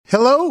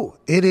Hello,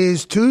 it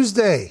is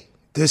Tuesday,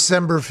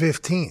 December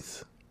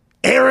 15th.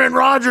 Aaron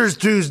Rodgers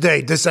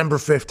Tuesday, December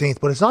 15th.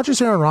 But it's not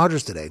just Aaron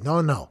Rodgers today.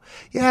 No.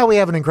 Yeah, we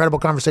have an incredible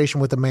conversation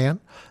with a man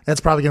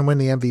that's probably going to win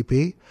the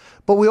MVP.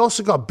 But we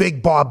also got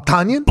Big Bob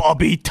Tonyan.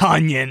 Bobby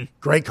Tonyan.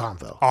 Great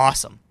convo.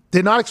 Awesome.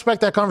 Did not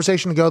expect that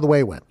conversation to go the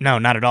way it went. No,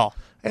 not at all.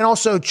 And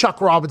also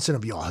Chuck Robinson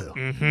of Yahoo.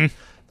 Mm-hmm.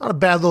 Not a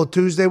bad little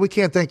Tuesday. We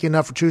can't thank you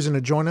enough for choosing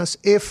to join us.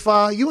 If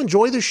you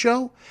enjoy this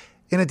show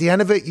and at the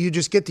end of it you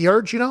just get the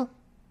urge,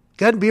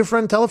 go ahead and be a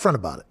friend, tell a friend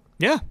about it.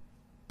 Yeah,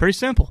 pretty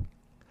simple.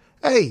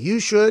 Hey, you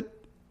should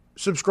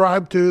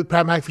subscribe to the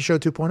Pat McAfee Show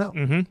 2.0.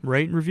 Mm-hmm.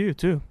 Rate and review,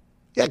 too.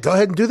 Yeah, go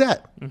ahead and do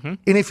that. Mm-hmm.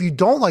 And if you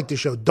don't like the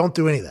show, don't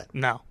do any of that.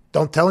 No.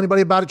 Don't tell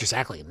anybody about it. Just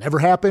act like it never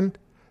happened.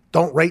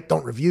 Don't rate,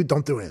 don't review,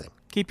 don't do anything.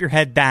 Keep your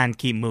head down,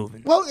 keep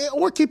moving. Well,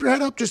 or keep your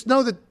head up. Just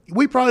know that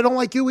we probably don't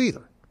like you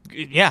either.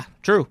 Yeah,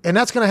 true. And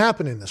that's going to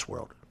happen in this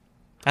world.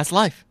 That's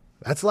life.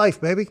 That's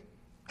life, baby.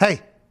 Hey.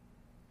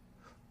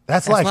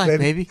 That's life,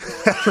 baby.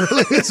 That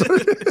really is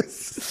what it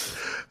is.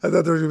 I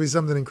thought there was going to be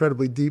something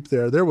incredibly deep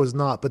there. There was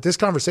not. But this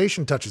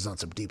conversation touches on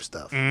some deep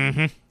stuff.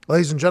 Mm-hmm.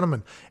 Ladies and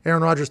gentlemen,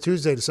 Aaron Rodgers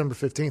Tuesday, December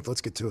 15th.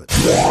 Let's get to it.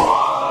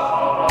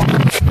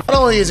 Not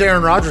only is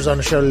Aaron Rodgers on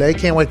the show today,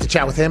 can't wait to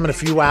chat with him in a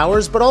few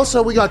hours, but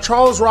also we got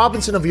Charles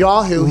Robinson of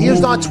Yahoo. He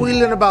has not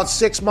tweeted in about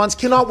 6 months.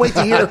 Cannot wait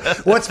to hear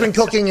what's been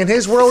cooking in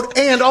his world,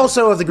 and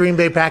also of the Green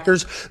Bay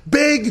Packers.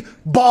 Big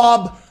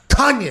Bob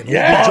Tonyan will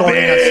be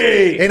joining us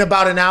in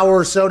about an hour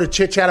or so to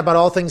chit-chat about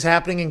all things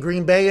happening in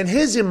Green Bay and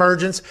his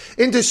emergence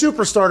into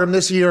superstardom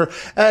this year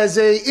as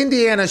a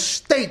Indiana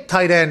State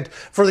tight end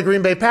for the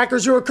Green Bay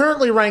Packers, who are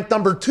currently ranked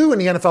number 2 in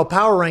the NFL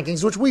Power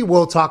Rankings, which we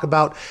will talk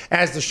about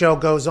as the show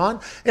goes on.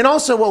 And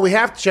also what we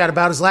have to chat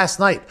about is last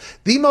night,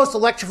 the most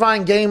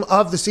electrifying game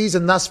of the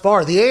season thus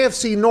far. The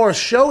AFC North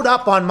showed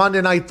up on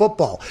Monday Night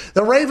Football.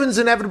 The Ravens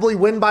inevitably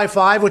win by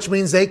 5, which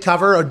means they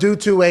cover due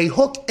to a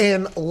hook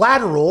and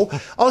lateral,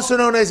 also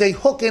known as a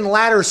hook and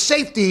ladder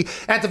safety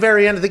at the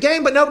very end of the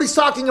game. But nobody's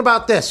talking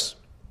about this.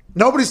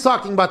 Nobody's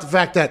talking about the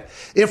fact that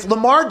if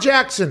Lamar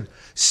Jackson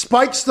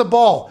spikes the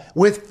ball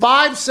with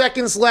 5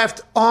 seconds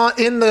left on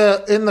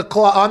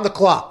the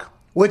clock,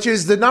 which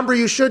is the number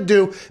you should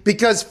do,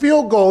 because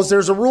field goals,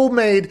 there's a rule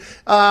made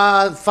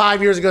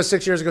 5 years ago,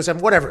 6 years ago,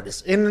 7, whatever it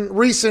is. In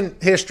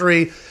recent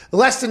history,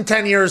 less than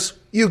 10 years,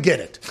 you get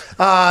it.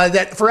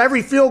 That for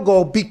every field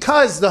goal,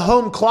 because the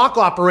home clock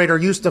operator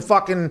used to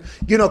fucking,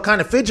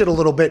 kind of fidget a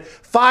little bit,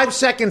 5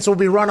 seconds will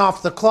be run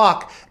off the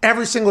clock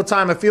every single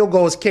time a field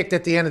goal is kicked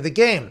at the end of the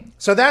game.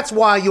 So that's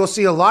why you'll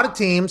see a lot of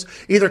teams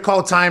either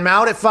call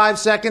timeout at 5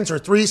 seconds or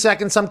 3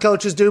 seconds. Some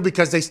coaches do,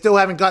 because they still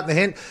haven't gotten the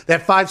hint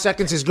that 5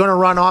 seconds is going to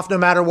run off no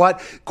matter what.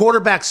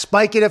 Quarterbacks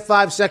spike it at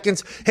 5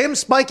 seconds. Him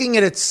spiking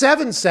it at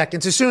 7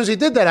 seconds, as soon as he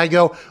did that, I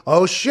go,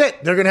 oh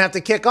shit, they're going to have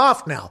to kick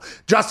off now.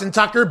 Justin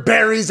Tucker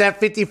buries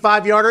that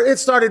 55-yarder. It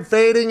started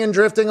fading and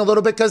drifting a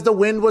little bit because the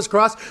wind was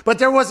crossed, but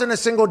there wasn't a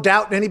single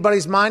doubt in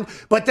anybody's mind.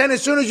 But then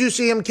as soon as you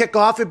see him kick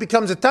off, it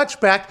becomes a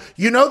touchback.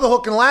 The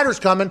hook and ladder's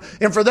coming.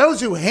 And for those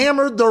who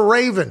hammered the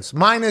Ravens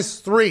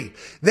 -3,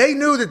 they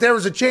knew that there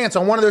was a chance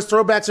on one of those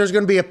throwbacks there's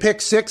going to be a pick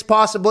 6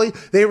 possibly.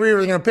 They were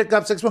either going to pick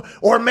up 6 more,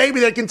 or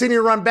maybe they continue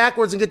to run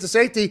backwards and get to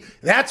safety.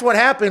 That's what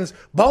happens.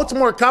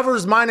 Baltimore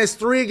covers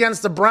 -3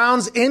 against the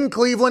Browns in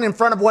Cleveland in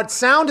front of what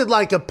sounded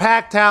like a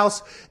packed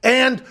house.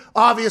 And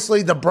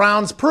obviously the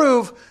Browns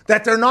prove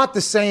that they're not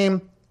the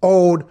same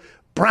old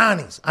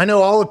Brownies. I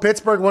know all of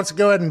Pittsburgh wants to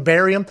go ahead and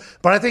bury them,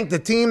 but I think the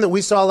team that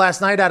we saw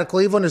last night out of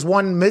Cleveland is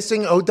one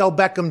missing Odell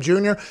Beckham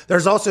Jr.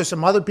 There's also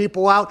some other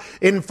people out.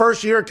 In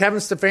first year, Kevin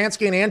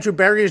Stefanski and Andrew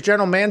Berry as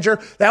general manager,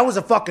 that was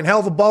a fucking hell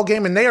of a ball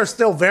game, and they are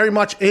still very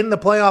much in the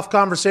playoff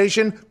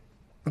conversation.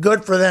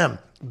 Good for them.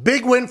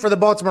 Big win for the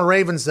Baltimore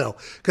Ravens, though,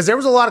 because there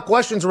was a lot of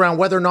questions around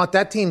whether or not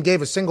that team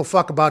gave a single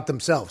fuck about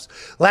themselves.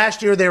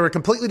 Last year, they were a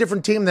completely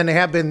different team than they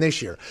have been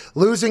this year.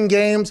 Losing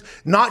games,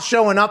 not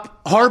showing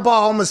up. Harbaugh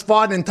almost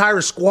fought an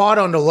entire squad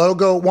on the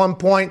logo at one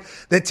point.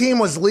 The team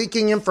was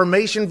leaking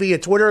information via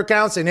Twitter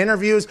accounts and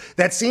interviews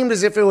that seemed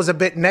as if it was a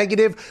bit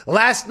negative.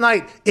 Last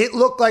night, it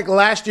looked like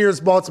last year's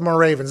Baltimore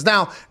Ravens.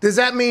 Now, does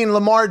that mean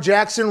Lamar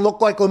Jackson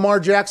looked like Lamar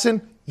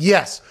Jackson?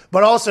 Yes,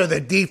 but also the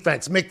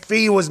defense.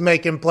 McPhee was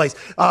making plays.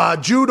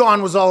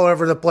 Judon was all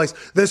over the place.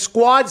 The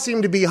squad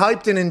seemed to be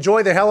hyped and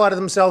enjoy the hell out of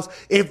themselves.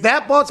 If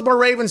that Baltimore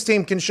Ravens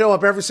team can show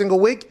up every single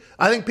week,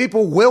 I think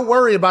people will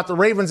worry about the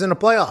Ravens in the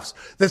playoffs.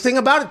 The thing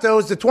about it, though,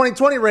 is the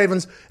 2020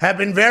 Ravens have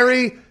been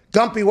very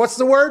gumpy. What's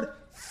the word?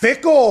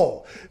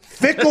 Fickle.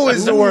 Fickle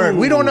is the word.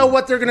 We don't know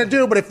what they're going to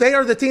do, but if they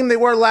are the team they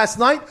were last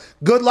night,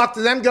 good luck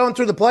to them going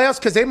through the playoffs,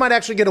 because they might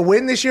actually get a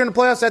win this year in the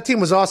playoffs. That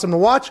team was awesome to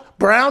watch.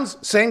 Browns,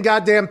 same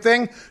goddamn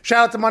thing.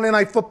 Shout out to Monday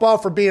Night Football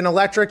for being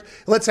electric.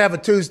 Let's have a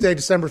Tuesday,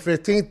 December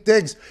 15th.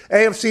 Diggs,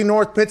 AFC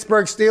North,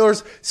 Pittsburgh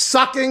Steelers,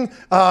 sucking.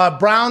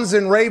 Browns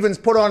and Ravens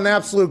put on an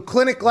absolute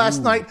clinic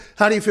last night.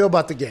 How do you feel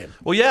about the game?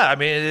 Well, yeah, I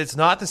mean, it's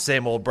not the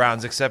same old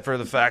Browns, except for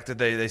the fact that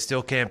they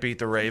still can't beat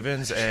the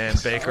Ravens, and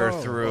Baker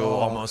threw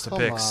almost a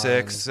pick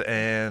six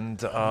and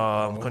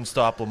couldn't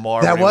stop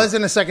Lamar. That when he was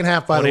in the second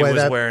half, by when the way. he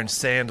was That wearing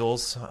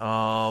sandals.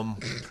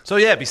 So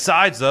yeah,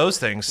 besides those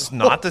things,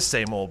 not the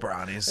same old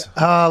Brownies.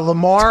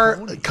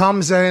 Lamar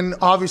comes in.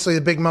 Obviously,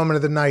 the big moment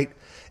of the night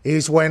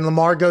is when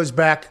Lamar goes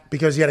back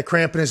because he had a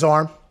cramp in his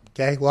arm.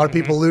 Okay, a lot of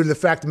people allude to the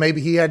fact that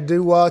maybe he had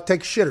to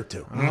take a shit or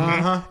two.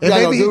 And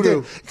maybe he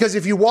did. Because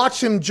if you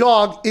watch him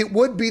jog, it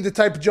would be the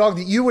type of jog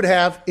that you would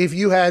have if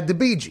you had the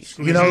Bee Gees.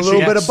 You know, a little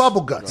bit of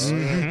bubble guts.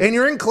 And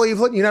you're in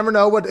Cleveland. You never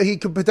know what he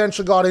could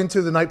potentially got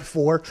into the night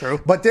before.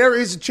 True. But there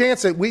is a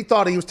chance that we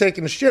thought he was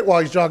taking a shit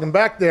while he's jogging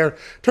back there.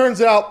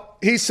 Turns out,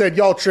 he said,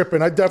 y'all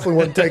tripping. I definitely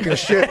wasn't taking a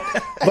shit.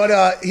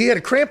 But he had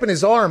a cramp in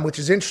his arm, which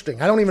is interesting.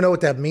 I don't even know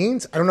what that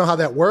means. I don't know how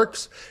that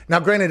works.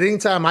 Now, granted,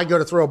 anytime I go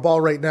to throw a ball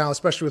right now,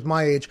 especially with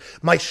my age,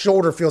 my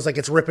shoulder feels like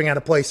it's ripping out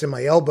of place and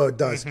my elbow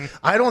does.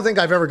 I don't think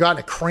I've ever gotten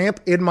a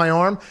cramp in my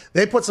arm.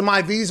 They put some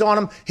IVs on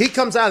him. He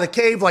comes out of the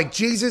cave like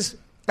Jesus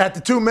at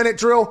the 2-minute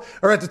drill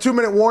or at the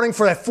 2-minute warning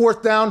for that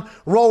fourth down,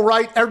 roll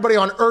right. Everybody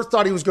on earth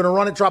thought he was going to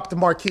run it, drop it to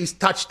Marquise,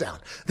 touchdown.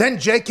 Then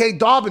J.K.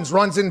 Dobbins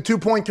runs in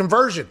 2-point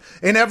conversion,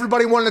 and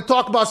everybody wanted to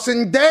talk about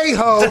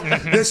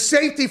Sendejo, the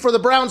safety for the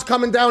Browns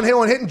coming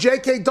downhill and hitting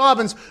J.K.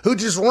 Dobbins, who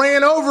just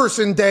ran over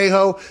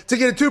Sendejo to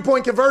get a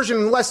 2-point conversion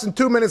in less than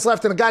 2 minutes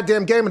left in a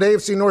goddamn game of the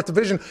AFC North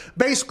Division,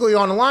 basically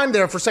on the line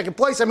there for second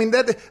place. I mean,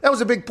 that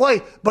was a big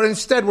play, but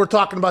instead we're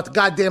talking about the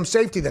goddamn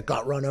safety that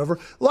got run over.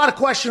 A lot of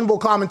questionable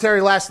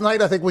commentary last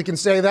night. I think we can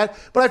say that,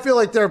 but I feel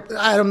like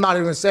I'm not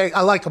even going to say,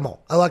 I like them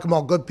all. I like them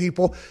all, good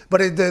people, but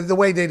the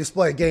way they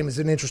display a game is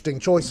an interesting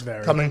choice.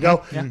 Come and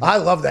go. I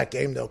love that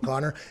game, though,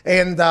 Connor.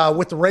 And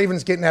with the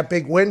Ravens getting that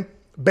big win,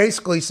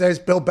 basically says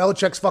Bill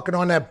Belichick's fucking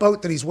on that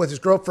boat that he's with his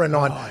girlfriend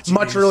on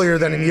much earlier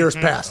than in years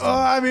past.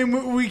 I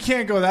mean, we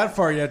can't go that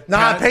far yet.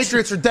 Nah,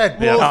 Patriots are dead.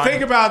 Well,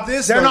 think about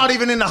this. They're not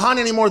even in the hunt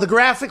anymore. The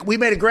graphic, we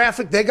made a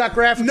graphic. They got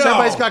graphics. No.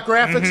 Everybody's got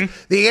graphics.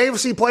 The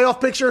AFC playoff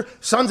picture,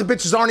 sons of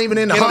bitches aren't even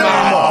in the hunt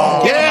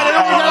anymore. Yeah, they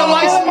don't even got a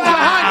license to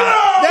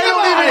hunt. They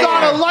don't even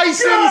got a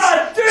license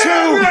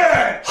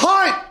to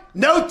hunt.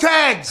 No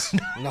tags.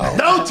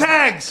 No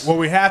tags. What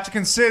we have to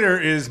consider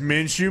is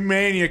Minshew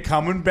Mania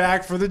coming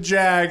back for the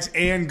Jags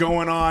and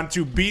going on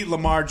to beat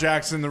Lamar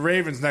Jackson and the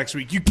Ravens next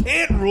week. You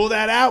can't rule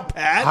that out,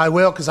 Pat. I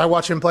will, because I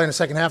watched him play in the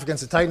second half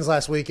against the Titans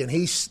last week, and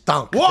he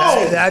stunk.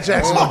 Whoa! That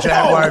Jacksonville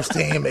Jaguars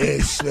team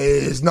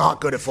is not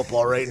good at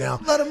football right now.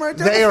 Let 'em right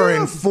down They the are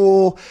field. in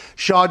full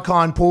Shad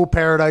Khan pool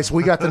paradise.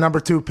 We got the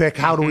number 2 pick.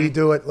 How do we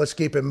do it? Let's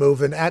keep it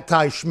moving. At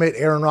Ty Schmidt,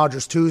 Aaron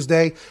Rodgers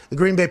Tuesday. The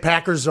Green Bay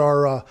Packers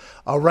are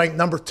ranked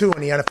number 2 in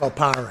the NFL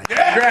power rank.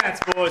 Congrats,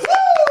 boys.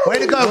 Way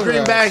to go,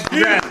 Green Bay.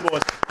 Congrats,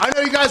 boys. I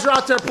know you guys are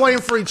out there playing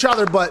for each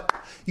other, but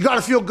you got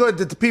to feel good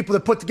that the people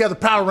that put together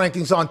power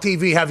rankings on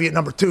TV have you at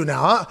number 2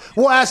 now, huh?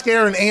 We'll ask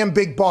Aaron and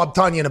Big Bob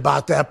Tonyan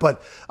about that,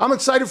 but I'm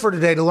excited for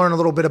today to learn a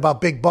little bit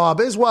about Big Bob,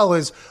 as well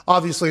as,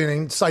 obviously,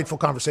 an insightful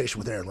conversation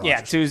with Aaron Rodgers.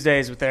 Yeah,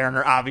 Tuesdays with Aaron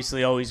are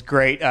obviously always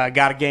great.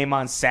 Got a game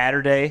on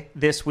Saturday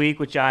this week,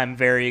 which I'm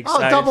very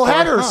excited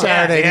doubleheader for.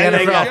 Saturday, Yeah, the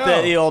they NFL.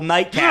 got the old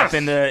nightcap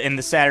in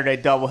the Saturday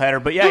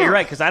doubleheader. But yeah, you're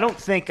right, because I don't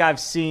think I've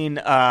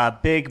seen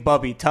Big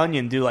Bubby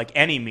Tonyan do like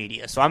any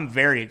media, so I'm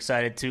very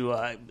excited to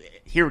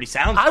hear what he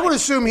sounds like. I would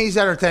assume he's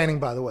entertaining,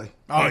 by the way.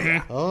 Oh,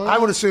 yeah. I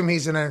would assume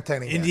he's an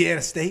entertaining guy.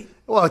 Indiana State?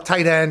 Well,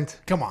 tight end.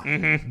 Come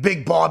on.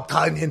 Big Bob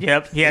Tonyan.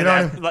 Yep, he had, You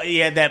know what I mean? he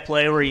had that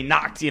play where he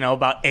knocked,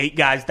 about 8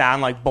 guys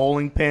down like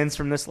bowling pins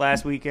from this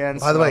last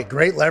weekend. By the way,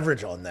 great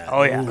leverage on that.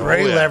 Oh, yeah.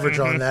 Great Oh, yeah. leverage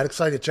on that.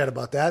 Excited to chat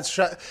about that.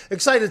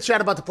 Excited to chat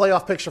about the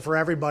playoff picture for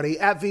everybody.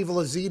 At Viva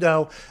La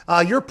Zito,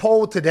 your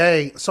poll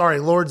today,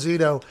 Lord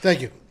Zito.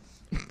 Thank you.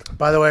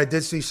 By the way, I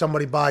did see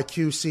somebody buy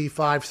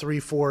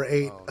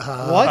QC5348.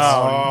 What?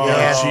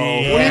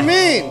 Yeah. What do you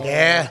mean?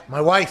 Yeah, my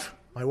wife.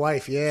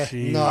 Yeah.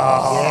 No.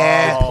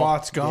 Yeah.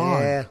 Plot's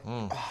gone. Yeah.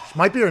 She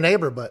might be her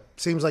neighbor, but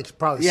seems like it's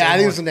probably Yeah, I same think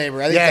it one. was a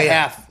neighbor. I think it's a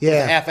half. Yeah.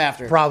 It's a half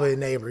after. Probably a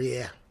neighbor,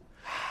 yeah.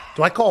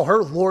 Do I call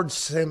her Lord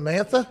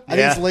Samantha? I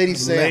think it's Lady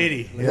Sam.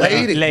 Lady.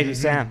 Lady.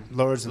 Sam.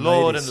 Lords and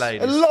Lord ladies. and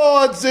ladies.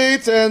 Lord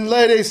Zeet and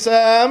Lady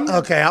Sam.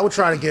 Okay, I would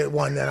try to get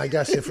one then, I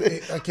guess, if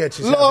I can't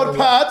just have Lord her-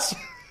 Pat.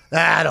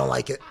 Nah, I don't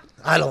like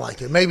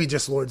it. Maybe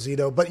just Lord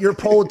Zito. But your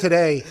poll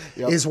today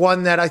is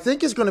one that I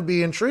think is going to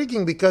be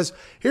intriguing because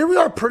here we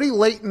are pretty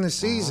late in the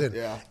season.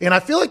 And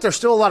I feel like there's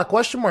still a lot of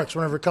question marks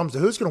whenever it comes to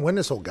who's going to win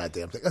this whole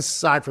goddamn thing,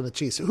 aside from the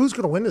Chiefs. Who's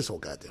going to win this whole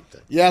goddamn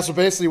thing? Yeah, so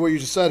basically what you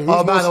just said.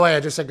 By the way, I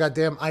just said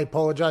goddamn, I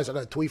apologize. I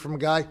got a tweet from a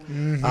guy.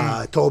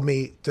 Told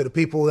me to the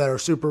people that are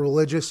super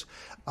religious,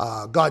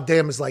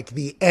 goddamn is like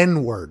the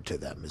N-word to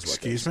them. Is what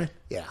Excuse they me? say.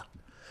 Yeah.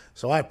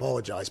 So I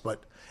apologize,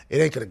 but it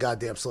ain't going to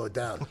goddamn slow it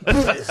down.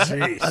 I'd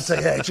say,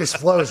 yeah, it just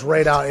flows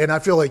right out. And I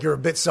feel like you're a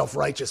bit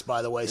self-righteous,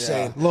 by the way,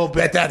 saying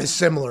that is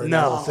similar in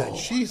the whole thing.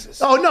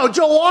 Jesus. Oh, no,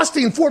 Joe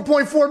Austin,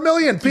 $4.4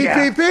 million,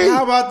 PPP.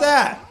 How about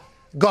that?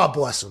 God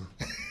bless him.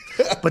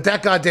 But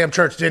that goddamn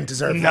church didn't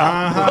deserve it.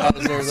 Some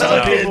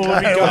people will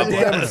be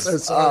goddamn. So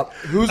sorry.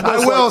 Who's I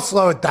most will like-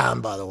 slow it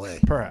down, by the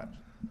way. Perhaps.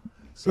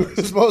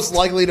 Who's most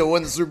likely to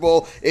win the Super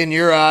Bowl in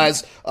your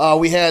eyes?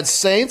 We had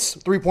Saints,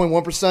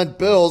 3.1%,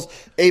 Bills,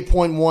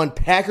 8.1%,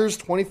 Packers,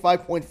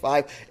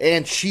 25.5%,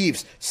 and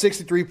Chiefs,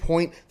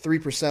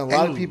 63.3%. A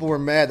lot of people were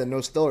mad that no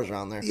Steelers are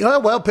on there. Yeah,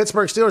 well,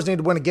 Pittsburgh Steelers need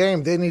to win a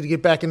game. They need to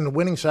get back into the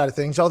winning side of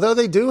things, although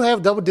they do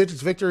have double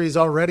digits victories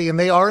already, and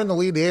they are in the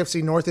lead, the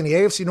AFC North. And the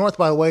AFC North,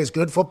 by the way, is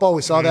good football.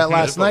 We saw that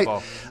last night.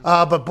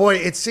 But, boy,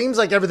 it seems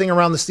like everything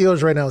around the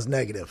Steelers right now is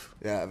negative.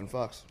 Yeah, Evan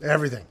Fox.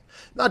 Everything.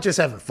 Not just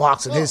Evan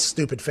Fox and his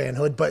stupid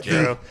fanhood, but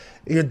your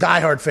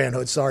diehard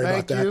fanhood. Sorry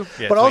about that. You.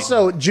 But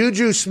also,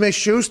 Juju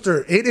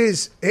Smith-Schuster.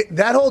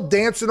 That whole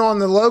dancing on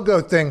the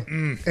logo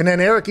thing, and then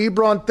Eric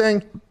Ebron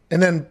thing,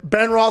 and then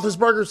Ben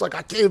Roethlisberger's like,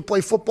 I can't even play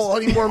football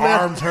anymore,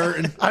 man. Arms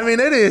hurting. I mean,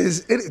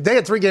 they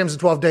had 3 games in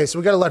 12 days, so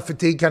we got to let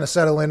fatigue kind of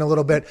settle in a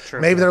little bit.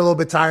 Maybe they're a little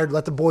bit tired.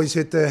 Let the boys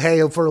hit the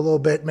hay for a little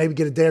bit. Maybe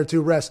get a day or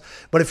two rest.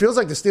 But it feels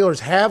like the Steelers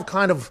have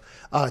kind of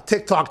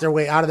TikTok their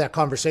way out of that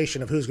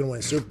conversation of who's going to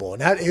win a Super Bowl,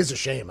 and that is a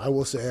shame. I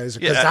will say,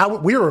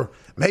 because we were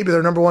maybe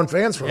their number 1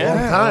 fans for a long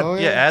time.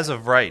 Yeah, as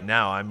of right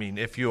now, I mean,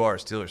 if you are a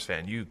Steelers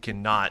fan, you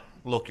cannot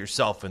look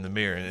yourself in the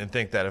mirror and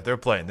think that if they're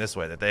playing this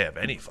way that they have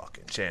any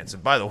fucking chance.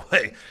 And by the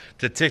way,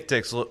 to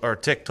TikTok's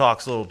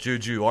little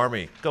Juju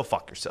army, go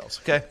fuck yourselves,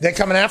 okay? They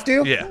coming after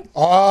you? Yeah.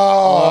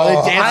 Oh, they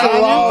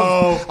dancing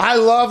on you? I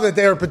love that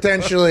they're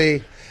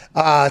potentially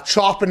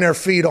chopping their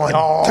feet on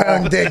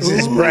Tonyan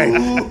Diggs' brain.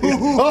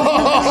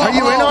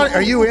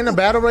 Are you in a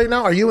battle right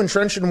now? Are you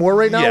entrenched in war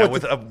right now? Yeah,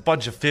 with a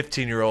bunch of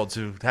 15-year-olds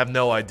who have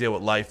no idea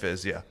what life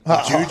is, yeah.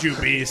 Juju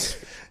beast.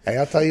 Hey,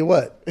 I'll tell you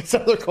what. Is that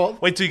what they're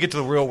called? Wait till you get to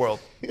the real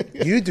world.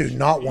 You do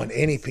not want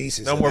any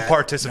pieces. No of more that.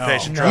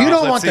 participation You trophies.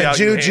 don't Let's want see the how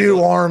you Juju handle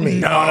it. army.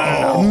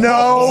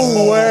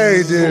 No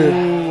way,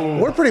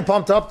 dude. We're pretty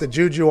pumped up. The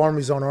Juju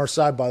army's on our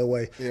side, by the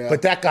way. Yeah.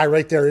 But that guy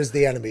right there is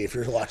the enemy. If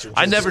you're watching,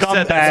 I never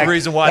said that's the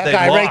reason why that they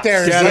guy lost. right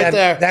there is Yeah, the right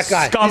there. That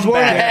guy. Scumbag. He's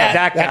wearing a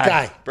hat. That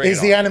guy. Bring He's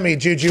it the on. enemy.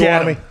 Juju Get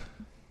army. him.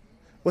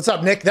 What's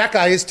up, Nick? That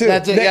guy is too.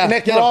 That's it, yeah.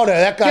 Nick Get him. Peralta.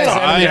 That guy's the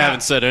I enemy.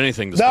 haven't said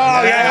anything this No,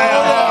 morning.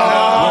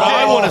 yeah. What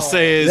I want to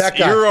say is That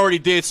guy. you're already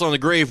dancing on the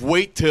grave.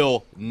 Wait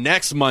till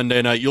next Monday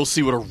night. You'll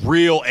see what a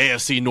real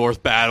AFC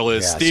North battle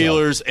is. Yeah,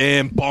 Steelers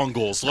and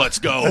Bungles. Let's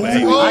go,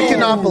 baby. I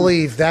cannot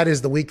believe that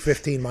is the Week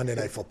 15 Monday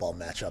Night Football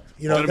matchup.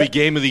 You know, Going to be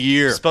game of the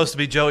year. It's supposed to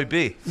be Joey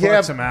B.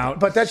 Flex him out.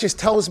 But that just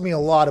tells me a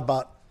lot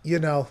about,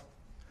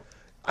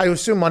 I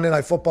assume Monday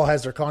Night Football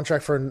has their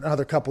contract for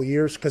another couple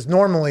years, because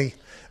normally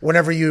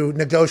whenever you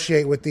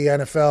negotiate with the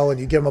NFL and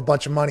you give them a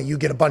bunch of money, you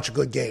get a bunch of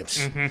good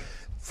games.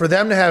 For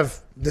them to have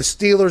the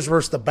Steelers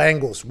versus the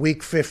Bengals,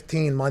 Week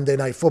 15 Monday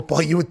Night Football,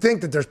 you would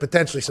think that there's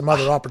potentially some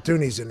other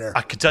opportunities in there.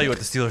 I can tell you what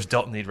the Steelers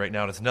don't need right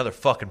now. And it's another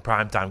fucking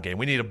primetime game.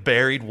 We need a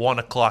buried 1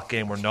 o'clock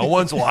game where no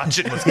one's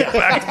watching. Let's get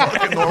back to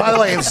fucking normal. By the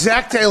way, if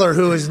Zach Taylor,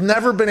 who has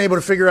never been able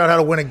to figure out how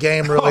to win a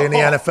game really in the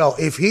NFL,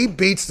 if he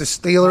beats the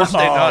Steelers,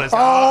 Monday night is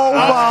oh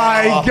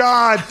my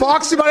God,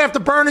 Foxy might have to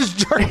burn his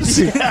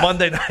jersey.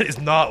 Monday night is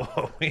not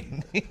what we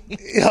need.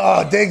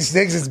 Oh, Diggs,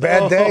 it's a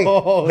bad day.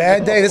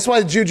 Bad day. That's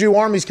why the Juju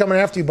Army's coming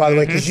after you, by the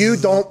way, because you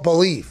don't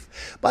believe.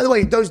 By the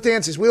way, those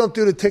dances, we don't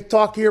do the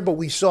TikTok here, but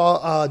we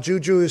saw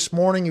Juju this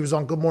morning. He was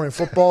on Good Morning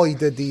Football. He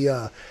did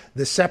the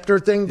scepter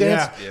thing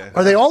dance. Yeah.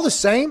 Are they all the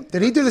same?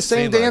 Did he do the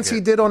same Seemed like dance it.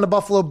 he did on the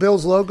Buffalo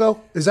Bills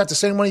logo? Is that the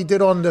same one he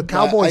did on the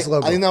Cowboys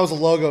logo? I think that was a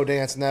logo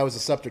dance, and that was a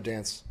scepter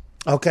dance.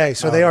 Okay,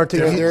 so they are too.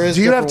 There is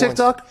Do you have different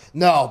ones. TikTok?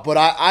 No, but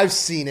I've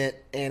seen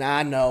it, and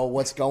I know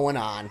what's going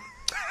on.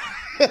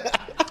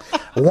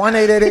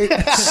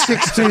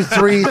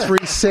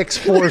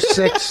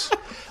 1-888-623-3646.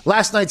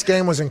 Last night's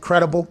game was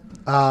incredible.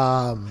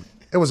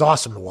 It was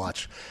awesome to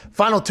watch.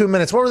 Final 2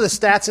 minutes. What were the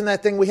stats in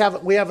that thing? We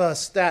have a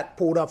stat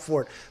pulled up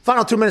for it.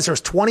 Final 2 minutes. There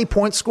was 20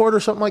 points scored or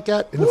something like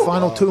that in the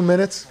final 2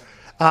 minutes.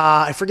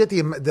 I forget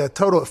the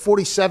total.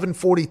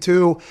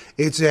 47-42.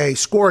 It's a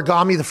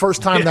scoregami. The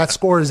first time that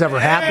score has ever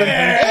happened.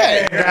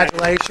 Hey.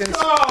 Congratulations.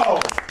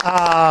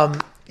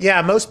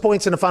 Yeah, most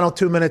points in the final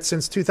 2 minutes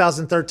since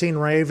 2013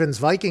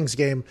 Ravens-Vikings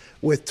game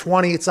with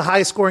 20. It's the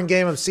highest scoring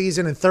game of the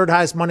season and third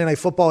highest Monday Night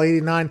Football,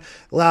 89.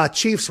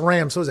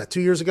 Chiefs-Rams, what was that, 2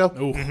 years ago?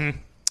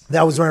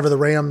 That was whenever the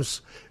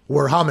Rams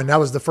were humming. That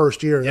was the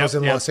first year. That was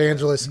in Los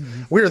Angeles.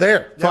 We were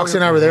there. Fox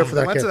and I were there for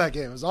that Went game. to that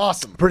game. It was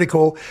awesome. Pretty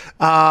cool.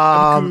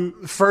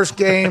 First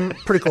game,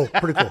 pretty cool.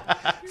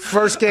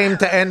 First game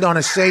to end on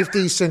a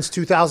safety since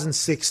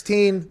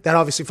 2016. That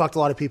obviously fucked a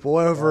lot of people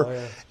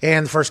over.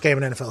 And the first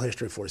game in NFL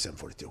history,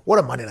 47-42. What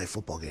a Monday Night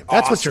Football game.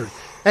 That's what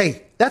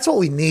that's what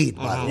we need,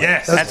 by the way.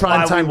 Yes. Those That's why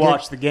we primetime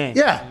watch games. the game.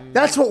 Yeah,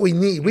 that's what we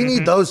need. We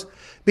need those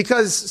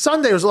because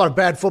Sunday was a lot of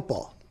bad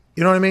football.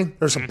 You know what I mean?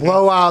 There's some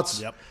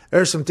blowouts. Yep.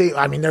 There's some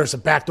there's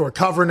some backdoor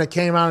covering that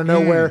came out of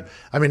nowhere.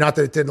 I mean, not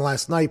that it didn't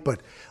last night, but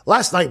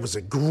last night was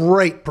a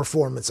great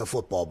performance of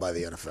football by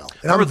the NFL.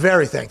 And I'm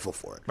very thankful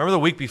for it. Remember the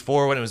week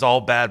before when it was all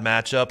bad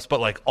matchups, but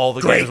like all the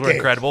Great games were games.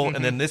 incredible?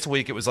 And then this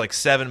week it was like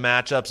 7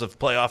 matchups of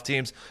playoff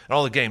teams, and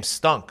all the games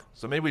stunk.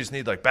 So maybe we just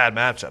need like bad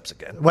matchups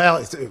again. Well,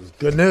 it's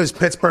good news.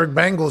 Pittsburgh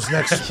Bengals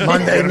next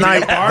Monday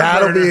night.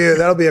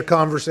 That'll be a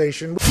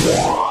conversation.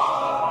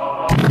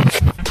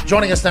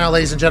 Joining us now,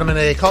 ladies and gentlemen,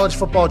 a college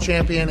football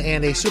champion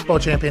and a Super Bowl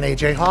champion,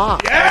 AJ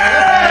Hawk.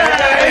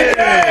 Hey,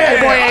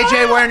 boy,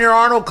 AJ, wearing your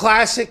Arnold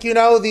Classic,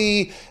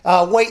 the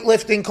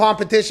weightlifting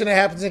competition that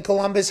happens in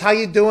Columbus. How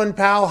you doing,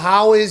 pal?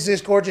 How is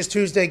this gorgeous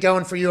Tuesday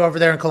going for you over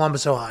there in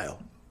Columbus, Ohio?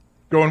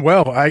 Going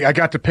well. I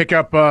got to pick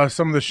up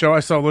some of the show. I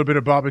saw a little bit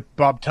of Bob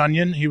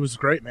Tonyan. He was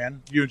great,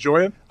 man. You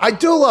enjoy him? I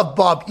do love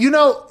Bob.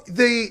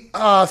 The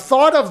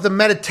thought of the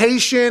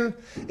meditation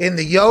in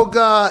the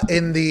yoga,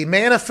 in the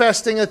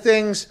manifesting of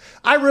things,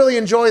 I really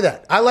enjoy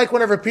that. I like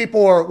whenever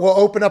people will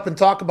open up and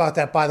talk about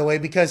that, by the way,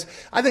 because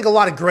I think a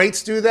lot of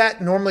greats do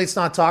that. Normally it's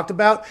not talked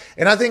about.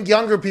 And I think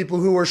younger people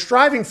who are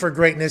striving for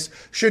greatness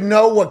should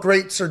know what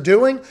greats are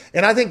doing.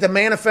 And I think the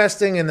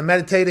manifesting and the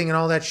meditating and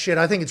all that shit,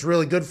 I think it's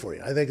really good for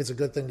you. I think it's a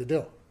good thing to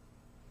do.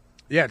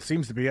 Yeah, it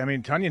seems to be. I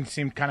mean, Tonyan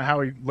seemed kind of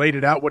how he laid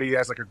it out, what he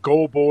has, like a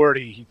goal board.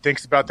 He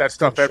thinks about that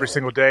stuff every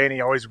single day, and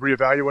he always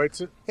reevaluates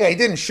it. Yeah, he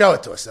didn't show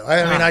it to us, though.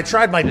 I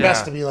tried my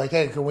best to be like,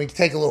 hey, can we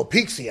take a little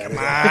peek-see at it?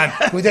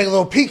 Can we take a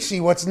little peek-see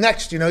what's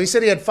next? He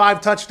said he had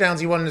 5 touchdowns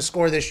he wanted to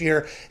score this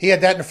year. He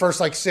had that in the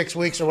first, 6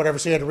 weeks or whatever,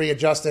 so he had to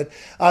readjust it.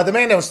 The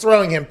man that was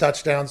throwing him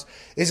touchdowns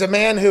is a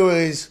man who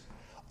is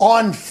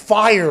on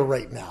fire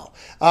right now.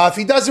 If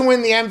he doesn't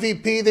win the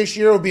MVP this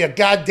year, it would be a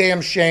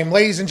goddamn shame.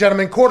 Ladies and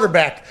gentlemen,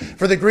 quarterback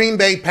for the Green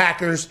Bay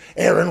Packers,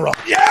 Aaron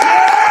Rodgers.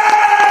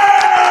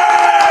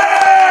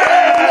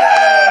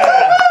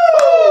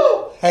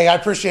 Hey, I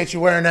appreciate you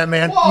wearing that,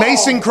 man. Whoa.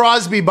 Mason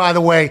Crosby, by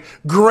the way,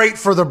 great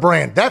for the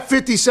brand. That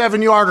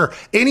 57-yarder,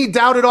 any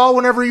doubt at all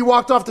whenever you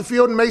walked off the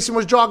field and Mason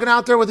was jogging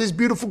out there with his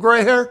beautiful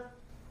gray hair?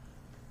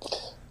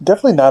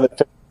 Definitely not at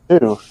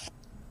 52.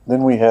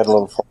 Then we had a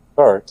little false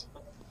start.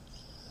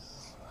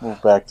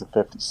 Moved back to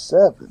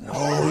 57.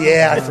 Oh,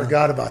 yeah, I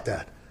forgot about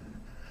that.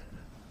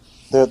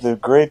 The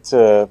great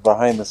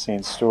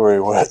behind-the-scenes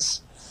story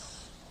was,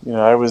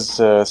 I was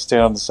standing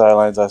on the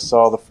sidelines. I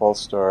saw the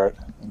false start.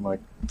 I'm like,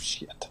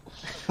 shit.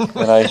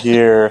 And I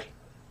hear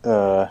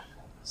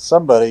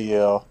somebody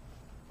yell,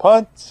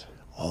 punt.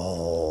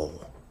 Oh.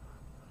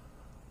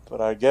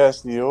 But I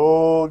guess the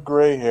old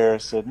gray hair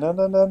said, no.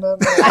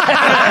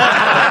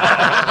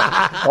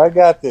 I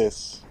got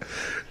this.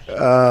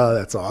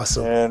 That's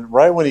awesome. And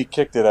right when he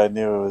kicked it, I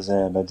knew it was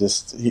in.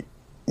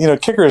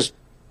 Kickers,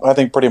 I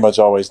think, pretty much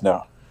always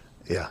know.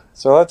 Yeah.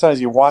 So a lot of times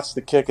you watch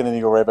the kick and then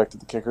you go right back to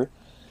the kicker.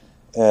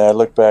 And I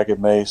look back at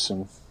Mace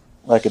and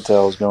I could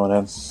tell it was going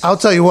in. I'll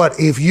tell you what,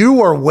 if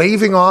you are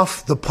waving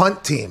off the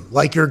punt team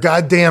like you're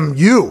goddamn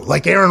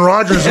like Aaron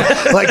Rodgers,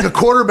 like a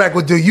quarterback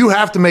would do, you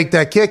have to make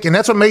that kick. And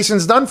that's what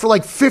Mason's done for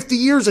 50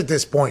 years at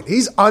this point.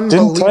 He's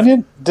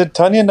unbelievable. Did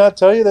Tonyan not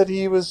tell you that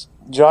he was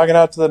jogging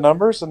out to the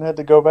numbers and had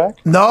to go back?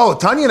 No,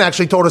 Tonyan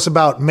actually told us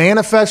about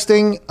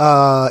manifesting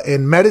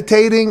and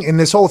meditating and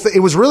this whole thing. It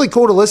was really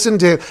cool to listen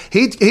to.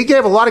 He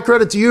gave a lot of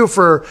credit to you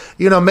for,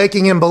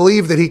 making him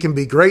believe that he can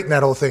be great in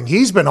that whole thing.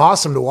 He's been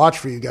awesome to watch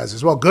for you guys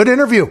as well. Good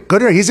interview.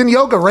 He's in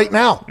yoga right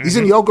now. Mm-hmm. He's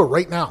in yoga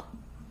right now.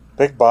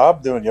 Big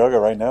Bob doing yoga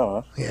right now,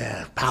 huh?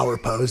 Yeah, power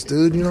pose,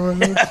 dude. You know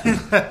what I mean?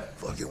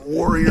 Fucking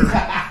warrior,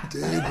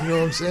 dude. You know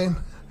what I'm saying?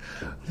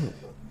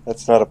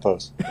 That's not a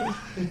pose.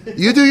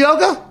 You do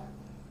yoga?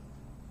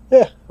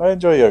 Yeah, I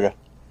enjoy yoga.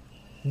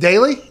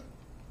 Daily?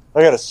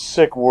 I got a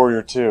sick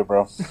warrior too,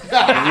 bro.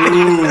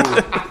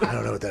 I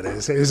don't know what that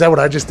is. Is that what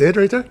I just did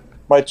right there?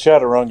 My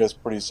chaturunga's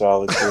pretty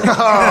solid too.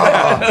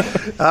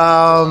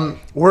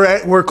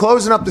 We're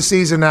closing up the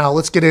season now.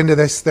 Let's get into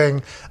this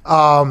thing.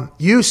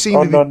 You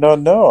seem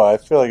No. I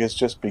feel like it's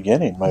just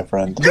beginning, my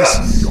friend.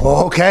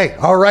 Okay.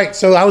 All right.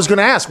 So I was going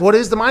to ask, what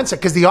is the mindset?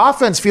 Because the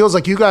offense feels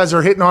like you guys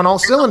are hitting on all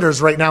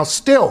cylinders right now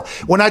still.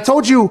 When I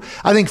told you,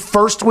 I think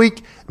first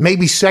week,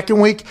 maybe second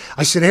week,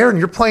 I said, Aaron,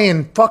 you're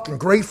playing fucking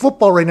great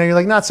football right now. You're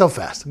like, not so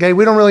fast. Okay.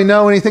 We don't really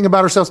know anything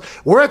about ourselves.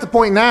 We're at the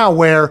point now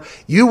where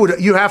you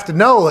have to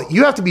know,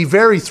 you have to be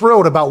very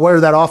thrilled about where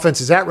that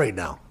offense is at right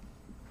now.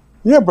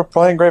 Yeah, we're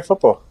playing great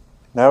football.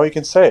 Now we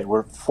can say it.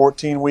 We're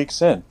 14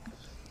 weeks in,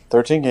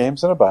 13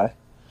 games and a bye.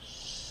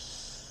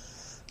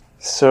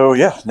 So,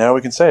 yeah, now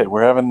we can say it.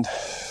 We're having,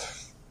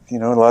 a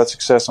lot of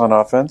success on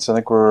offense. I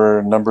think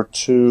we're number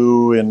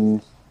 2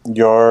 in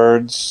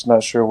yards.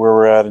 Not sure where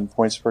we're at in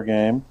points per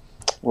game.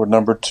 We're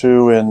number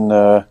 2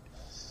 in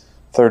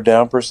third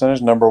down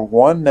percentage. Number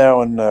 1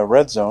 now in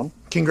red zone.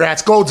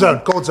 Congrats. Gold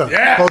zone.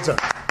 Yeah. Gold zone.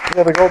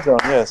 Yeah, the gold zone,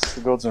 yes.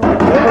 The gold zone.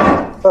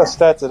 I saw a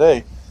stat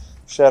today.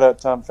 Shout out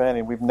Tom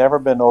Fanning. We've never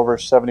been over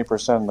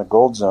 70% in the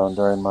gold zone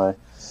during my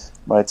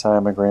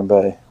time in Green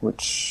Bay,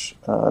 which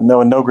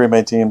no Green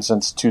Bay team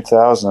since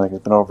 2000 I think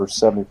has been over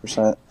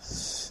 70%.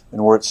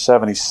 And we're at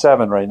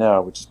 77 right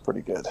now, which is pretty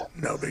good.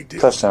 No big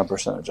deal. Touchdown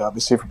percentage,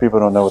 obviously, for people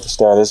who don't know what the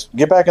stat is.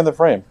 Get back in the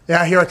frame.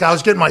 Yeah, here I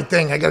was getting my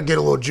thing. I got to get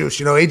a little juice.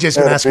 AJ's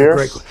going to ask me a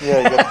great question.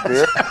 Yeah, you got the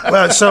beer?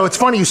 Well, so it's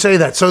funny you say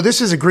that. So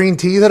this is a green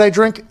tea that I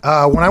drink.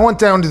 When I went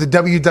down to the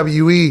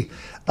WWE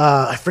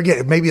I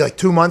forget, maybe like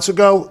 2 months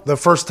ago, the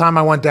first time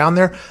I went down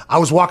there, I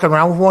was walking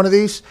around with one of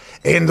these,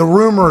 and the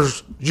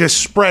rumors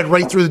just spread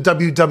right through the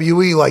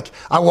WWE. Like,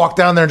 I walked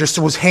down there and just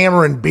was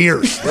hammering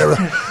beers.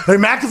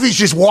 McAfee's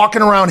just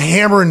walking around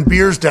hammering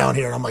beers down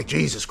here. And I'm like,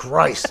 Jesus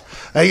Christ.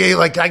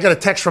 I got a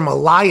text from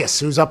Elias,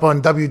 who's up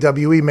on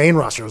WWE main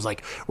roster. It was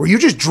like, were you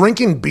just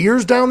drinking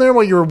beers down there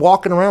while you were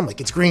walking around?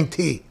 Like, it's green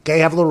tea. Okay,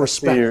 have a little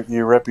respect.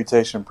 Your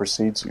reputation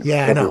precedes you.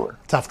 Yeah, everywhere. I know.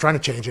 Tough. Trying to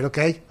change it,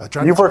 okay?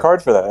 You've worked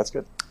hard for that. That's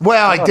good.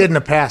 Well, I did in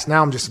the past.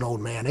 Now I'm just an old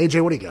man.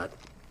 AJ, what do you got?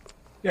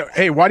 Yeah.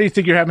 Hey, why do you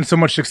think you're having so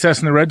much success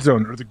in the red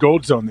zone or the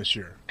gold zone this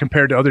year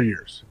compared to other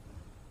years?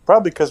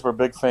 Probably because we're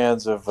big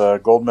fans of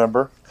Gold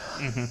Member.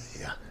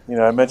 Mm-hmm. Yeah. You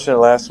know, I mentioned it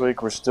last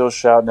week. We're still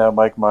shouting out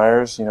Mike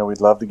Myers. You know,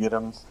 we'd love to get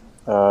him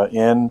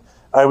in.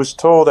 I was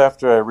told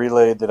after I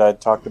relayed that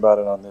I'd talked about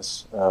it on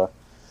this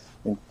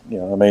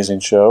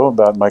amazing show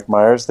about Mike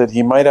Myers that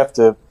he might have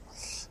to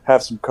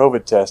have some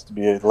COVID tests to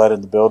be let in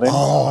the building.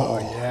 Oh,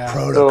 yeah.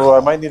 So I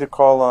might need to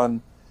call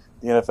on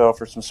the NFL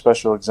for some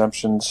special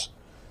exemptions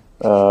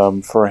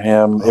for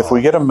him. If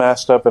we get him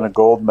masked up in a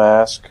gold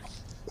mask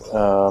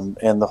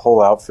and the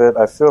whole outfit,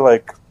 I feel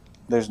like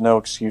there's no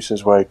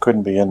excuses why he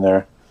couldn't be in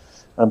there.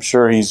 I'm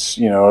sure he's,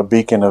 a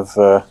beacon of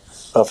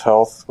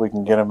health. We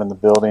can get him in the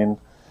building,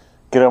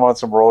 get him on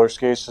some roller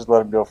skates, just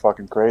let him go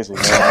fucking crazy.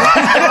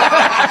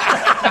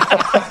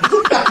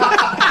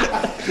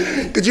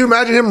 Could you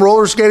imagine him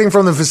roller skating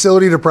from the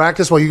facility to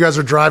practice while you guys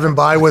are driving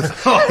by with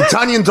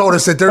Tonyan told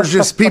us that there's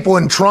just people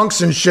in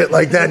trunks and shit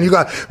like that, and you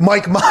got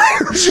Mike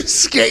Myers just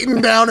skating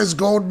down as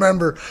Gold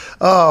Member.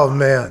 Oh,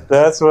 man.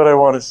 That's what I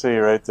want to see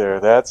right there.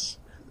 That's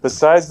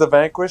besides the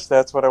Vanquish,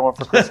 that's what I want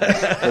for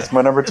Christmas. That's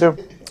my number 2.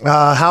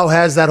 How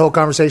has that whole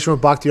conversation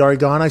with Bakhtiari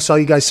gone? I saw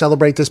you guys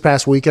celebrate this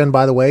past weekend,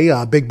 by the way.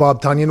 Big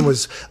Bob Tonyan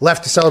was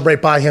left to celebrate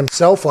by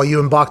himself while you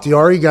and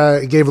Bakhtiari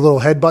gave a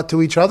little headbutt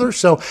to each other.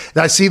 So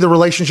I see the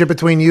relationship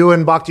between you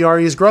and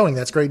Bakhtiari is growing.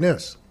 That's great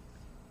news.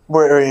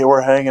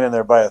 We're hanging in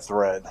there by a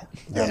thread.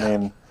 Yeah. I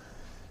mean,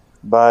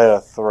 by a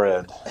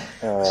thread.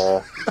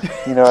 I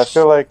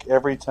feel like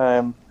every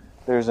time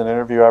there's an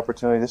interview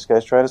opportunity, this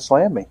guy's trying to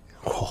slam me.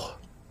 Oh.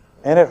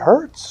 And it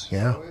hurts.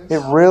 Yeah.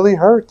 It really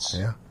hurts.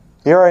 Yeah.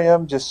 Here I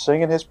am just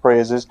singing his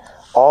praises.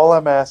 All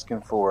I'm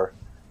asking for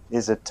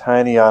is a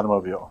tiny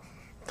automobile.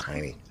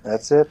 Tiny.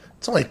 That's it.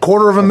 It's only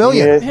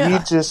 $250,000. He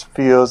just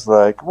feels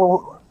like,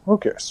 well, who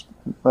cares?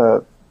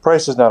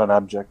 Price is not an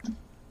object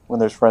when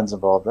there's friends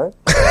involved, right?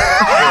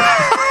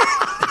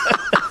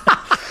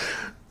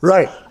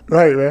 Right,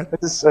 man.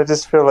 I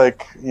just feel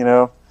like,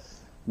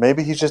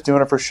 maybe he's just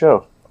doing it for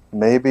show.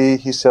 Maybe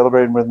he's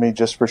celebrating with me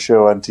just for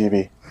show on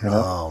TV.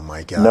 Oh,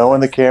 my God. Knowing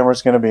the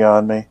camera's going to be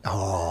on me.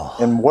 Oh.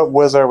 And what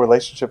was our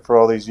relationship for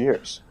all these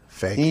years?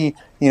 Fake. He,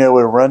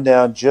 would run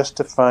down just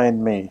to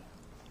find me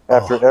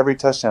after every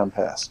touchdown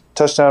pass.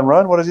 Touchdown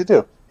run, what does he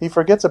do? He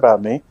forgets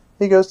about me.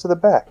 He goes to the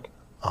back.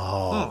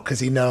 Oh, because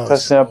he knows.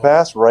 Touchdown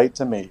pass, right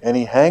to me. And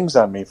he hangs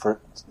on me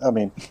for,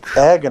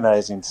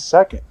 agonizing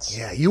seconds.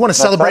 Yeah, you want to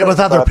celebrate with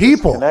other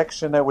people. This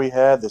connection that we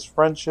had, this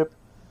friendship.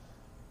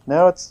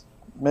 Now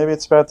maybe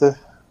it's about the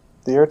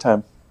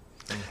airtime.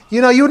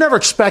 You would never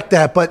expect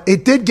that, but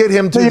it did get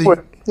him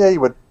to Yeah, you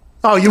would.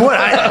 Oh, you would?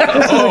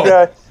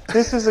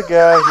 This is a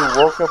guy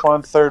who woke up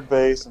on third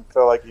base and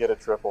felt like he had a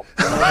triple.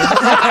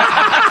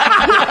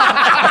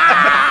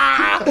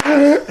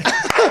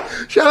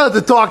 Shout out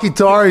to Talkie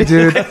Tari,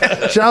 dude.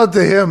 Shout out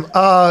to him.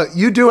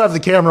 You do have the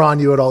camera on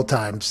you at all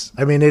times.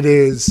 I mean,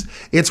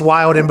 it's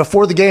wild. And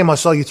before the game, I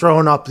saw you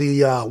throwing up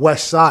the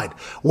West Side.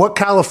 What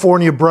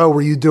California bro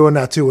were you doing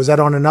that to? Was that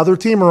on another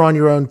team or on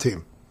your own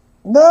team?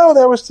 No,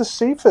 that was to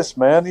Cephas,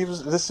 man.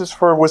 This is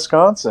for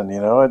Wisconsin,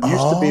 It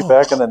used to be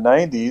back in the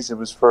 90s. It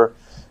was for,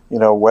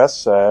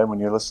 West Side when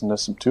you're listening to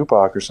some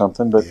Tupac or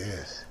something. But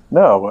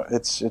no,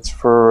 it's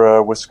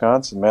for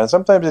Wisconsin, man.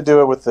 Sometimes they do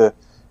it with the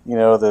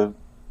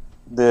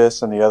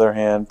this and the other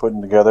hand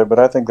putting together. But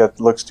I think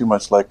that looks too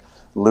much like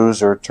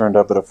Loser turned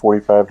up at a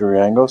 45-degree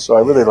angle. So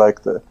I really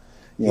like the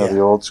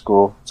old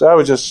school. So I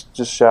was just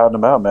shouting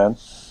him out, man.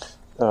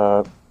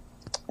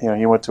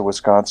 He went to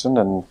Wisconsin,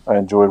 and I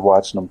enjoyed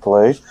watching him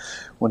play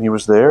when he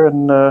was there,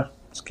 and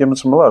just give him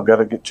some love. Got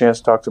a chance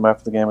to talk to him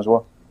after the game as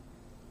well.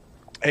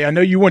 Hey, I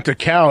know you went to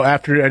Cal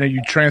after. I know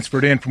you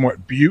transferred in from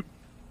Butte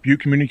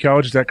Community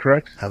College. Is that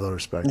correct? Have a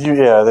respect.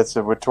 Yeah, that's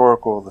a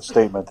rhetorical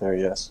statement there.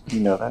 Yes,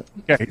 you know that.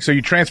 Okay, so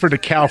you transferred to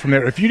Cal from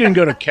there. If you didn't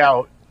go to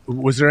Cal,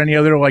 was there any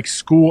other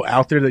school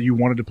out there that you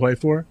wanted to play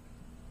for?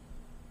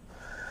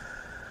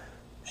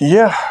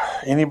 Yeah,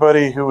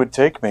 anybody who would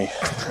take me,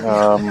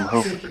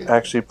 who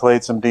actually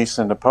played some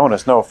decent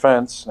opponents. No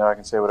offense, now I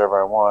can say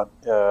whatever I want.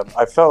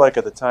 I felt like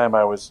at the time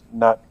I was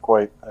not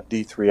quite a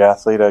D3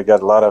 athlete. I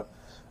got a lot of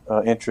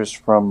interest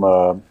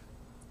from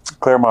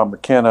Claremont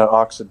McKenna,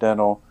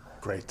 Occidental,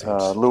 great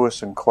teams.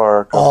 Lewis and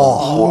Clark.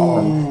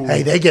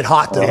 Hey, they get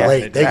hot though.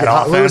 Late. They get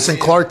hot. Lewis and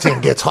Clark team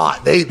gets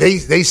hot.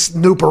 They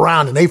snoop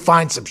around and they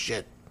find some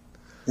shit.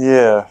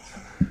 Yeah.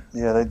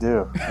 Yeah, they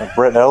do.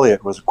 Brett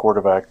Elliott was a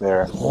quarterback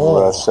there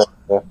who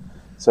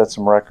set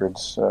some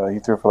records. He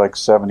threw for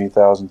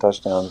 70,000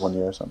 touchdowns one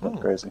year or something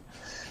crazy.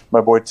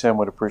 my boy Tim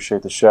would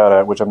appreciate the shout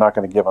out, which I'm not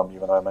going to give him,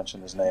 even though I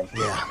mentioned his name.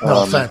 Yeah,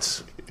 no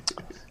offense.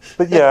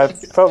 But yeah, it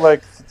felt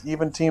like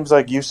even teams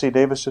like UC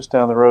Davis just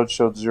down the road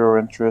showed zero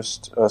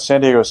interest.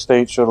 San Diego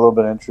State showed a little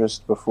bit of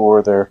interest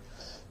before their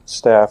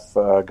staff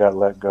got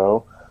let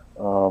go.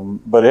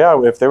 But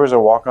yeah, if there was a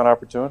walk-on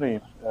opportunity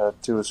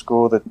to a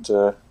school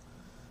that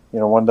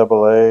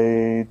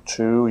 1AA,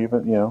 2,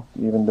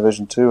 even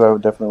Division 2, I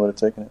would definitely have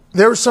taken it.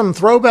 There was some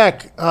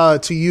throwback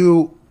to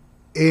you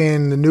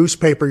in the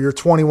newspaper. You're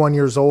 21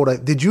 years old.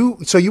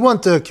 So you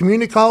went to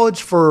community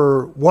college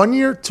for 1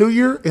 year, 2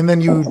 year, and then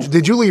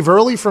did you leave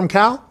early from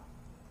Cal?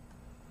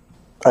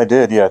 I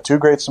did, yeah. 2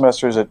 great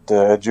semesters at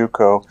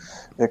JUCO.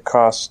 It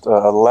cost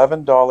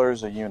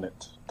 $11 a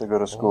unit to go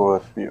to school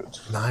at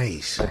Butte.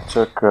 Nice. It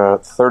took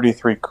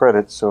 33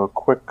 credits, so a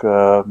quick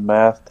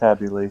math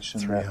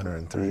tabulation.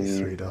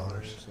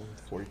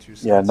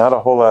 $333. Yeah, not a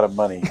whole lot of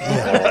money.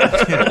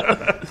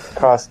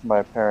 Cost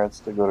my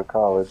parents to go to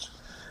college.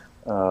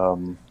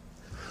 Bless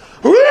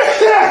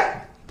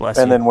and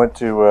you. then went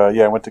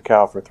to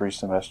Cal for 3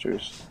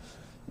 semesters.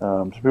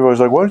 So people was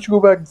like, why don't you go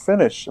back and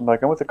finish? I'm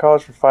like, I went to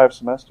college for 5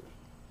 semesters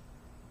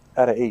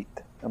out of 8.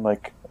 I'm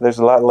like, there's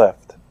a lot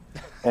left.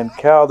 And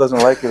Cal doesn't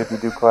like it if you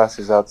do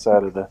classes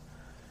outside of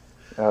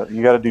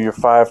you got to do your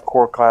 5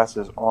 core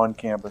classes on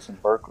campus in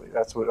Berkeley.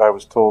 That's what I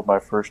was told my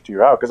first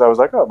year out, because I was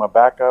like, oh, my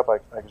backup, I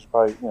could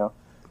probably,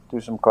 do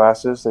some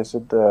classes. They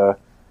said, when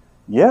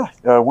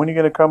are you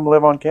going to come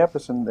live on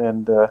campus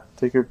and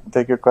take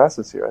your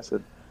classes here? I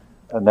said,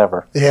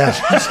 never. Yeah.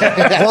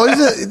 Well,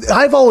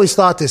 I've always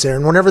thought this,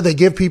 Aaron. Whenever they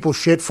give people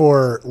shit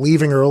for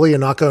leaving early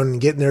and not going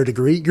and getting their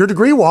degree, your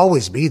degree will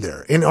always be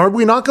there. And are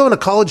we not going to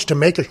college to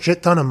make a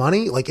shit ton of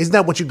money? Like, isn't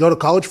that what you go to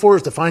college for,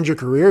 is to find your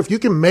career? If you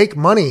can make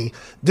money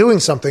doing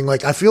something,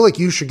 like, I feel like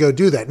you should go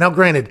do that. Now,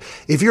 granted,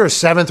 if you're a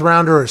 7th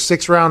rounder or a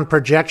 6th round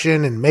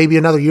projection and maybe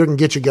another year can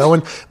get you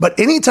going, but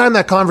anytime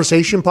that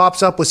conversation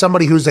pops up with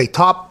somebody who's a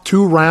top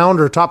 2 round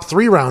or top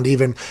 3 round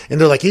even, and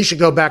they're like, he should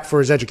go back for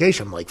his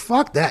education, I'm like,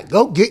 fuck that.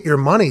 Go get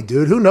your money,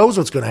 dude. Who knows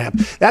what's going to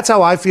happen? That's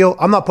how I feel.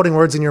 I'm not putting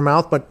words in your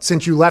mouth, but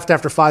since you left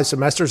after 5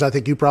 semesters, I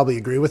think you probably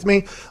agree with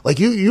me. Like,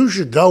 you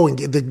should go and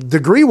get the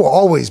degree will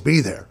always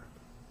be there.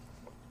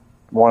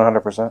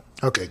 100%.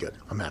 Okay, good.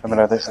 I'm happy. I mean,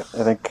 I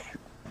think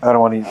I don't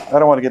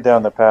want to get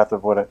down the path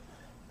of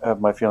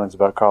my feelings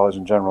about college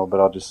in general, but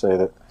I'll just say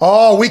that.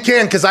 Oh, we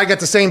can, because I got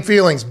the same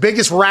feelings.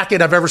 Biggest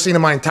racket I've ever seen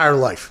in my entire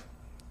life.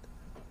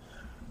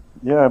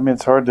 Yeah, I mean,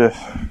 it's hard to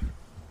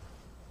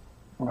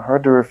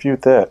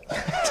refute that.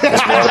 There's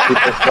a lot of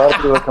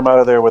people that come out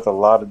of there with a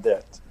lot of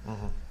debt.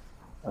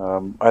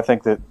 Mm-hmm. I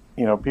think that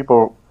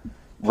people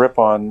rip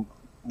on,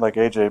 like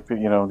AJ,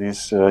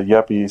 these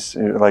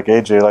yuppies like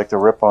AJ like to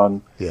rip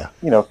on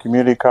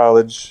community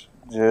colleges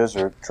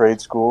or trade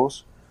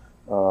schools.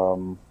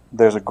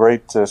 There's a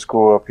great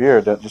school up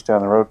here just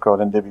down the road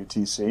called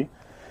NWTC,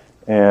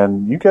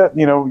 and you got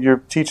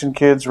you're teaching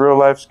kids real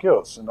life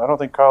skills, and I don't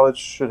think college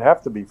should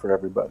have to be for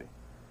everybody.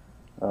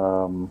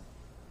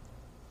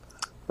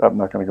 I'm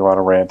not going to go on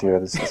a rant here.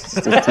 This is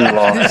too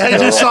long. Hey,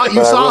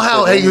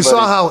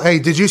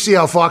 did you see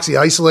how Foxy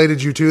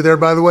isolated you too there,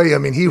 by the way? I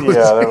mean, he was.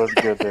 Yeah, that was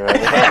good there.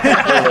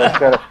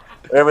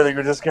 Everything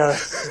was just kind of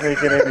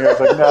sneaking in here. I was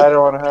like, no, I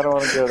don't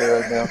want to go there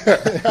right now.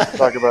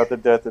 Talk about the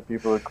debt that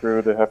people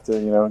accrue to have to,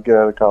 get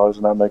out of college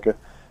and not make a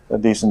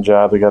decent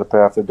job. They got to pay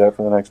off their debt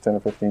for the next 10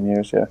 or 15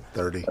 years. Yeah.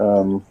 30.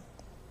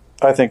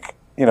 I think,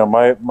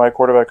 my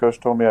quarterback coach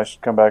told me I should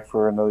come back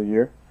for another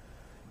year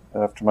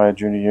after my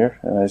junior year,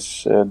 and I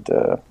said,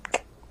 no,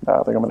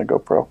 I think I'm going to go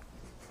pro.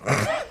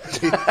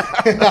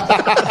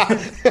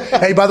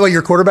 Hey, by the way,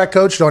 your quarterback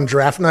coach on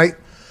draft night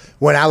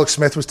when Alex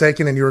Smith was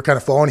taken and you were kind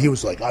of falling, he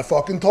was like, I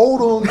fucking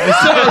told him.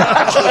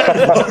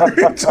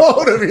 I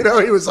told him,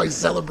 he was like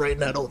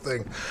celebrating that whole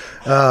thing.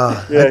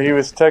 He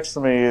was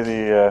texting me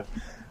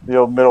the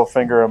old middle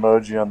finger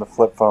emoji on the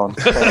flip phone.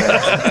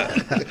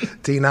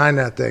 T9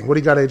 that thing. What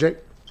do you got, AJ?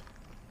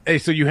 Hey,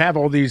 so you have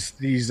all these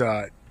things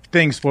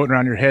floating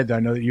around your head that I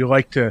know that you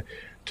like to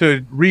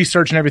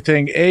research and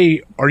everything.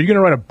 Are you going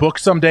to write a book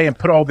someday and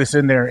put all this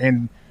in there?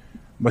 And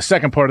my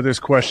second part of this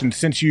question,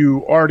 since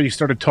you already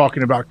started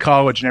talking about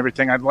college and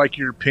everything, I'd like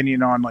your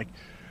opinion on, like,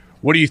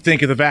 what do you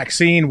think of the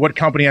vaccine? What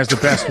company has the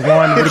best one?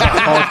 What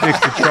about politics?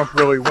 Did Trump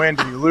really win?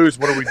 Did he lose?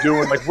 What are we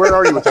doing? Like, where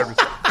are you with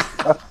everything?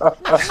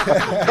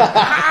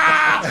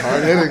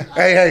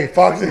 Hey,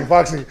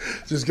 Foxy,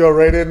 just go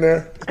right in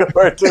there. Go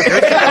right to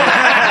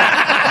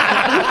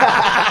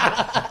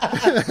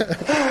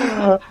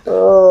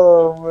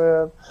Oh,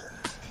 man.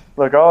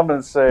 Look, all I'm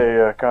going to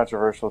say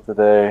controversial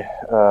today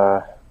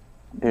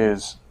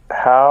is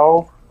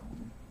how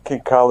can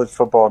college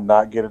football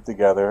not get it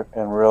together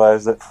and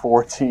realize that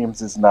 4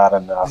 teams is not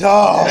enough?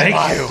 Oh,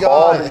 my God.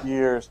 All the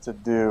years to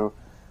do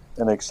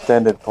an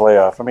extended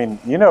playoff. I mean,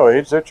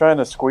 they're trying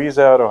to squeeze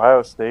out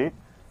Ohio State.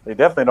 They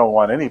definitely don't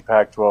want any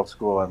Pac-12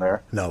 school in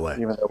there. No way.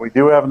 Even though we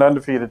do have an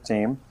undefeated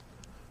team.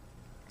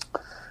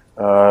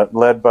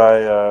 Led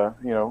by,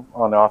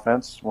 on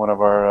offense, one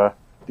of our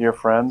dear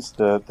friends,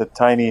 the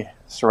tiny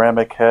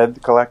ceramic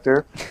head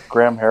collector,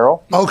 Graham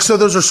Harrell. Oh, so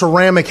those are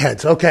ceramic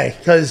heads. Okay,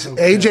 because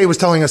AJ was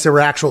telling us there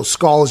were actual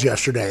skulls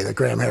yesterday that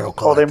Graham Harrell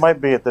collected. Oh, they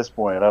might be at this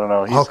point. I don't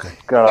know. He's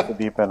gone off the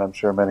deep end, I'm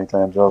sure, many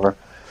times over.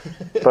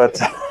 But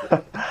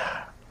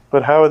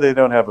but how they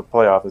don't have a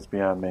playoff is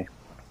beyond me.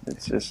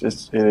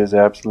 It is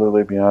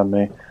absolutely beyond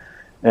me.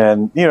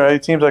 And,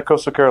 it seems like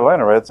Coastal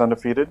Carolina, right? It's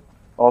undefeated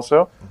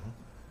also.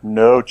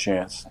 No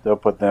chance they'll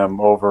put them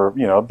over,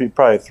 it'll be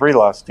probably a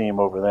 3-loss team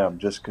over them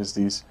just because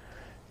these,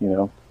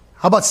 How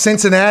about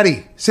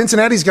Cincinnati?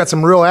 Cincinnati's got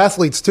some real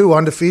athletes too,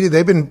 undefeated.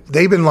 They've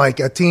been like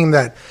a team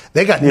that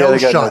they got no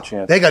shot.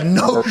 They got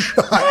no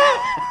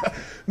shot.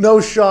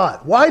 No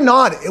shot. Why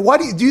not? Why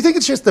do you think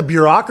it's just the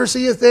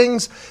bureaucracy of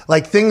things?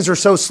 Like things are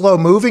so slow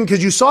moving?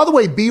 Because you saw the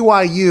way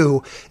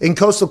BYU in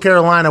Coastal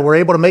Carolina were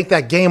able to make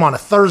that game on a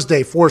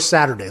Thursday for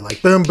Saturday.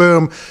 Like boom,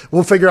 boom.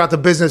 We'll figure out the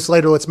business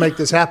later. Let's make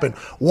this happen.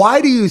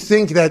 Why do you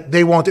think that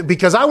they want it?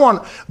 Because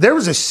there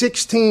was a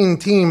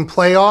 16-team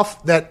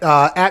playoff that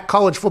at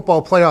College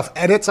Football Playoff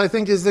Edits, I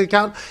think is the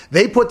account.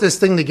 They put this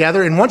thing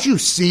together. And once you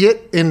see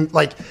it in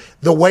like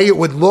the way it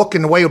would look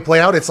and the way it would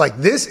play out, it's like,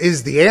 this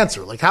is the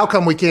answer. Like, how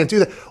come we can't do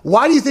that?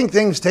 Why do you think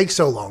things take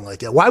so long like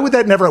that? Why would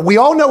that never? We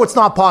all know it's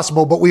not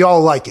possible, but we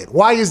all like it.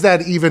 Why is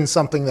that even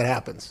something that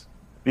happens?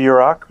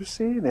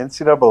 Bureaucracy in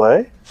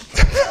NCAA?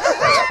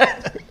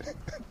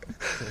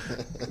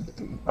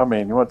 I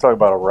mean, you want to talk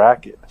about a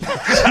racket.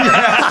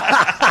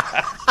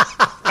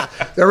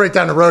 They're right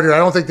down the road here. I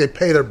don't think they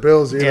pay their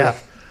bills either. Yeah.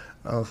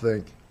 I don't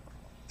think.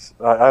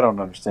 I don't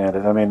understand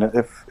it. I mean,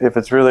 if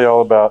it's really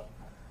all about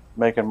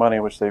making money,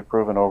 which they've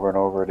proven over and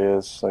over it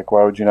is, like,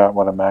 why would you not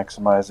want to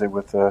maximize it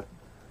with a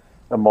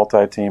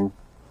multi-team,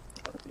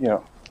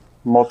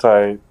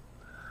 multi-round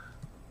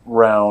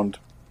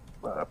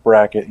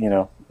bracket,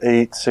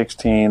 8,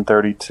 16,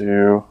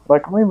 32.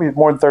 Like, maybe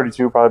more than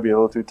 32 probably be a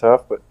little too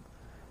tough, but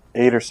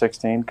 8 or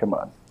 16, come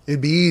on.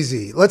 It'd be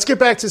easy. Let's get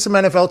back to some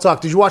NFL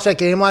talk. Did you watch that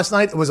game last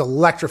night? It was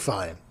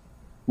electrifying.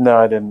 No,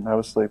 I didn't. I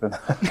was sleeping.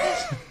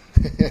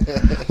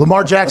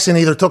 Lamar Jackson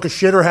either took a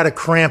shit or had a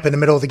cramp in the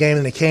middle of the game,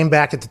 and they came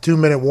back at the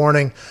 2-minute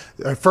warning.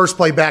 First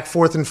play back,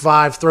 4th and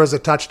 5, throws a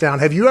touchdown.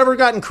 Have you ever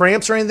gotten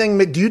cramps or anything?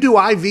 Do you do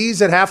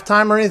IVs at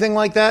halftime or anything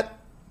like that?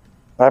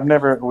 We've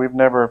never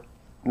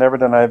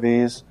done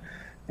IVs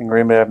in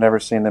Green Bay. I've never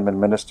seen them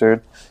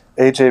administered.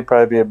 AJ would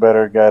probably be a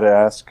better guy to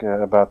ask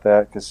about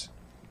that, because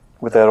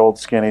with that old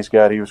skin he's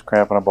got, he was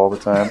cramping up all the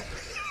time.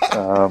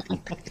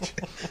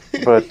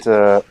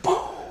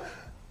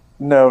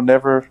 No,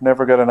 never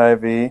got an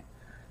IV.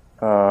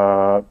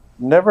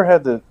 Never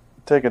had to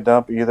take a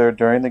dump either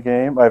during the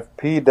game. I've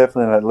peed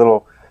definitely in that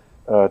little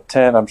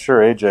tent. I'm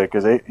sure AJ,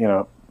 because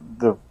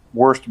the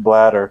worst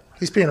bladder.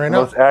 He's peeing right the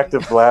now. Most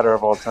active bladder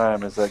of all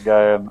time is that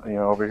guy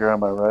over here on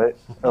my right.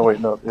 Oh wait,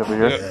 no, over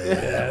here.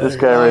 This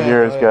guy right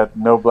here has got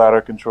no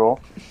bladder control.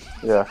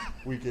 Yeah.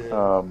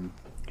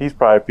 He's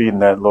probably peed in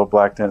that little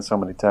black tent so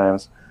many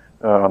times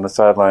on the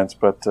sidelines,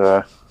 but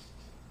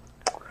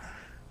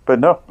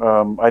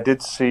no, I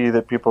did see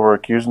that people were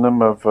accusing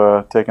him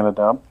of taking a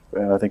dump,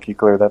 and I think he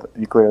cleared that up,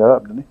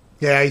 didn't he?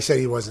 Yeah, he said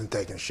he wasn't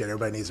taking shit.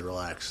 Everybody needs to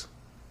relax.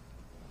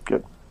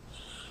 Good.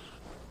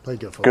 Played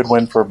good football. Good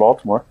win for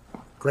Baltimore.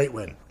 Great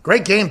win.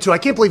 Great game, too. I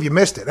can't believe you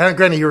missed it. And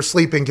granted, you were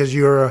sleeping because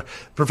you were a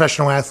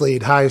professional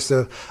athlete, highest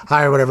of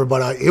high or whatever,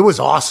 but it was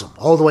awesome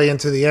all the way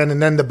into the end.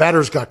 And then the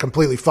bettors got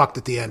completely fucked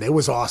at the end. It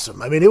was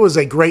awesome. I mean, it was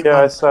a great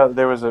I saw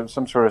there was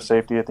some sort of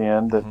safety at the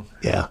end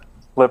that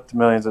flipped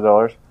millions of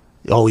dollars.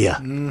 Oh, yeah.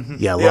 Mm-hmm.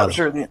 Yeah, a lot I'm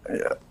sure.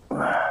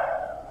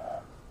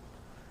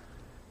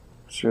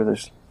 Sure,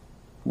 there's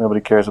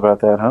nobody cares about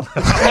that, huh?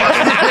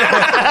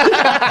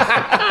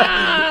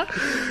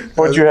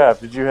 What'd you have?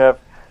 Did you have?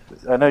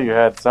 I know you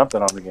had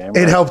something on the game.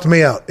 It helped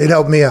me out. So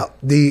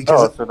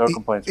no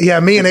complaints. Yeah,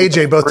 me and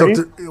AJ both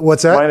took.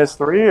 What's that? -3,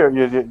 or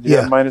you had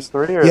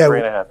 -3 or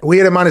 3.5? We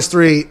had a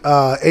 -3.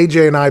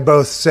 AJ and I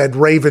both said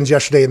Ravens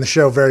yesterday in the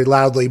show very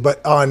loudly,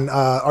 but on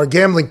our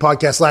gambling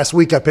podcast last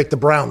week, I picked the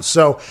Browns.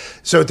 So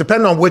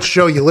depending on which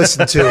show you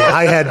listen to,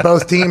 I had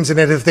both teams, and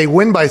if they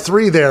win by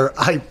 3 there,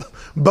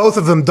 both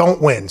of them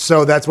don't win.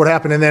 So that's what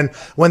happened. And then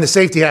when the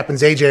safety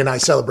happens, AJ and I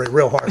celebrate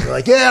real hard. We're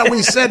like, yeah,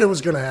 we said it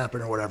was going to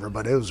happen or whatever,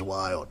 but it was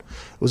wild.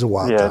 It was a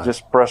wild time. Yeah,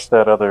 just brush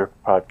that other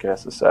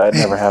podcast aside. It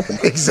never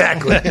happened.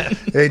 Exactly.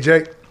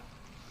 AJ?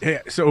 Yeah,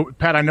 so,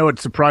 Pat, I know it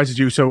surprises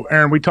you. So,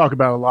 Aaron, we talk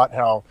about a lot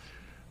how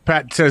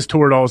Pat says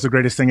Toradol is the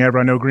greatest thing ever.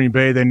 I know Green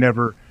Bay, they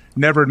never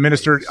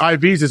administered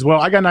IVs as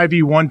well. I got an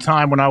IV one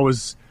time when I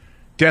was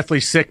deathly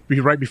sick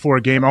right before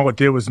a game. All it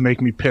did was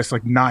make me piss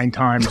like 9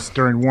 times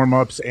during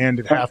warm-ups and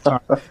at halftime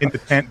in the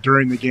tent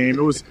during the game.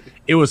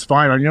 It was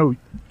fine. I know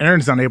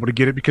Aaron's not able to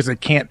get it because they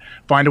can't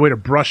find a way to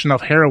brush enough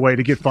hair away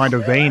to find a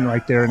vein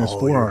right there in his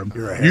forearm.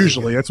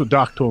 Usually, that's what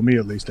Doc told me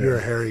at least. You're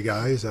a hairy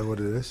guy. Is that what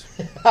it is?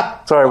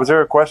 Sorry, was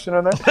there a question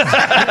on that?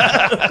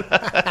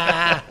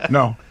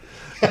 No.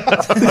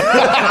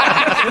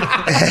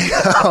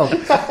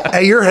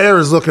 Hey, your hair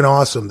is looking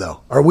awesome, though.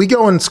 Are we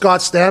going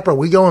Scott Stapp? Are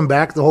we going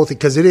back the whole thing?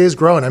 Because it is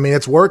growing. I mean,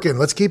 it's working.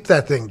 Let's keep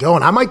that thing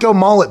going. I might go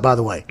mullet, by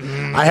the way.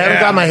 I haven't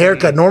got my hair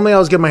cut. Normally I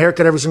was getting my hair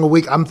cut every single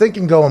week. I'm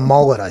thinking going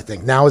mullet, I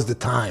think. Now is the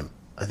time.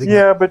 I think.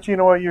 Yeah, but you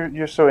know what?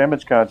 You're so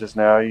image conscious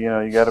now. You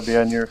know, you got to be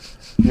on your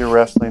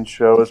wrestling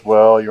show as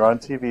well. You're on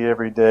TV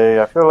every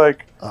day. I feel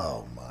like,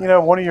 you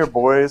know, one of your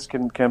boys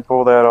can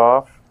pull that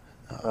off.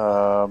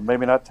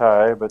 Maybe not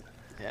Ty, but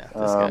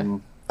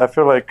I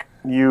feel like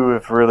you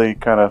have really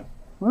kind of.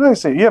 Well, I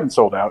say you haven't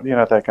sold out. You're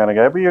not that kind of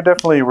guy, but you're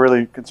definitely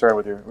really concerned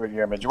with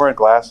your image. You're wearing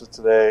glasses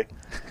today.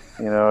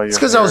 You know, it's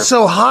because I was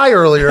so high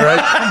earlier. Right?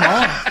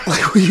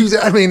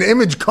 I mean,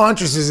 image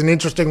conscious is an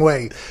interesting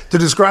way to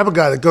describe a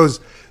guy that goes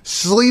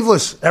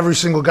sleeveless every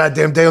single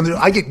goddamn day.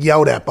 I get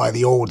yelled at by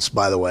the olds,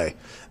 by the way,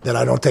 that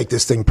I don't take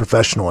this thing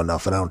professional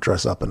enough and I don't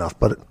dress up enough.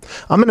 But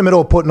I'm in the middle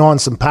of putting on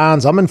some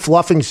pounds. I'm in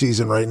fluffing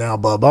season right now,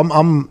 bub.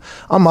 I'm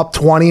up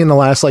 20 in the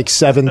last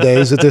 7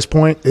 days at this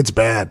point. It's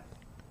bad.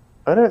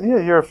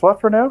 You're a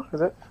fluffer now?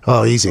 Is it?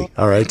 Oh, easy.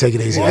 All right, take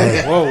it easy.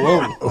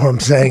 Whoa. What I'm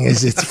saying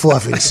is it's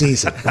fluffing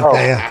season.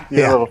 Okay,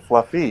 you're a little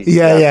fluffy.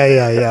 Yeah.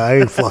 I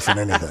ain't fluffing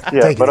anything.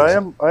 Yeah, but I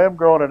am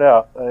growing it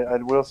out. I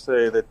will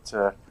say that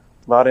a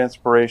lot of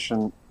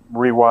inspiration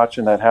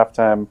rewatching that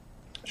halftime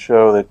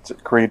show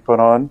that Creed put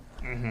on.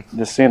 Mm-hmm.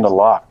 Just seeing the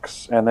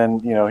locks, and then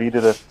he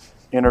did a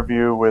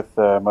interview with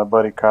my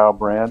buddy Kyle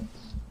Brandt,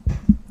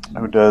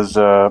 who does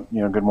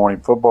Good Morning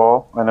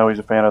Football. I know he's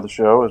a fan of the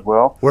show as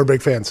well. We're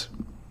big fans.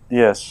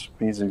 Yes,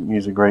 he's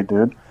a great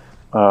dude.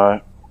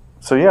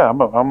 So yeah,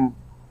 I'm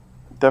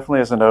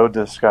definitely as an ode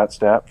to Scott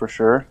Stapp for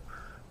sure.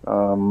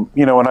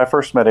 When I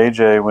first met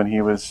AJ, when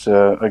he was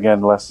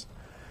again less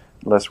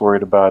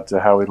worried about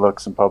how he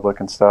looks in public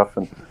and stuff,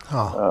 and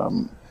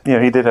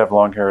he did have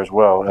long hair as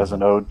well, as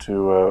an ode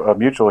to a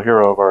mutual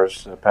hero of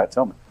ours, Pat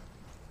Tillman.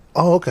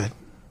 Oh, okay.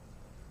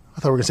 I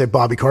thought we were gonna say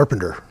Bobby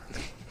Carpenter.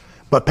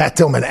 But Pat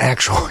Tillman,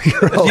 actual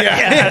hero.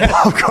 Yeah.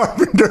 Bob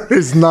Carpenter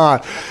is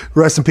not.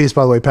 Rest in peace,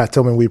 by the way, Pat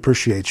Tillman. We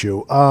appreciate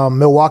you.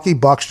 Milwaukee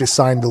Bucks just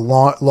signed the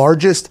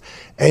largest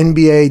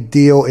NBA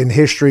deal in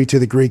history to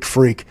the Greek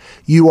Freak.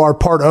 You are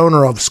part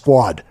owner of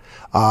Squad.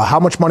 How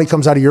much money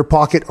comes out of your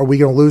pocket? Are we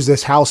going to lose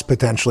this house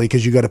potentially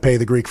because you got to pay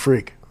the Greek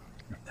Freak?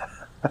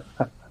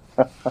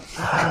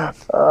 There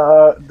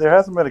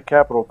hasn't been a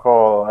capital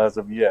call as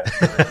of yet.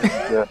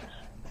 The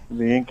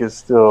ink is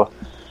still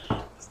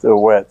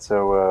wet,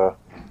 so.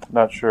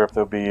 Not sure if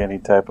there'll be any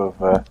type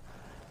of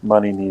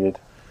money needed,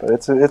 but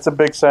it's a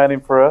big signing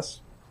for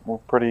us. We're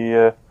pretty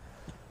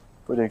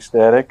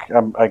ecstatic.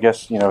 I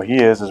guess he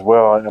is as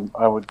well.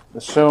 I would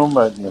assume.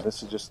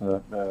 This is just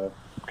a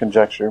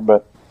conjecture,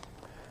 but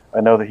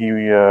I know that he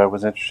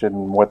was interested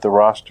in what the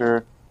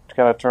roster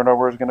kind of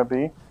turnover is going to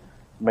be.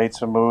 Made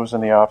some moves in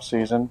the off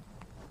season.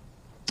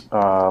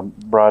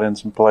 Brought in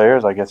some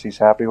players. I guess he's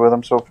happy with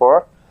them so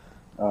far.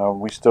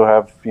 We still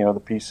have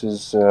the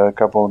pieces, a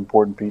couple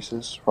important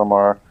pieces from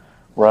our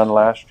run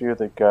last year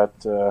that got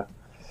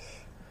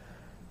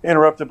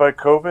interrupted by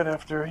COVID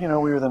after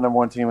we were the number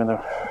one team in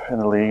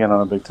the league and on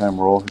a big time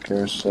roll. Who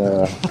cares?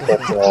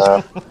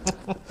 But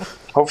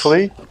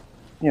hopefully,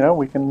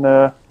 we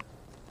can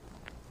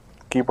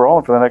keep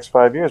rolling for the next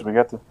 5 years. We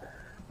got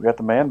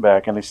the man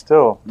back, and he's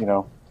still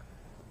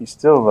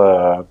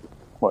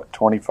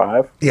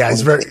 25? Yeah,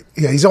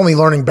 he's only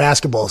learning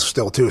basketball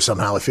still too.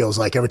 Somehow it feels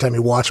like every time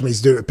you watch him,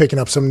 he's picking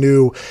up some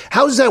new.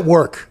 How does that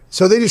work?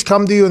 So they just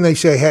come to you and they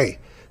say, "Hey,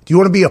 do you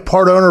want to be a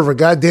part owner of a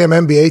goddamn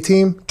NBA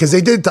team?" Because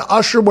they did it to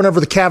Usher whenever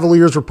the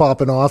Cavaliers were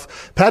popping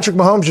off. Patrick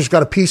Mahomes just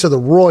got a piece of the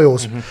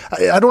Royals.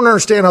 Mm-hmm. I don't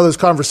understand how those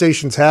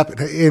conversations happen.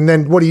 And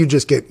then what do you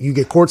just get? You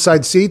get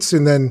courtside seats,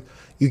 and then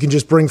you can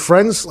just bring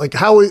friends. Like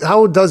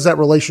how does that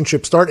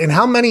relationship start? And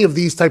how many of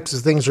these types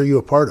of things are you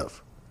a part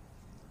of?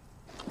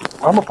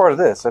 I'm a part of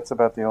this. That's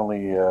about the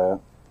only the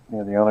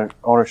only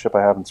ownership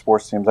I have in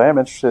sports teams. I am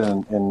interested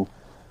in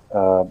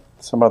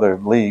some other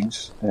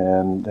leagues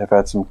and have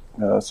had some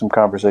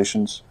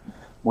conversations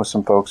with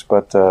some folks,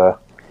 but no,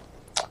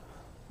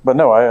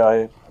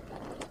 I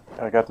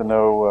got to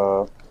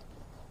know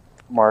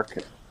Mark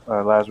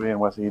Lasry and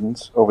Wes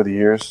Edens over the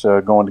years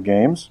going to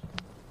games.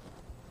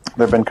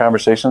 There have been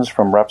conversations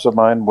from reps of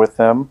mine with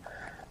them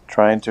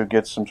trying to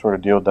get some sort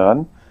of deal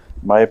done.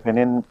 In my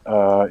opinion,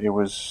 it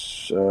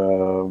was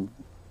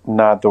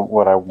not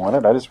what I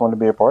wanted. I just wanted to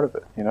be a part of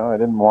it. I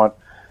didn't want.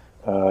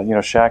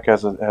 Shaq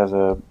has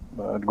a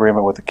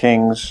agreement with the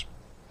Kings,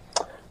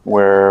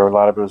 where a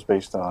lot of it was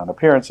based on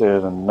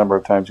appearances and number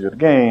of times you go to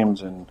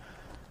games and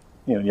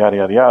yada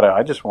yada yada.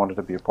 I just wanted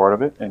to be a part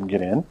of it and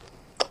get in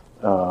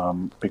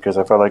because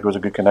I felt like it was a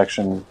good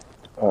connection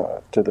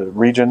to the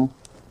region.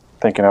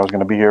 Thinking I was going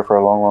to be here for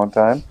a long, long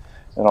time,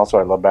 and also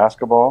I love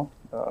basketball.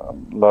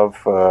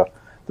 Love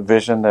the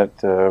vision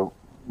that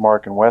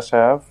Mark and Wes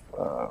have,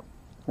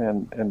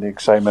 and the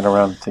excitement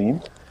around the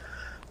team.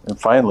 And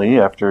finally,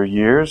 after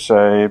years,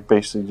 I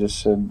basically just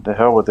said, "The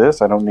hell with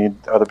this! I don't need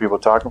other people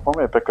talking for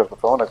me." I picked up the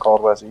phone, I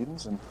called Wes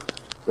Edens, and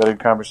we had a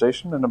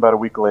conversation. And about a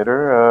week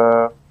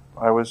later,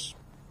 I was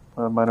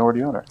a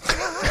minority owner.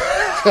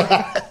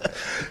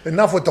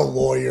 Enough with the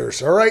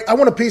lawyers, all right? I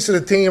want a piece of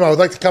the team. I would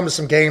like to come to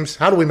some games.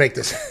 How do we make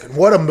this happen?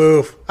 What a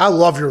move. I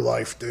love your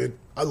life, dude.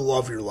 I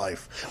love your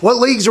life. What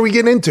leagues are we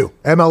getting into?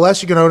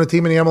 MLS? You can own a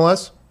team in the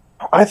MLS?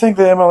 I think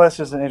the MLS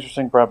is an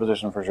interesting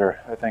proposition for sure.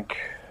 I think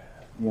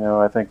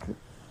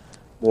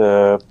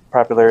the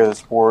popularity of the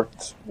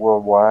sport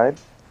worldwide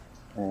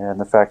and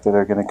the fact that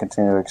they're going to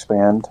continue to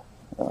expand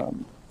the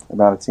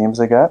amount of teams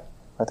they got,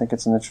 I think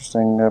it's an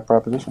interesting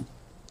proposition.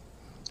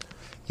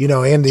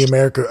 And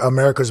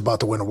America's about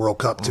to win a World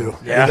Cup, too.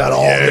 Yeah. We got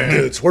all the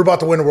dudes. We're about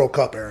to win a World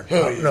Cup, Aaron.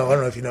 No, I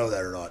don't know if you know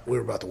that or not.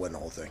 We're about to win the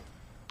whole thing.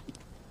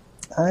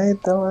 I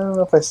don't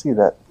know if I see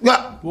that.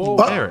 Yeah.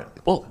 Aaron.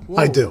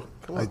 I do.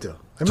 I do.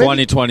 And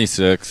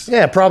 2026.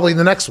 Yeah, probably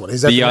the next one.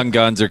 Is that The young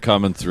guns are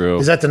coming through.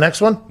 Is that the next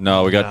one?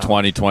 No, we got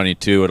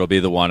 2022. It'll be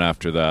the one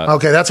after that.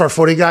 Okay, that's our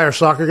footy guy or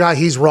soccer guy.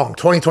 He's wrong.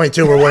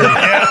 2022, we're winning.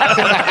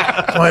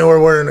 We're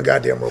winning the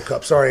goddamn World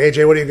Cup. Sorry,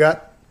 AJ, what do you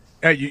got?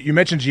 You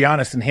mentioned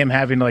Giannis and him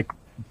having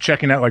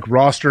checking out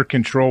roster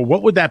control.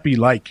 What would that be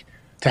like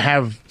to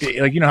have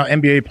how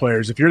NBA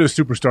players, if you're the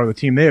superstar of the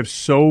team, they have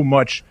so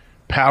much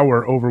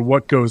power over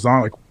what goes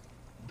on.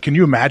 Can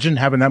you imagine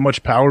having that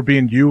much power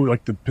being you,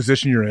 the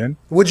position you're in?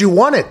 Would you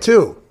want it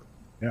too?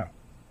 Yeah.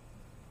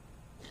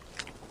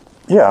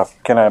 Yeah.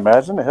 Can I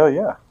imagine? Hell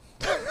yeah.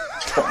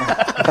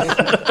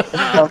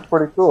 Sounds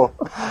pretty cool.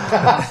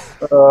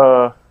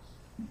 I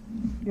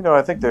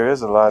think there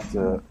is a lot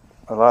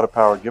of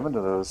power given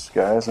to those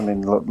guys. I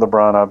mean,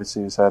 LeBron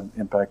obviously has had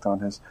impact on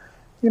his.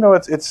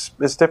 It's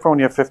different when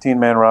you have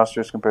 15-man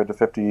rosters compared to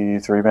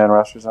 53-man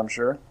rosters, I'm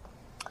sure.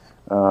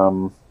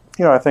 I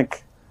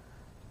think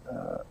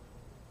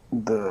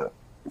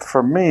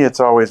for me, it's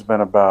always been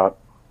about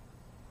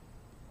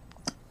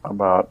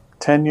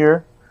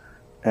tenure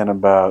and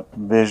about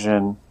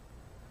vision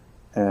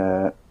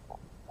and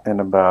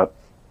about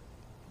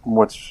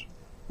what's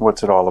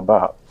it all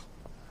about.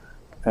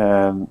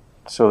 And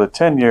so the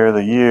tenure,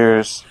 the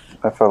years,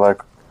 I feel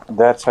like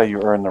that's how you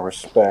earn the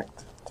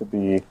respect to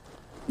be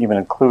even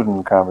included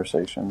in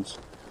conversations.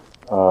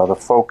 The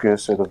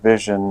focus or the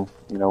vision,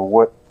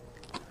 what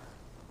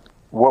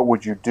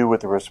would you do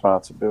with the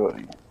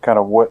responsibility? Kind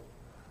of what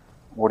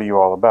are you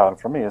all about? And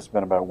for me, it's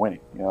been about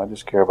winning. I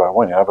just care about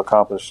winning. I've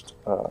accomplished,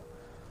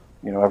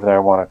 everything I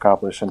want to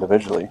accomplish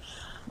individually.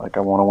 I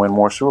want to win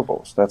more Super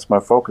Bowls. That's my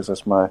focus.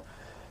 That's my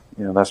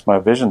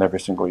vision every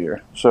single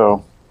year.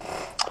 So,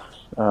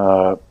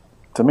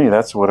 to me,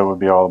 that's what it would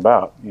be all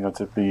about.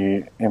 To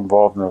be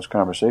involved in those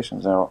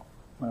conversations. Now,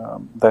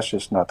 that's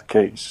just not the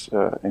case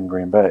in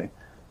Green Bay,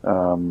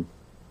 and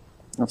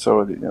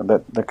so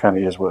that kind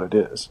of is what it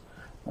is.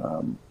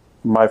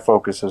 My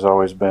focus has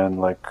always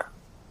been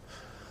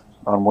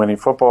on winning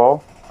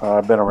football.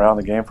 I've been around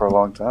the game for a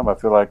long time. I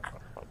feel like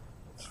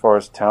as far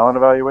as talent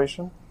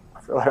evaluation,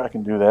 I feel like I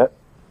can do that.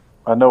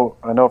 I know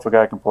if a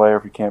guy can play or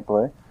if he can't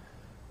play.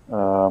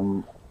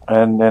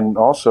 And then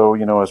also,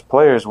 as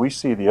players, we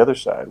see the other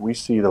side. We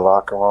see the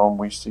locker room.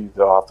 We see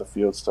the off the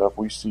field stuff.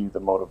 We see the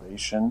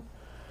motivation.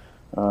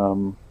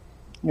 I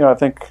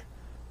think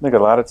a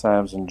lot of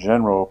times in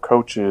general,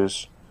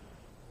 coaches,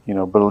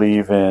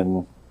 believe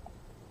in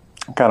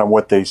kind of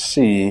what they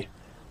see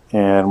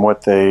and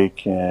what they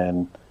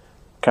can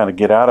kind of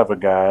get out of a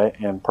guy,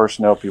 and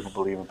personnel people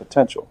believe in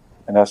potential.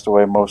 And that's the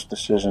way most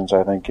decisions,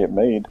 I think, get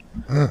made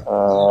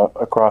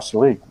across the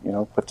league.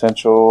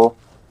 Potential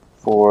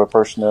for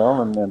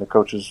personnel, and then the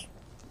coaches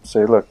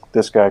say, look,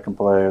 this guy can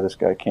play or this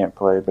guy can't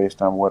play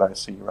based on what I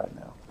see right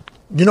now.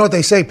 You know what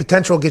they say?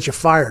 Potential will get you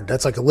fired.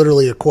 That's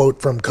literally a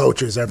quote from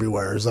coaches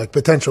everywhere. It's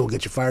potential will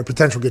get you fired.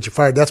 Potential will get you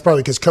fired. That's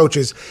probably because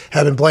coaches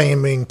have been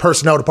blaming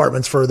personnel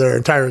departments for their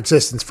entire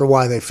existence for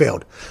why they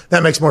failed.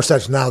 That makes more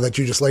sense now that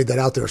you just laid that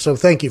out there. So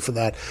thank you for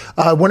that.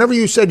 Whenever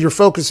you said your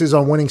focus is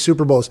on winning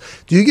Super Bowls,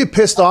 do you get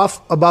pissed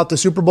off about the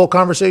Super Bowl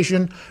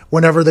conversation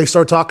whenever they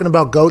start talking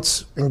about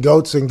goats and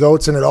goats and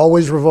goats, and it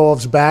always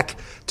revolves back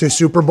to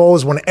Super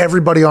Bowls when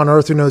everybody on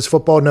earth who knows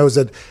football knows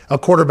that a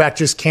quarterback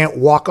just can't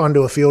walk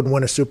onto a field and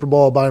win a Super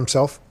Bowl all by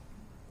himself?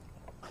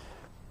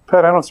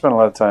 Pat, I don't spend a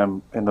lot of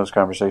time in those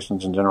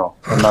conversations in general.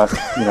 I'm not,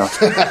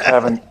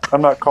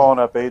 I'm not calling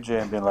up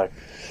AJ and being like,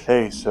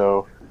 hey,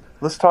 so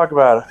let's talk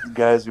about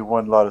guys who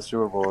won a lot of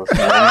Super Bowls.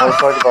 Let's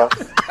talk about,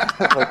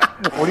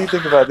 what do you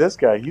think about this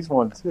guy? He's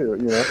won too,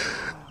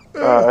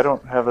 I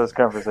don't have those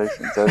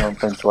conversations. I don't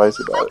think twice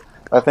about it.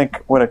 I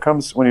think when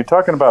you're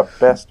talking about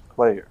best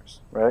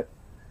players, right?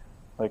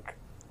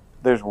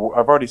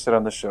 I've already said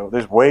on the show,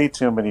 there's way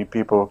too many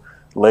people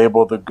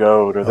labeled the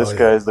GOAT, or this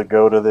guy's the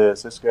GOAT of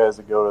this guy's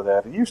the GOAT of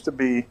that. It used to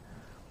be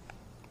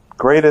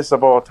greatest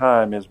of all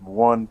time is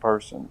one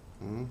person,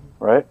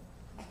 right?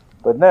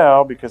 But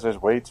now, because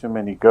there's way too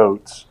many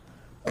GOATs,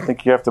 I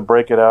think you have to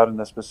break it out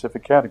into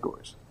specific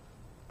categories.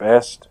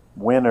 Best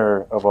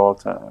winner of all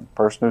time,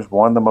 person who's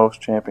won the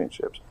most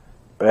championships.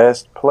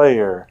 Best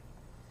player,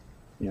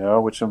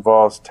 which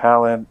involves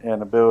talent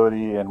and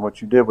ability and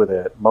what you did with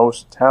it.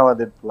 Most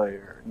talented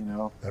player,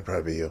 That'd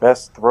probably be you.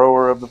 Best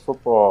thrower of the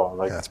football.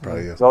 That's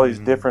probably you. There's all these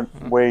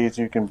different ways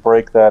you can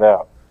break that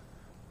out.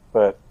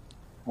 But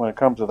when it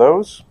comes to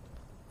those,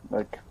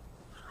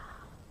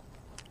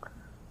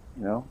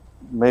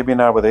 maybe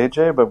not with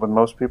AJ, but with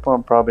most people,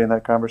 I'm probably in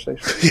that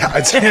conversation. Yeah,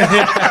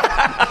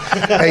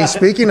 Hey,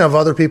 speaking of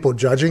other people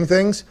judging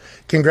things,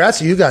 congrats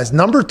to you guys.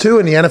 Number 2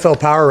 in the NFL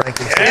power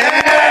rankings.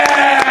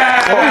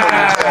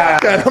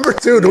 Yeah, number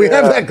 2. Do we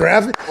have that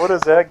graphic? What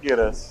does that get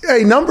us?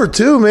 Hey, number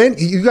 2, man.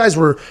 You guys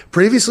were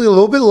previously a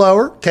little bit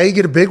lower. Okay, you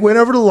get a big win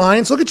over the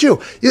Lions. Look at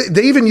you.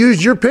 They even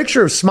used your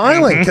picture of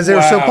smiling because they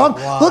were so pumped.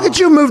 Look at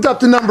you, moved up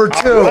to number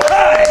 2.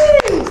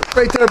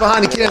 Right there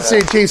behind the Kansas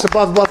City Chiefs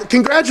above.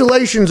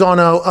 Congratulations on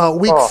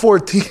week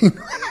 14.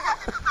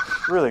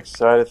 Really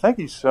excited. Thank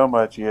you so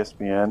much,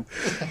 ESPN.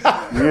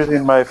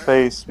 Using my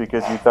face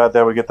because you thought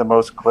that would get the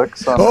most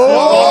clicks on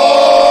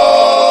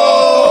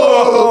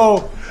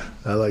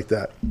I like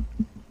that.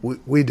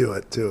 We do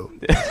it, too.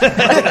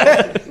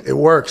 It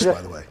works,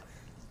 by the way.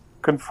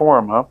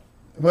 Conform, huh?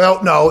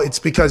 Well, no, it's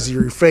because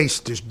your face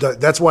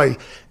that's why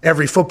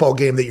every football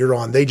game that you're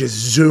on, they just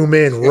zoom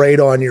in right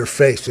on your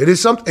face.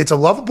 It's a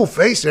lovable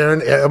face,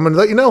 Aaron. I'm going to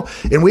let you know.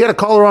 And we had a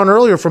caller on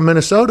earlier from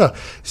Minnesota,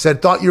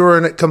 thought you were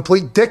a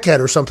complete dickhead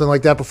or something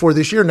like that before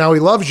this year. Now he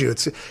loves you.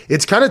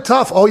 It's kind of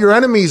tough. All your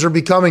enemies are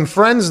becoming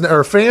friends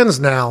or fans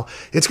now.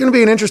 It's going to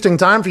be an interesting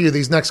time for you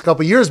these next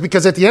couple of years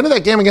because at the end of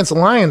that game against the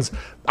Lions,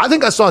 I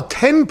think I saw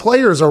 10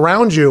 players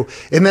around you.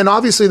 And then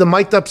obviously the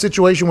mic'd up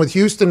situation with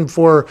Houston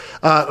for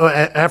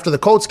after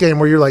the Colts game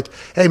where you're like,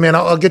 hey, man,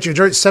 I'll get you a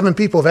jersey. 7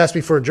 people have asked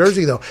me for a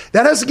jersey, though.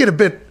 That has to get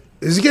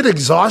does it get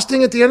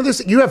exhausting at the end of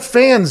this? You have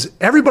fans.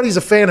 Everybody's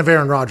a fan of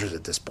Aaron Rodgers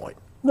at this point.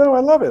 No, I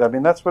love it. I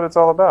mean, that's what it's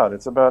all about.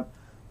 It's about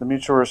the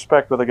mutual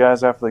respect with the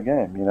guys after the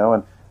game,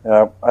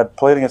 And I've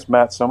played against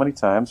Matt so many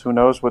times. Who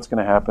knows what's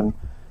going to happen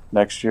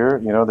next year?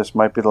 This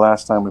might be the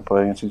last time we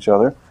play against each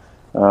other.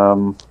 I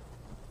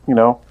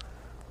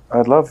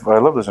love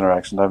those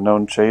interactions. I've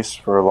known Chase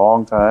for a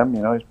long time.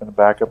 He's been a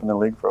backup in the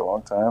league for a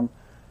long time.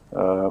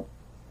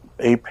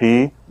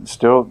 AP,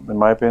 still, in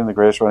my opinion, the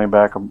greatest running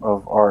back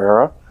of our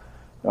era.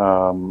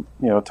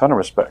 A ton of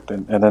respect.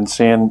 And then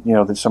seeing,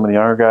 some of the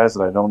younger guys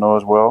that I don't know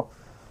as well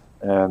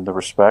and the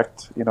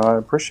respect, I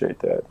appreciate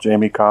that.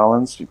 Jamie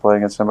Collins, you play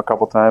against him a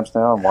couple times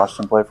now and watched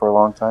him play for a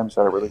long time. He's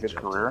had a really good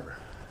career.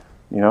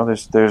 I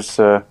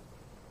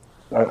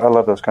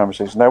love those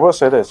conversations. And I will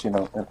say this,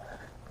 I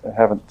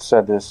haven't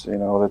said this,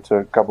 to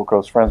a couple of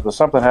close friends, but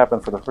something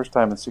happened for the first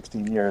time in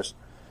 16 years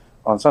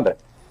on Sunday.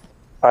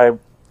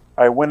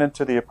 I went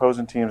into the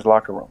opposing team's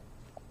locker room.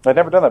 I'd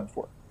never done that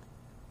before.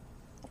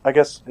 I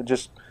guess it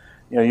just,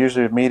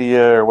 usually with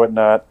media or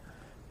whatnot,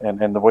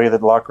 and the way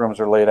that locker rooms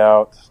are laid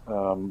out,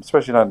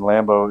 especially not in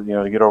Lambeau,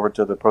 to get over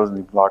to the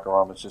opposing locker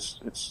room,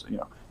 you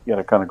got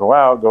to kind of go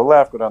out, go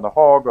left, go down the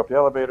hall, go up the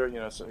elevator,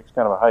 so it's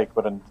kind of a hike.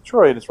 But in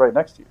Detroit, it's right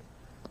next to you.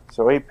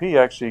 So AP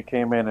actually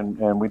came in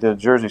and we did a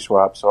jersey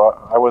swap. So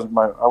I wasn't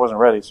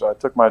ready, so I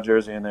took my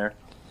jersey in there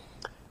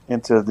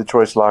into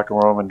Detroit's locker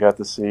room and got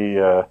to see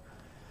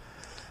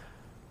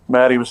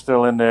Matty was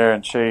still in there,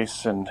 and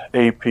Chase and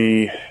AP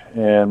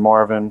and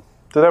Marvin.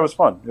 So that was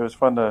fun. It was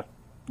fun to,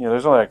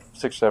 there's only like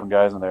 6 or 7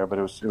 guys in there, but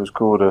it was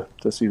cool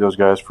to see those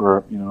guys for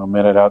a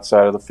minute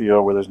outside of the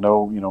field where there's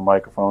no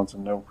microphones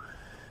and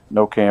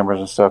no cameras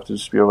and stuff, to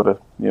just be able to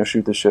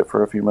shoot the shit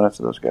for a few minutes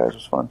of those guys. It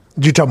was fun.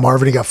 Did you tell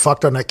Marvin he got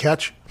fucked on that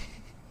catch?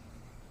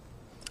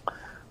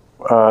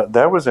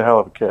 That was a hell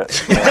of a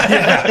catch.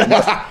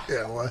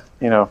 Yeah, what?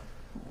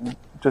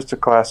 Just a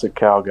classic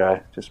Cal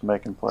guy, just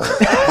making plays.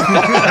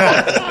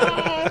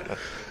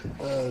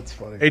 That's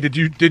funny. Hey, did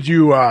you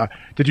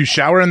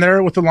shower in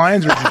there with the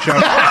Lions, or did you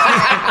shower?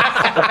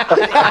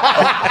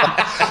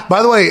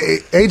 By the way,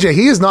 AJ,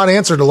 he has not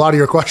answered a lot of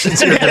your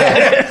questions here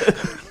today.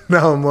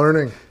 No, I'm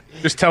learning.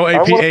 Just tell I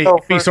AP, want to know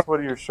AP, first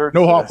what your shirt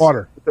no hot says.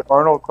 water. The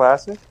Arnold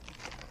Classic?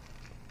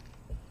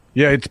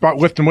 Yeah, it's about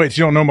lifting weights.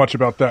 You don't know much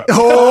about that.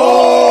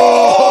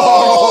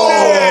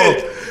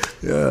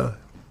 Yeah.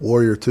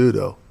 Warrior 2,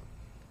 though.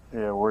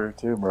 Yeah, Warrior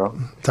 2, bro.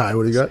 Ty,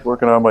 what do you got?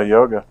 Working on my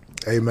yoga.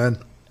 Amen.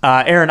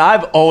 Aaron,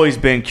 I've always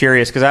been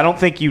curious because I don't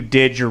think you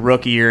did your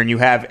rookie year and you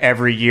have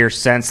every year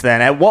since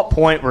then. At what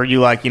point were you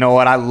like, you know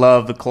what, I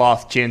love the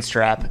cloth chin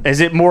strap?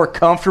 Is it more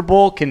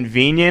comfortable,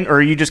 convenient, or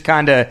are you just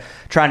kind of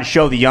trying to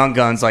show the young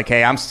guns like,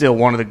 hey, I'm still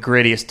one of the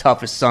grittiest,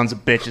 toughest sons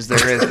of bitches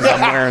there is because I'm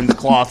wearing the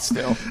cloth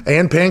still?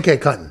 And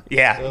pancake hunting.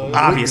 Yeah,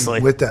 obviously.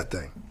 With that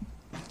thing.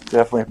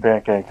 Definitely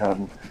pancake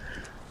hunting.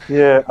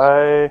 Yeah,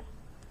 I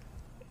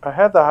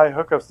had the high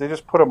hookups. They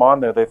just put them on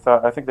there.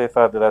 I think they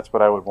thought that that's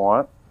what I would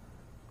want.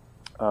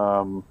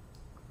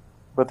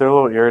 But they're a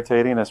little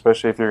irritating,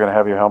 especially if you're going to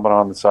have your helmet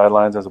on the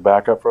sidelines as a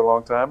backup for a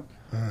long time.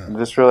 And I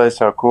just realized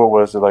how cool it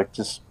was to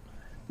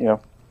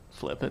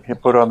flip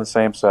it. Put it on the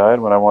same side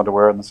when I wanted to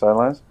wear it on the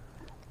sidelines.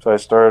 So I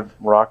started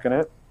rocking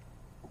it.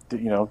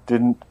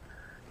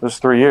 Those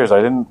 3 years, I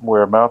didn't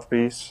wear a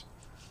mouthpiece.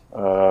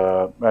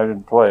 I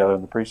didn't play other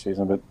than the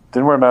preseason, but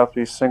didn't wear a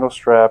mouthpiece, single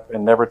strap,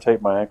 and never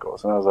taped my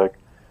ankles. And I was like,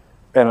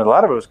 and a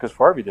lot of it was because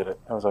Farvey did it.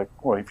 I was like,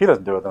 well, if he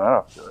doesn't do it, then I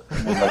don't have to do it.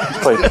 I mean, he's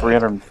played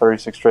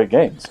 336 straight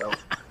games, so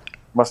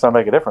must not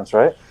make a difference,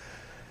 right?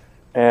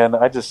 And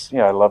I just,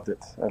 I loved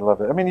it. I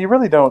loved it. I mean, you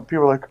really don't.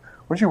 People are like,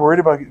 weren't you worried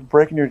about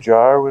breaking your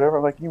jaw or whatever?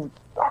 I'm like, you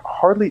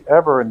hardly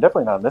ever, and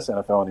definitely not in this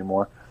NFL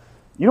anymore,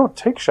 you don't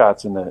take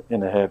shots in the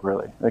head,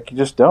 really. Like, you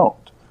just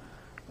don't.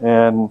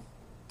 And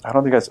I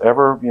don't think that's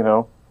ever,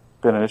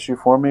 been an issue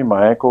for me.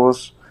 My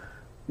ankles,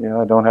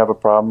 I don't have a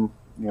problem,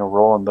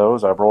 rolling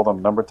those. I've rolled them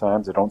a number of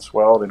times. They don't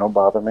swell. They don't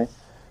bother me.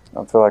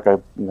 I feel like I,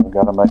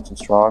 got them nice and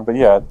strong. But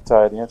yeah,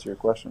 Ty, to answer your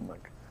question,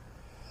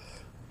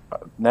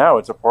 now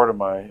it's a part of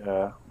my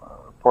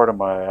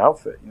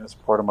outfit. It's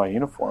part of my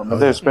uniform. But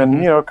there's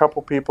been, a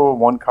couple people,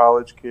 one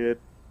college kid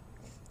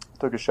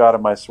took a shot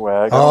at my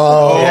swag.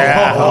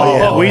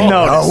 Yeah. We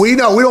noticed. We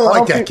know. We don't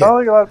like that kid. I don't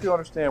think a lot of people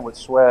understand what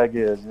swag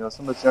is.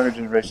 Some of this younger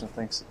generation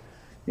thinks,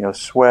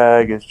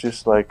 swag is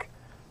just like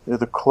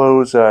the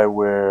clothes I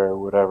wear or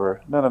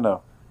whatever.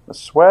 No. The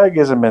swag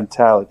is a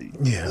mentality.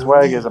 Yeah.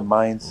 Swag is a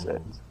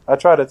mindset. I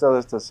try to tell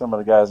this to some of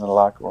the guys in the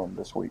locker room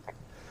this week.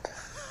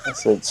 I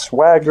said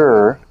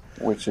swagger,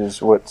 which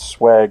is what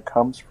swag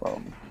comes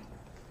from.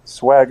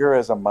 Swagger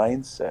is a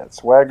mindset.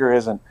 Swagger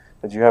isn't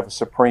that you have a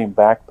Supreme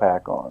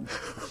backpack on,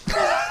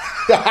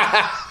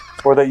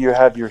 or that you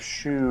have your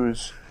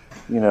shoes,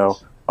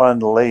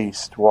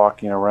 unlaced,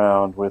 walking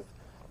around with,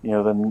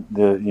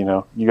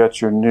 you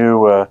got your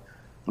new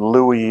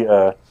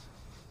Louis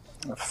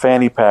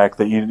fanny pack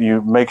that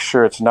you make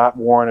sure it's not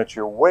worn at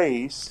your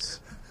waist,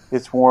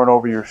 it's worn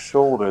over your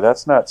shoulder.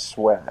 That's not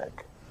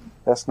swag.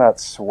 That's not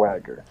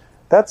swagger.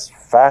 That's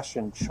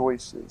fashion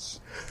choices.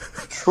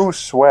 True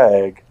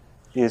swag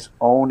is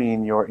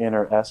owning your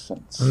inner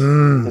essence.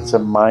 It's a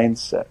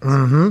mindset.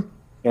 Mm-hmm.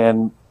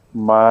 And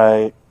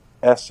my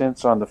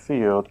essence on the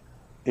field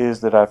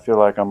is that I feel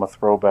like I'm a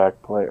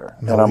throwback player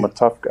and I'm a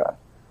tough guy.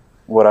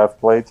 What I've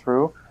played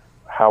through,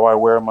 how I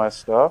wear my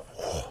stuff,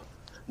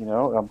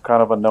 I'm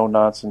kind of a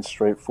no-nonsense,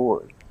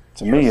 straightforward.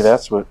 To me,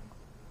 that's what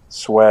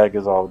swag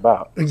is all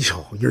about.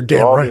 You're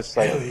damn all right. This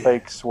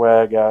fake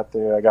swag out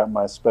there. I got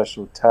my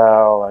special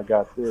towel. I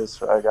got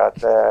this. I got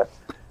that.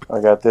 I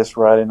got this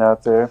writing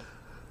out there.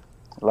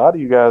 A lot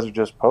of you guys are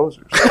just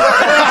posers.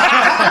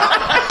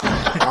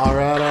 All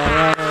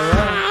right.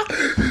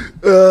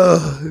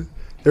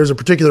 There's a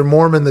particular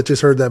Mormon that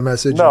just heard that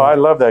message. No, I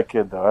love that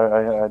kid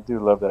though. I do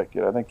love that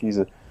kid. I think he's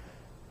a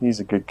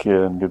good kid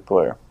and good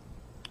player.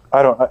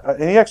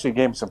 And he actually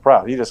gave me some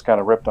props. He just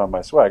kind of ripped on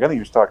my swag. I think he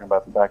was talking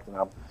about the fact that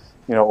I'm,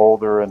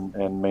 older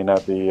and may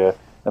not be and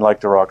like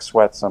to rock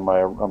sweats on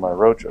my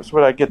road shows.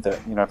 But I get that.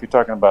 If you're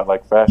talking about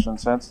like fashion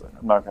sense,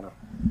 I'm not gonna.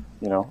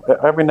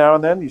 Every now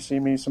and then you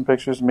see some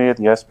pictures of me at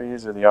the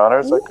ESPYs or the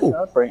honors.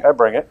 I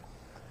bring it.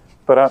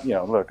 But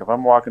look, if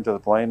I'm walking to the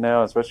plane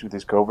now, especially with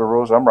these COVID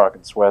rules, I'm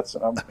rocking sweats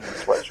and I'm in a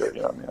sweatshirt.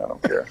 I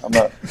don't care. I'm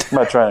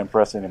not trying to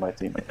impress any of my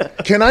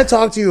teammates. Can I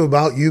talk to you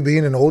about you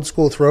being an old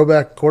school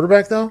throwback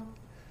quarterback though?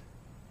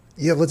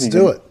 Yeah, let's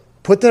do it.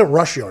 Put that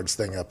rush yards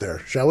thing up there,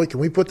 shall we? Can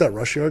we put that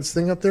rush yards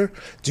thing up there?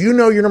 Do you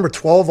know you're number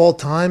 12 all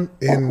time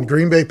in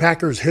Green Bay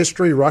Packers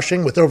history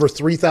rushing with over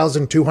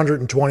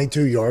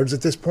 3,222 yards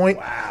at this point?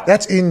 Wow.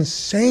 That's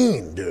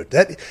insane, dude.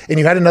 And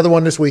you had another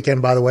one this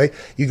weekend, by the way.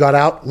 You got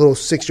out, little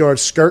 6-yard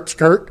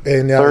skirt,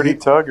 and 30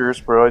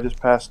 tuggers, bro. I just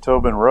passed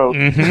Tobin Road.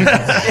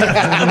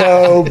 Mm-hmm.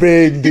 No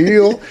big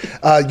deal.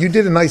 You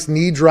did a nice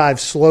knee drive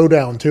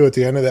slowdown, too, at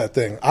the end of that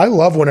thing. I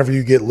love whenever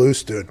you get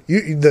loose, dude.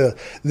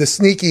 The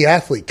sneaky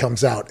athlete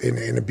comes out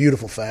in a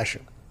beautiful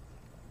fashion.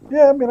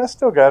 Yeah, I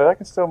still got it. I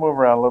can still move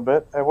around a little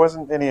bit. There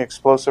wasn't any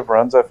explosive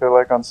runs, I feel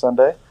like, on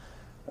Sunday.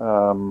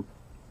 And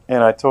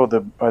I told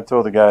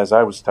the guys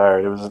I was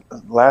tired. It was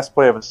the last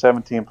play of a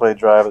 17-play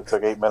drive that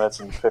took 8 minutes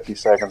and 50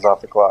 seconds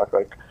off the clock.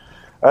 Like,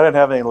 I didn't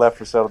have any left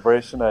for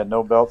celebration. I had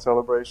no belt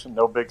celebration,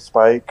 no big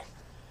spike.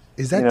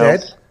 Is that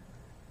dead?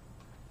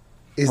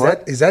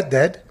 Is that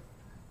dead?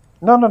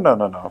 No.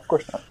 Of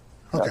course not.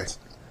 Okay.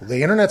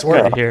 The internet's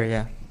working. Here,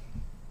 yeah.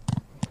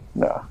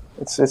 No.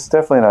 It's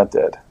definitely not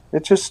dead.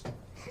 It's just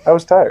I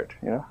was tired,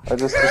 I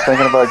just was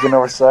thinking about getting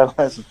over the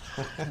sidelines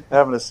and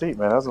having a seat,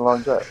 man. That was a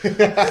long drive.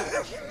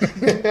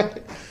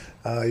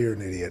 You're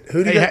an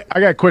idiot.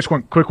 I got a quick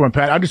one,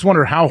 Pat. I just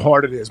wonder how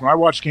hard it is. When I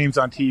watch games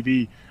on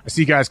TV, I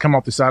see guys come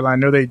off the sideline. I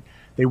know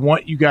they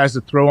want you guys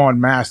to throw on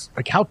masks.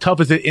 Like, how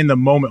tough is it in the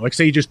moment? Like,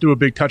 say you just threw a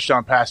big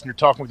touchdown pass and you're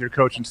talking with your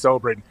coach and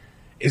celebrating.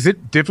 Is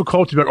it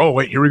difficult to be like, oh,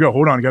 wait, here we go.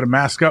 Hold on, got to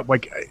mask up?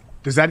 Like,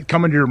 does that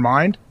come into your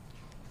mind?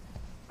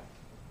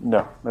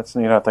 No,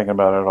 you're not thinking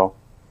about it at all.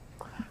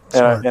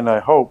 And I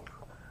hope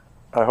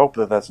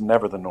that that's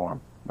never the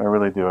norm. I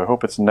really do. I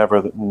hope it's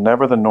never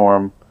the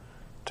norm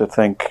to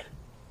think,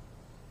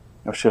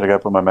 oh shit, I got to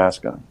put my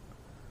mask on.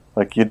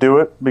 Like, you do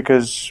it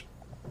because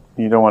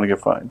you don't want to get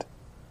fined.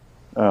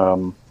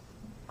 I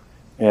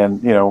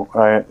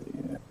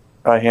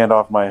hand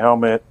off my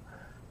helmet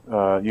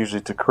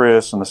usually to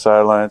Chris on the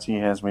sidelines. He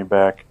hands me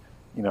back,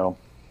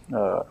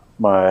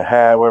 my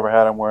hat, whatever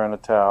hat I'm wearing, a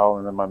towel,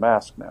 and then my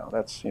mask now.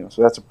 That's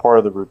so that's a part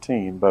of the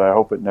routine, but I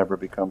hope it never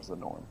becomes the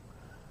norm.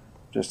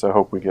 I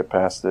hope we get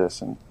past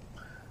this and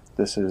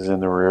this is in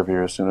the rear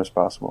view as soon as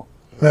possible.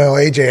 Well,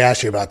 AJ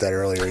asked you about that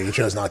earlier. You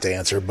chose not to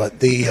answer, but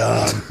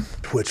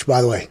which,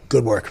 by the way,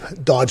 good work.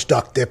 Dodge,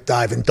 duck, dip,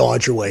 dive, and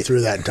dodge your way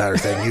through that entire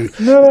thing.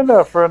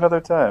 No. For another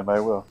time, I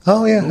will.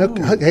 Oh, yeah.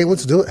 Okay. Hey,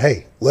 let's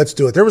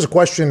do it. There was a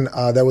question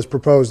that was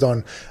proposed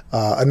on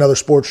another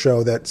sports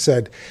show that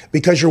said,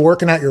 because you're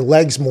working out your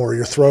legs more,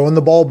 you're throwing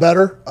the ball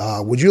better.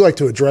 Would you like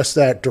to address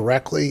that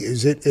directly?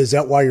 Is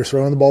that why you're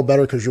throwing the ball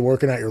better, because you're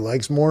working out your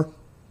legs more?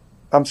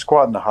 I'm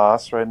squatting the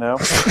Haas right now.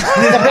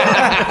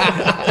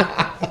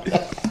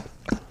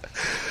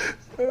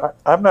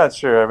 I'm not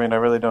sure. I mean, I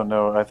really don't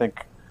know. I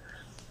think,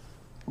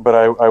 but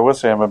I will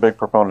say I'm a big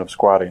proponent of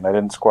squatting. I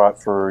didn't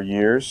squat for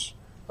years,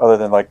 other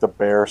than like the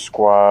bear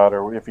squat,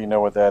 or if you know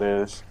what that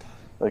is,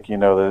 like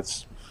that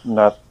it's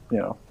not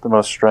the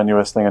most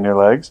strenuous thing on your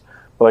legs.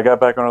 But I got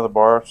back under the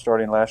bar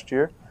starting last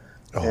year,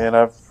 and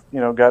I've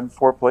gotten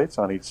 4 plates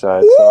on each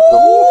side. So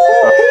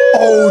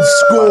old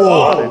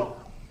school.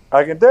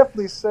 I can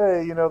definitely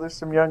say, there's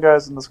some young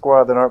guys in the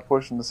squad that aren't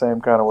pushing the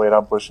same kind of weight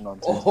I'm pushing on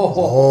Tuesdays.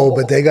 Oh,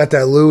 but they got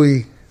that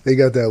Louis. They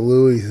got that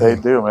Louis thing. They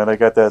do, man. They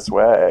got that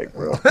swag,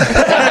 bro. All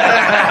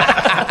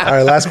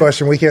right, last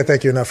question. We can't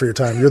thank you enough for your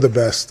time. You're the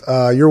best.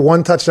 You're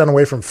 1 touchdown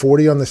away from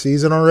 40 on the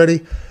season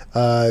already.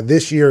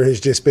 This year has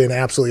just been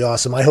absolutely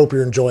awesome. I hope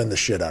you're enjoying the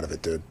shit out of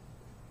it, dude.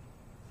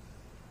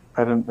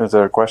 Is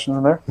there a question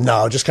in there?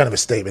 No, just kind of a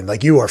statement.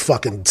 Like, you are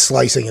fucking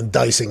slicing and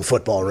dicing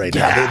football right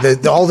now.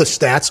 All the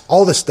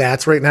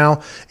stats right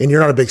now, and you're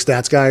not a big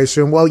stats guy, I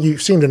assume. Well, you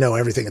seem to know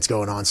everything that's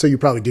going on, so you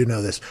probably do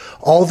know this.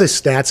 All the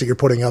stats that you're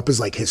putting up is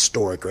like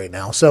historic right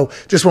now. So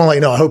just want to let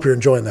you know, I hope you're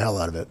enjoying the hell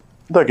out of it.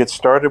 Look, it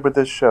started with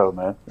this show,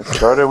 man. It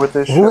started with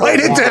this show. Write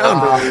it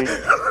down.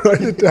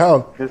 Write it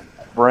down. Just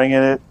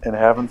bringing it and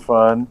having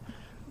fun,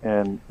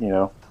 and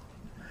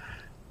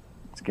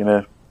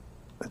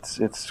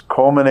it's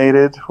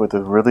culminated with a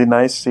really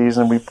nice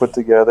season we put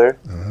together,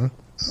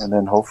 and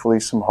then hopefully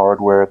some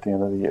hardware at the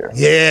end of the year.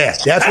 Yeah,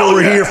 that's what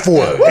we're here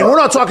for. And we're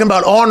not talking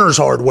about honors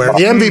hardware.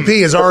 The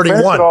MVP has already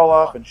Fence won. it all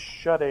off and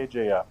shut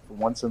AJ up for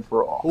once and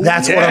for all.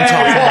 That's what I'm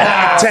talking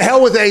about. To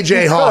hell with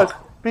AJ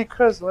Hawk.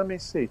 Because let me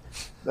see.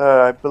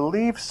 I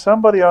believe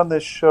somebody on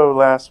this show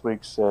last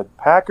week said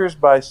Packers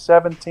by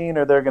 17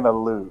 or they're going to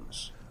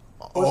lose.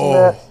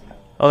 That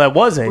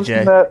was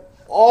AJ.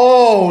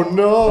 Oh,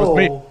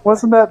 no.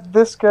 Wasn't that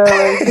this guy?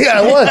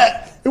 Yeah, it was.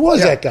 It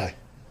was that guy.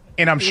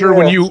 And I'm sure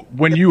when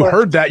you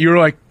heard that, you were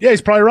like, yeah,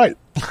 he's probably right.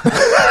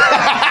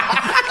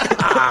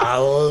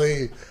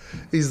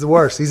 He's the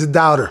worst. He's a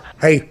doubter.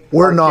 Hey,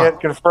 we're not.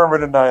 Can't confirm or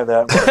deny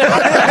that.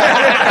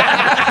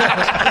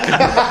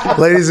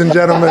 Ladies and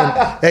gentlemen,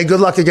 hey,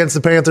 good luck against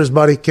the Panthers,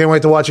 buddy. Can't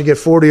wait to watch you get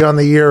 40 on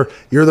the year.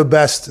 You're the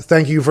best.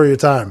 Thank you for your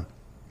time.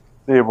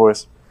 See you,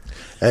 boys.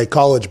 Hey,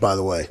 college, by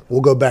the way.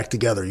 We'll go back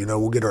together.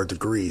 We'll get our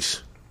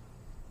degrees.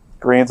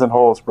 Greens and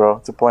holes, bro.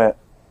 It's a plant.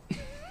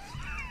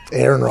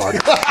 Aaron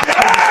Rodgers.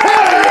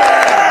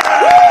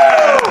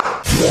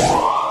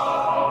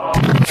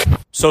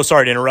 So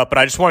sorry to interrupt, but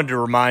I just wanted to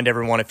remind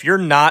everyone, if you're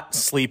not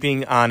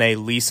sleeping on a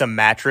Lisa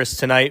mattress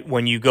tonight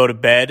when you go to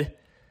bed,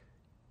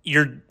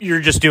 you're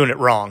just doing it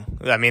wrong.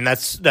 I mean,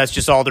 that's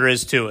just all there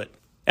is to it.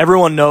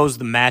 Everyone knows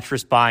the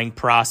mattress buying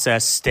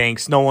process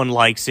stinks. No one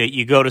likes it.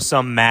 You go to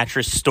some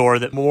mattress store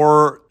that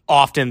more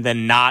often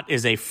than not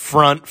is a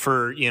front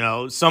for,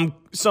 some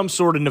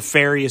sort of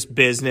nefarious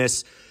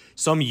business.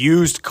 Some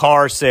used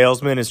car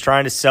salesman is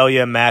trying to sell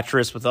you a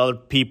mattress with other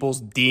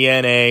people's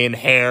DNA and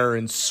hair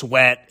and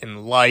sweat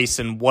and lice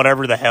and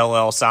whatever the hell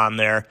else on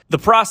there. The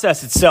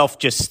process itself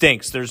just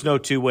stinks. There's no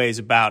two ways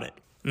about it.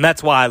 And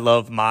that's why I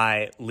love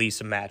my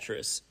Lisa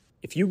mattress.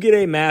 If you get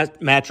a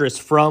mattress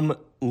from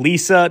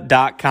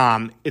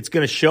Lisa.com, it's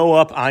going to show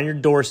up on your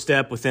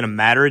doorstep within a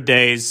matter of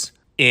days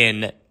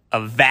in a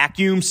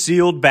vacuum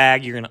sealed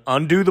bag. You're going to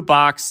undo the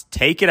box,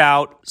 take it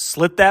out,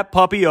 slit that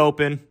puppy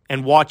open,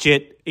 and watch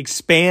it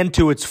expand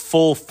to its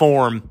full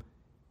form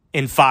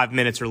in 5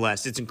 minutes or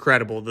less. It's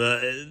incredible.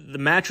 The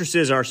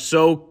mattresses are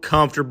so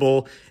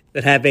comfortable,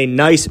 that have a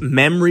nice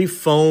memory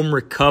foam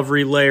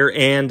recovery layer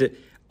and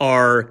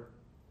are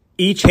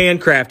each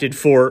handcrafted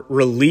for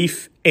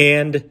relief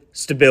and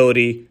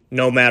stability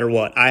no matter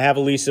what. I have a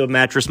Lisa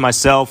mattress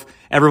myself.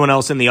 Everyone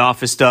else in the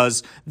office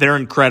does. They're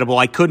incredible.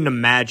 I couldn't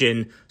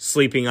imagine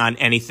sleeping on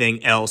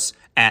anything else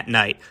at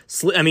night.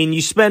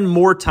 You spend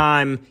more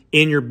time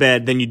in your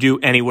bed than you do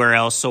anywhere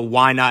else, so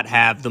why not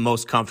have the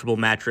most comfortable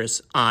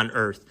mattress on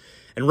earth?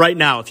 And right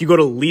now, if you go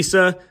to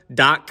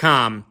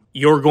Lisa.com,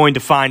 you're going to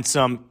find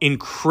some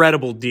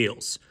incredible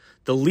deals.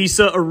 The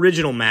Lisa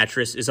Original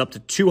mattress is up to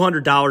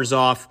 $200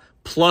 off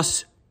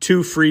plus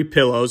 2 free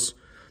pillows.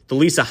 The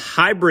Lisa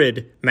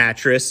Hybrid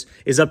mattress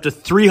is up to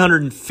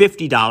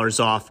 $350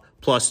 off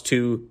plus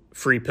 2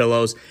 free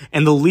pillows.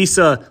 And the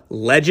Lisa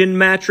Legend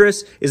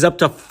mattress is up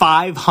to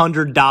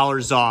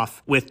 $500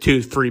 off with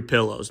 2 free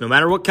pillows. No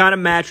matter what kind of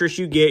mattress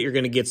you get, you're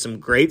going to get some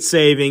great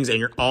savings, and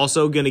you're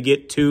also going to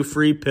get 2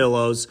 free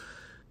pillows.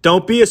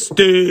 Don't be a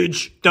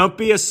stooge. Don't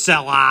be a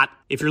sellout.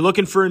 If you're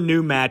looking for a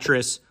new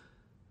mattress,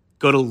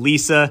 go to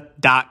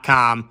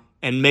Lisa.com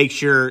and make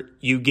sure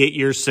you get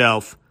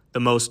yourself the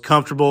most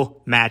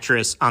comfortable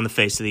mattress on the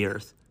face of the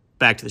earth.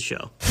 back to the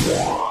show.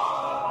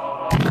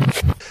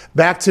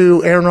 Back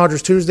to Aaron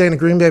Rodgers Tuesday and the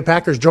Green Bay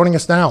Packers. Joining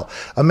us now,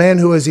 a man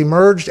who has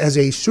emerged as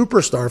a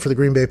superstar for the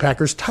Green Bay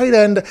Packers, tight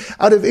end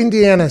out of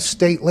Indiana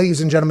State,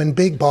 ladies and gentlemen,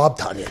 Big Bob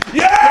Tonyan.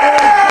 Yeah!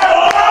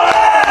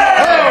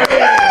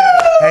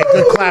 Hey,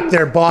 good clap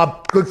there,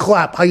 Bob. Good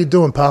clap. How you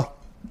doing, pal?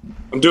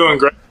 I'm doing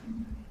great.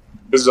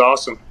 This is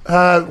awesome.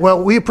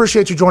 Well, we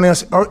appreciate you joining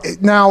us.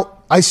 Now,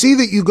 I see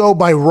that you go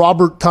by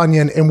Robert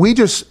Tonyan, and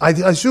I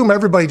assume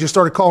everybody just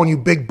started calling you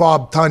Big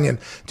Bob Tonyan.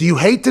 Do you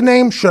hate the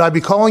name? Should I be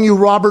calling you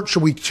Robert?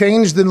 Should we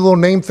change the little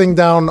name thing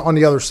down on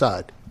the other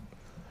side?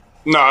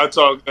 No, it's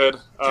all good.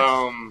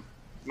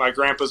 My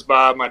grandpa's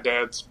Bob, my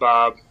dad's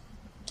Bob.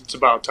 It's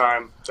about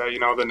time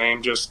that, the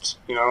name just,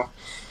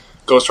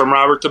 goes from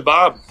Robert to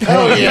Bob.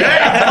 Hell yeah.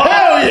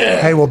 Hell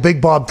yeah. Hey, well,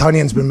 Big Bob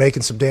Tonyan's been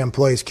making some damn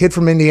plays. Kid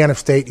from Indiana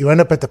State. You end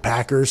up at the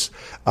Packers.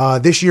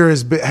 This year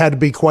has had to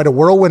be quite a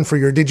whirlwind for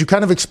you. Did you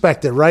kind of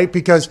expect it, right?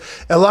 Because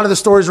a lot of the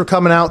stories were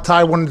coming out.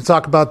 Ty wanted to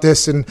talk about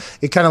this, and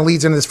it kind of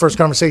leads into this first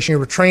conversation. You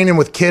were training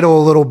with Kittle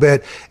a little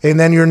bit, and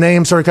then your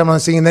name started coming on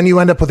the scene, and then you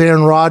end up with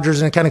Aaron Rodgers.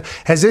 And it kind of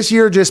has this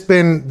year just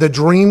been the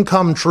dream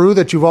come true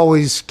that you've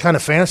always kind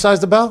of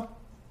fantasized about?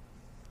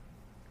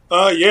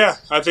 Yeah,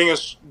 I think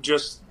it's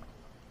just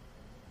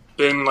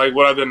been like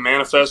what I've been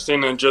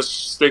manifesting and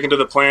just sticking to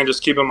the plan,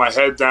 just keeping my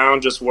head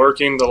down, just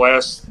working the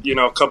last,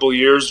 couple of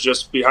years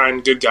just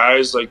behind good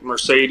guys like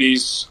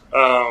Mercedes,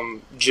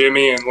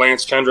 Jimmy, and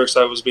Lance Kendricks.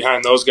 I was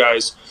behind those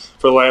guys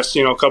for the last,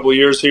 couple of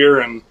years here,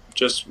 and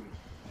just,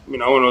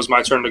 when it was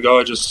my turn to go,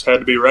 I just had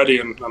to be ready,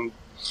 and I'm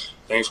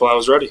thankful I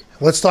was ready.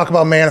 Let's talk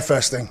about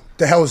manifesting.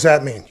 The hell does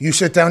that mean? You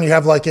sit down, you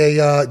have like do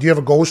you have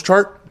a goals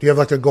chart? Do you have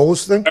like a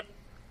goals thing?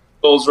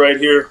 Goals right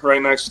here,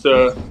 right next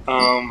to,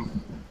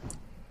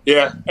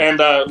 yeah. And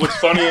what's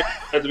funny,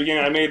 at the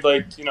beginning, I made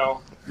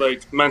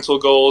like mental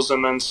goals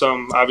and then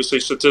some obviously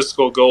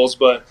statistical goals.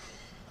 But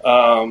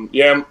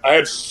I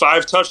had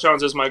 5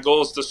 touchdowns as my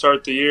goals to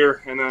start the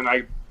year, and then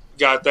I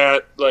got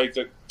that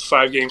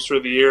 5 games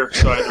through the year.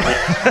 So I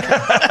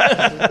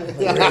had to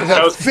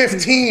that was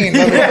 15.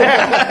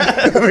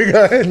 Let me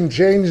go ahead and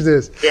change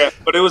this. Yeah,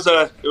 but it was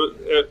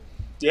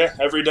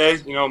every day,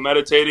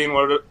 meditating,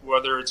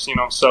 whether it's,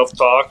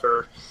 self-talk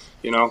or,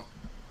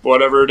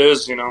 whatever it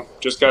is,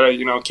 just got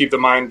to, keep the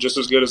mind just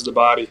as good as the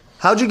body.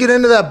 How'd you get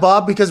into that,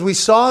 Bob? Because we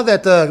saw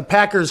that the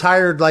Packers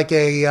hired like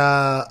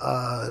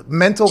a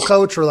mental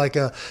coach or like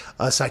a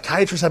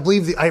psychiatrist. I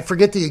believe I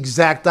forget the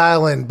exact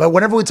dial-in. But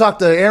whenever we talked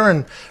to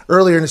Aaron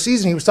earlier in the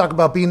season, he was talking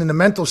about being in the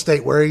mental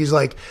state where he's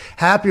like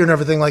happier and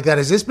everything like that.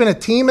 Has this been a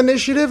team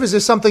initiative? Is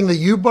this something that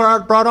you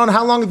brought on?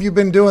 How long have you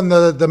been doing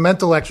the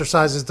mental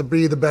exercises to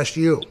be the best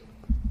you?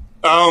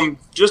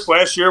 Just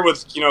last year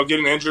with,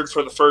 getting injured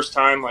for the first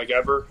time,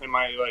 ever in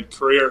my,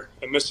 career,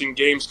 and missing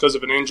games because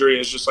of an injury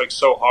is just,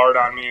 so hard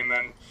on me. And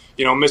then,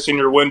 missing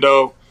your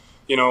window,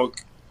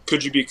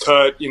 could you be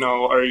cut?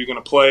 Are you going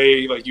to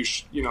play?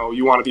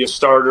 You want to be a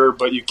starter,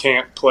 but you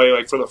can't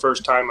play, for the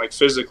first time,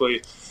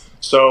 physically.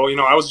 So,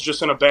 I was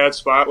just in a bad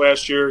spot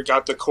last year,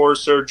 got the core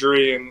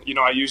surgery, and,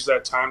 I used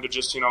that time to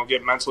just,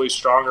 get mentally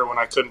stronger when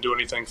I couldn't do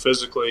anything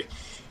physically.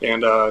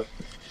 And,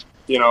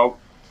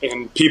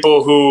 and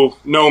people who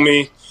know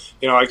me,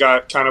 I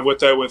got kind of with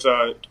that with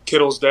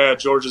Kittle's dad,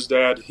 George's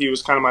dad. He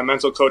was kind of my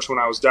mental coach when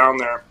I was down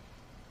there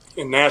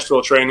in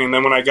Nashville training. And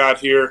then when I got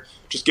here,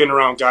 just getting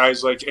around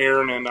guys like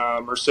Aaron and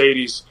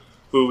Mercedes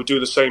who do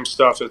the same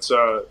stuff. It's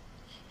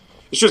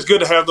just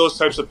good to have those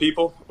types of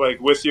people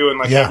with you and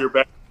have your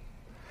back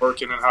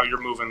working and how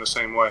you're moving the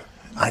same way.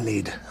 I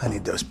need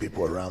those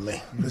people around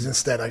me because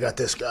instead I got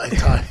this guy,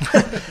 Ty.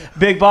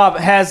 Big Bob,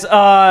 has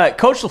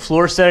Coach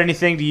LaFleur said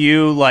anything to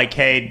you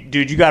hey,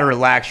 dude, you got to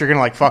relax. You're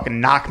going to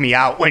fucking knock me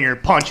out when you're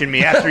punching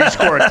me after you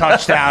score a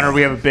touchdown or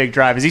we have a big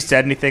drive. Has he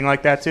said anything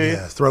like that to you?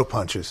 Yeah, throw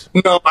punches.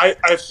 No,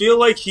 I feel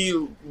like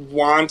he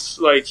wants,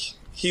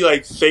 he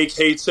fake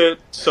hates it,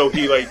 so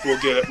he will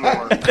get it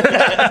more.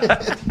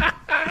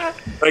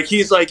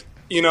 He's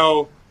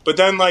but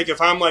then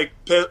if I'm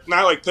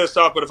not pissed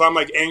off, but if I'm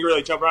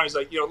angry, jump around, he's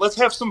let's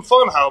have some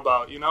fun. How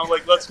about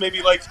let's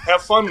maybe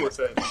have fun with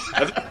it.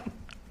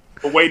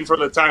 We're waiting for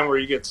the time where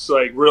he gets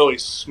really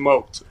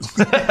smoked.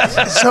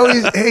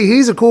 So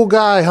he's a cool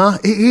guy, huh?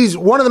 He's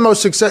one of the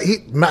most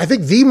I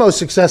think the most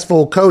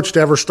successful coach to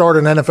ever start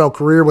an NFL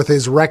career with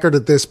his record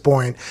at this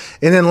point.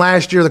 And then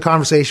last year the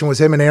conversation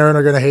was him and Aaron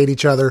are going to hate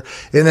each other,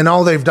 and then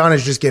all they've done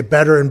is just get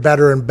better and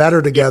better and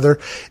better together.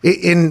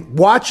 In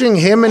watching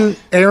him and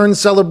Aaron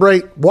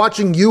celebrate,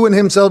 watching you and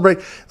him celebrate,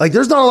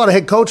 there's not a lot of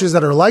head coaches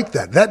that are like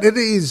that.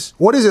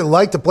 What is it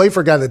like to play for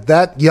a guy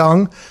that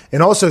young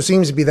and also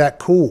seems to be that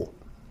cool?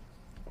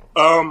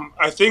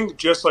 I think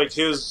just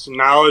his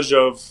knowledge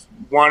of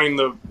wanting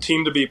the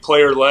team to be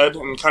player led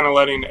and kind of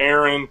letting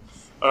Aaron,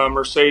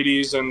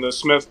 Mercedes, and the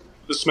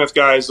Smith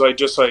guys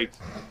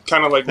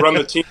kind of run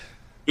the team,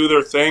 do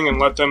their thing, and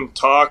let them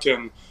talk.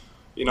 And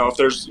if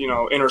there's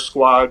inter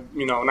squad,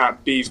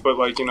 not beef, but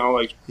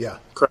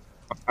crap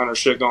or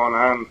shit going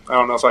on. I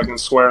don't know if I can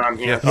swear on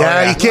here.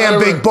 Yeah, you can,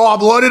 Big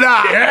Bob. Let it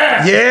out.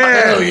 Yeah.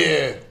 Hell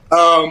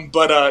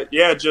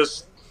yeah.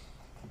 Just.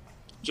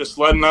 just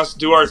letting us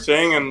do our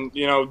thing, and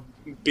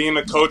being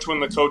a coach when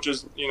the coach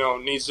is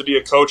needs to be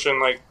a coach and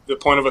like the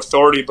point of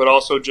authority, but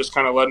also just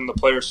kind of letting the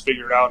players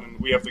figure it out, and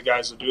we have the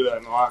guys to do that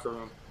in the locker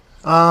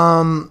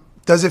room.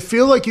 Does it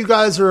feel like you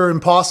guys are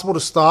impossible to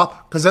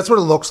stop? Because that's what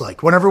it looks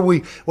like. Whenever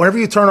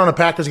you turn on a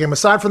Packers game,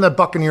 aside from that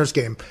Buccaneers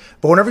game,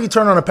 but whenever you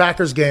turn on a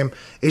Packers game,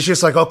 it's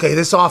just like, okay,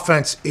 this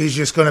offense is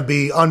just going to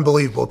be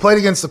unbelievable. Played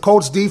against the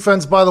Colts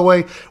defense, by the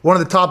way, one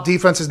of the top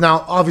defenses.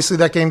 Now, obviously,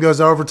 that game goes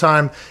to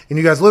overtime and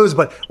you guys lose,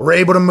 but we're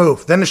able to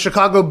move. Then the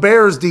Chicago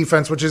Bears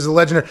defense, which is a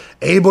legendary,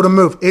 able to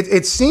move.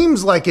 It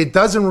seems like it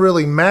doesn't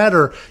really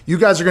matter. You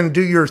guys are going to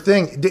do your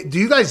thing. Do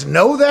you guys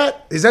know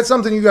that? Is that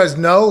something you guys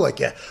know? Like,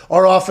 yeah,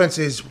 our offense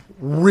is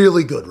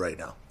really good right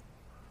now.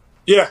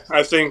 Yeah,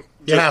 I think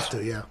you have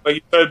to. Yeah, like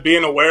you said,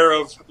 being aware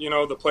of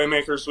the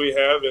playmakers we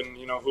have and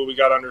who we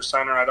got under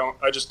center.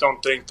 I just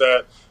don't think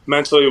that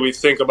mentally we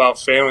think about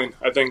failing.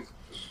 I think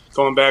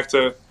going back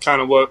to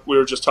kind of what we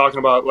were just talking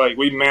about, like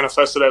we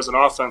manifested as an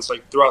offense.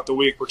 Like throughout the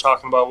week, we're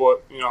talking about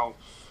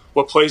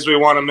what plays we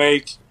want to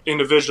make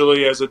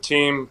individually as a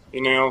team.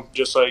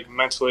 Just like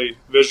mentally,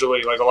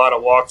 visually, like a lot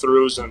of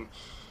walkthroughs and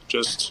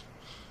just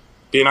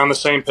being on the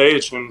same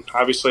page, and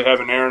obviously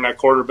having Aaron at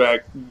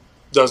quarterback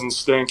doesn't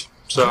stink.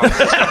 So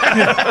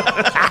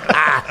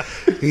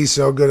he's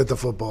so good at the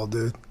football,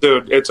 dude.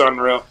 Dude, it's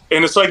unreal.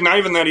 And it's like not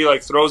even that he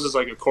like throws as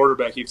like a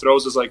quarterback. He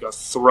throws as like a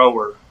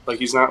thrower. Like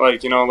he's not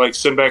like like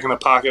sitting back in the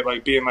pocket,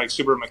 like being like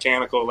super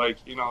mechanical. Like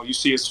you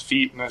see his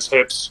feet and his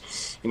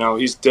hips.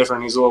 He's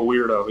different. He's a little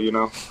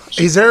weirdo.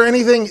 Is there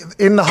anything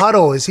in the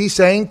huddle? Is he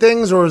saying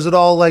things, or is it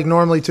all like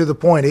normally to the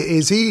point?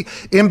 Is he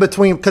in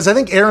between? Because I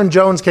think Aaron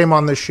Jones came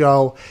on this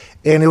show,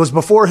 and it was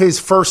before his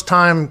first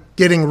time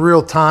getting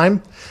real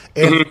time.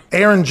 And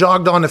Aaron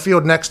jogged on the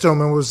field next to him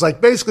and was like,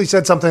 basically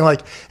said something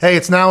like, "Hey,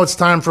 it's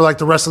time for like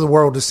the rest of the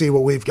world to see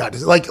what we've got."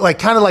 Like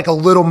kind of like a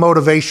little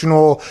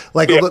motivational,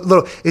 like a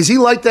little. Is he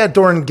like that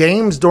during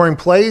games, during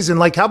plays? And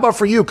like, how about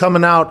for you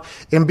coming out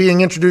and being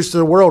introduced to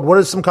the world? What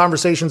have some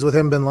conversations with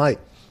him been like?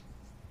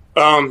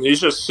 He's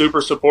just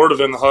super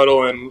supportive in the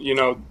huddle, and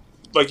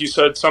like you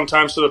said,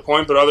 sometimes to the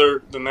point. But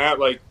other than that,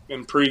 like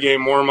in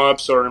pregame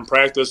warmups or in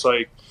practice,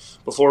 like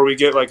before we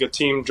get like a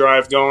team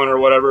drive going or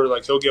whatever,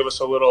 like he'll give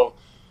us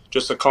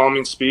just a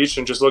calming speech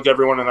and just look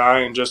everyone in the eye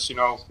and just,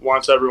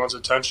 wants everyone's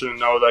attention and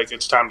know like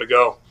it's time to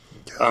go.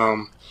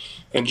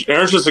 And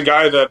Aaron's just a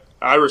guy that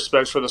I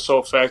respect for the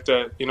sole fact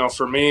that,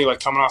 for me, like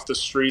coming off the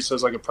streets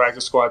as like a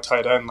practice squad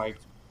tight end, like,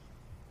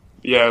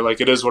 yeah, like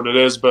it is what it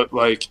is. But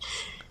like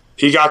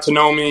he got to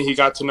know me. He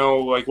got to know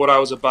like what I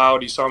was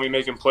about. He saw me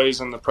making plays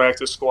in the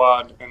practice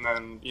squad and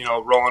then,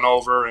 rolling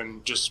over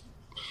and just,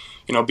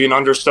 being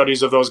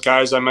understudies of those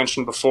guys I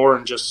mentioned before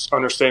and just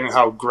understanding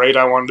how great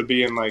I wanted to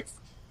be and like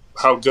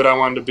how good I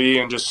wanted to be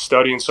and just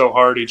studying so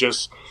hard. He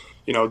just,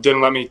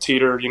 didn't let me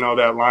teeter,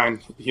 that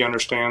line. He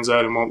understands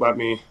that and won't let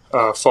me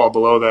fall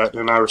below that,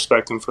 and I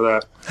respect him for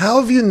that.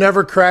 How have you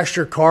never crashed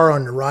your car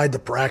on your ride to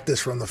practice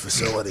from the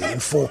facility in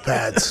full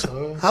pads?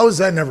 How has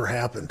that never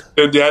happened?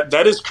 Dude,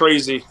 that is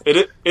crazy.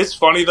 It's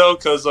funny, though,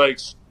 because, like,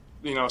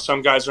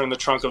 some guys are in the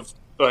trunk of,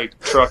 like,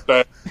 truck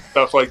bed,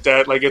 stuff like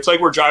that. Like, it's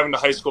like we're driving to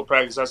high school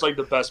practice. That's, like,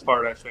 the best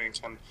part, I think.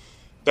 And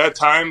that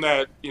time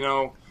that,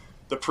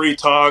 the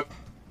pre-talk,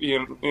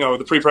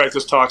 the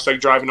pre-practice talks, like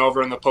driving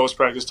over, and the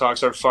post-practice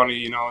talks are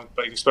funny,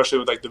 like especially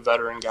with like the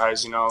veteran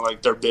guys,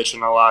 like they're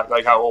bitching a lot,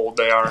 like how old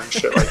they are and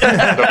shit like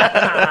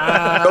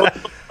that. Those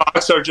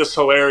talks are just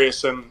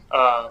hilarious. And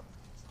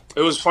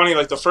it was funny,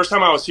 like the first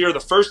time I was here,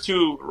 the first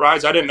two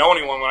rides, I didn't know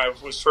anyone when I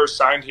was first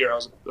signed here. I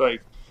was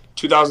like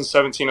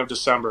 2017 of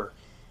December.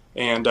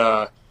 And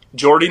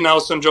Jordy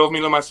Nelson drove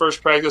me to my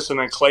first practice, and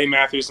then Clay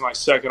Matthews my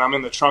second. I'm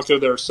in the trunk of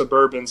their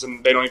Suburbans,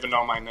 and they don't even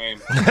know my name.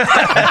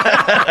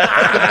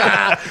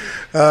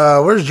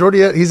 Where's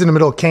Jordy at? He's in the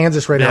middle of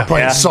Kansas right now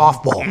playing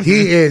softball.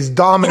 He is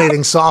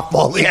dominating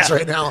softball leagues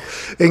right now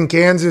in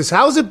Kansas.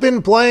 How's it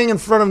been playing in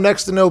front of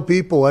next to no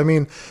people? I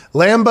mean,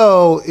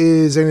 Lambeau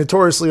is a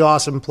notoriously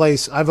awesome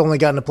place. I've only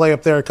gotten to play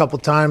up there a couple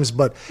times,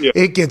 but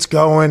it gets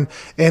going.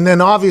 And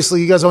then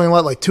obviously you guys only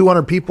let like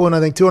 200 people in,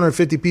 I think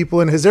 250 people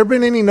in. Has there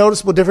been any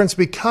noticeable difference?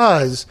 Because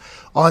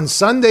on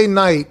Sunday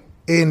night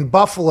in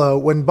Buffalo,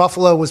 when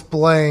Buffalo was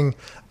playing,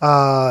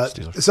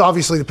 it's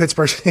obviously the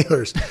Pittsburgh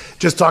Steelers.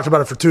 Just talked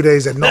about it for 2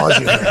 days ad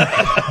nauseum.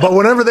 But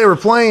whenever they were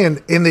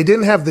playing and they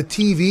didn't have the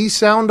TV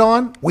sound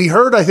on, we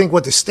heard, I think,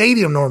 what the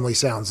stadium normally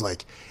sounds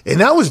like. And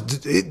that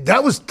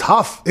was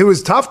tough. It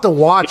was tough to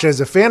watch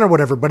as a fan or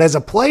whatever. But as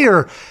a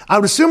player, I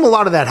would assume a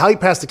lot of that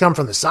hype has to come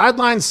from the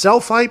sidelines,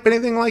 self-hype,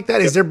 anything like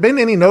that. Has there been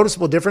any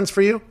noticeable difference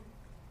for you?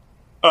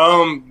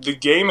 The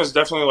game is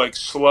definitely like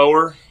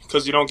slower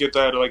because you don't get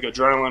that like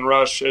adrenaline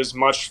rush as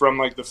much from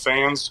like the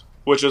fans,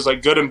 which is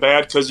like good and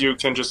bad because you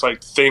can just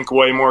like think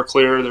way more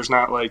clear. There's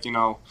not like,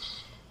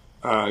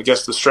 I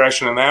guess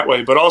distraction in that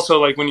way. But also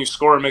like when you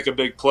score and make a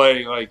big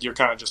play, like you're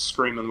kind of just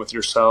screaming with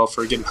yourself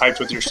or getting hyped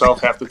with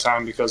yourself half the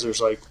time because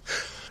there's like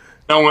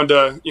no one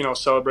to,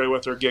 celebrate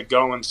with or get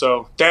going.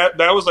 So that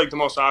was like the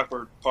most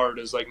awkward part,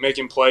 is like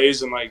making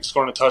plays and like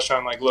scoring a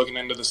touchdown, like looking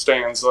into the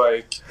stands.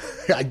 Like,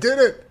 I did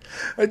it.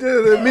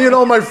 Me and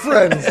all my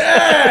friends. Me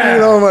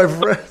and all my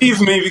friends. Leave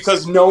me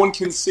because no one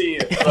can see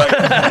it.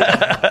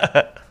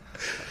 Like,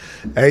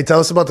 hey, tell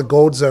us about the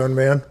Gold Zone,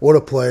 man. What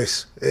a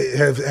place.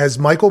 Has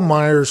Michael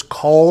Myers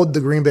called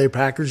the Green Bay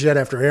Packers yet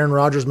after Aaron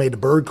Rodgers made the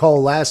bird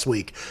call last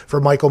week for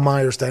Michael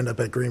Myers to end up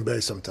at Green Bay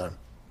sometime?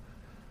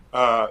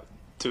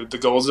 Dude, the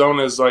Gold Zone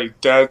is like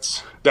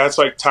that's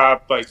like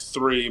top like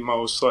 3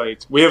 most,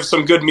 like, we have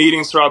some good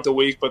meetings throughout the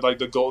week, but like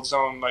the Gold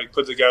Zone like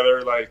put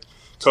together, like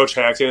Coach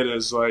Hackett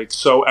is like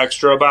so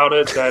extra about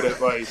it that it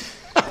like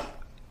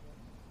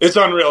it's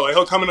unreal. Like,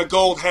 he'll come in a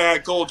gold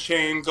hat, gold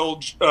chain,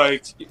 gold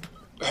like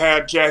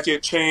hat,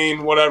 jacket,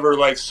 chain, whatever,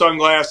 like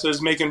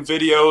sunglasses, making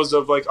videos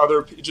of like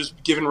just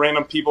giving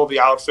random people the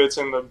outfits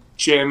in the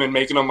gym and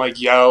making them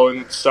like yell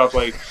and stuff.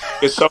 Like,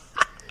 it's so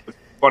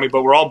funny,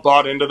 but we're all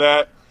bought into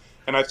that.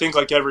 And I think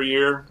like every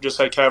year, just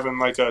like having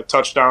like a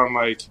touchdown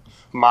like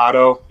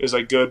motto is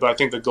like good, but I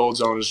think the Gold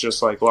Zone is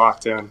just like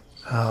locked in.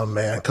 Oh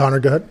man, Connor,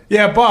 go ahead.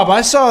 Yeah, Bob,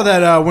 I saw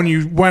that when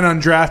you went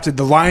undrafted,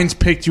 the Lions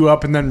picked you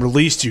up and then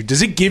released you.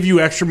 Does it give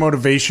you extra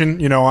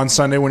motivation, on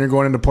Sunday when you're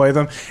going in to play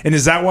them? And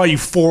is that why you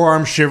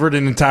forearm shivered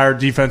an entire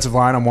defensive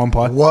line on one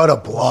play? What a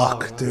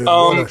block, dude!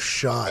 What a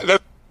shot!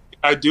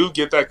 I do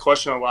get that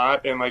question a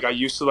lot, and like I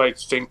used to like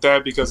think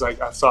that because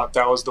like I thought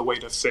that was the way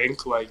to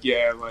think. Like,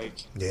 yeah.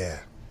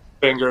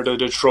 Finger to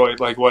Detroit,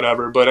 like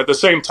whatever. But at the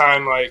same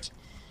time, like,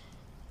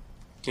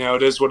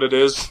 it is what it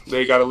is.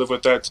 They got to live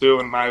with that too,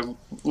 and I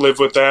live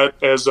with that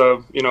as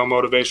a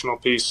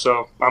motivational piece.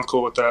 So I'm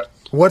cool with that.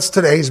 What's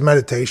today's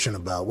meditation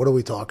about? What are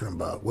we talking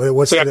about?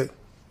 What's today?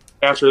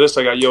 After this,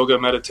 I got yoga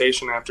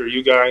meditation. After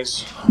you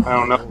guys, I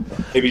don't know.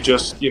 Maybe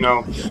just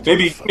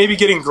maybe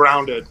getting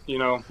grounded.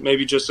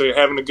 Maybe just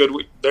having a good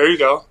week. There you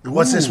go.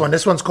 What's this one?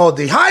 This one's called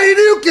the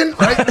Hadouken,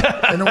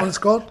 right? You know what it's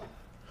called?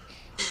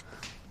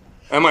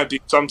 That might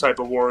be some type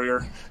of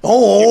warrior.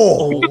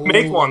 Oh, you could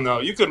make one though.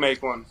 You could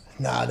make one.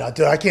 Nah,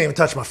 dude, I can't even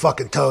touch my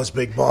fucking toes,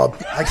 Big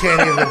Bob. I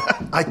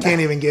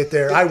can't even get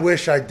there. I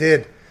wish I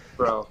did,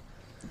 bro.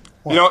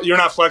 You're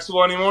not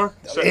flexible anymore?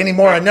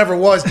 Anymore, I never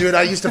was, dude.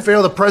 I used to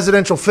fail the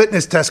presidential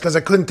fitness test because I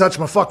couldn't touch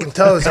my fucking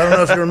toes. I don't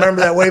know if you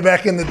remember that way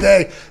back in the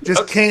day.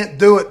 Just can't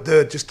do it,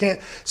 dude. Just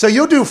can't. So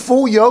you'll do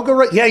full yoga,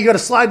 right? Yeah, you got to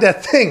slide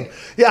that thing.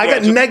 Yeah, I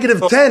got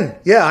negative 10.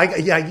 Yeah,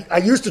 I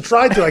used to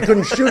try to. I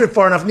couldn't shoot it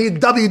far enough.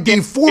 Need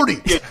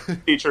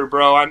WD-40. Teacher,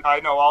 bro. I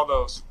know all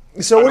those.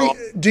 So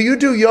do you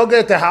do yoga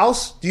at the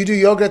house? Do you do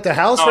yoga at the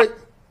house? No, right?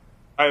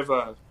 I have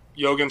a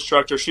yoga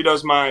instructor. She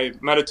does my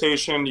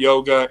meditation,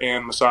 yoga,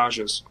 and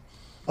massages.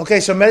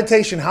 Okay, so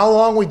meditation, how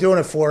long are we doing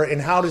it for,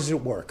 and how does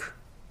it work?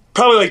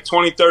 Probably like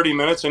 20, 30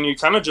 minutes, and you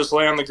kind of just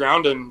lay on the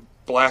ground and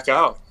black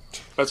out.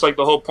 That's like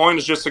the whole point,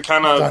 is just to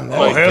kind of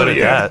like, hell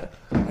yeah.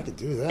 I could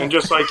do that. And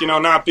just like,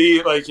 not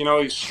be like,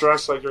 you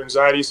stress, like your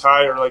anxiety's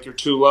high or like you're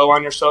too low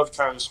on yourself. You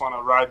kind of just want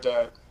to ride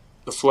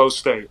the flow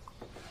state.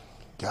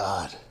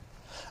 God.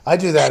 I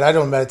do that. I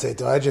don't meditate,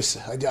 though. I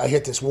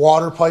hit this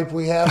water pipe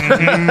we have,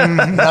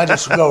 and I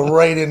just go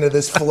right into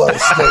this flow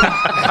state.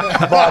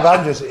 Bob,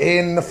 I'm just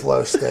in the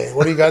flow state.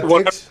 What do you got,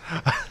 Diggs?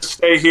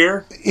 Stay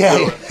here?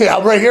 Yeah,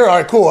 I'm right here. All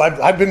right, cool.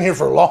 I've been here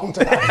for a long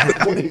time.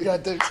 What do you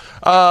got, Diggs?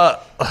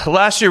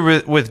 Last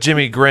year with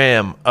Jimmy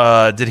Graham,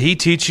 did he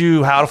teach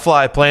you how to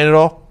fly a plane at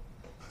all?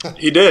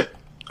 He did.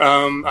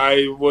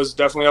 I was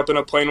definitely up in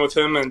a plane with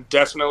him and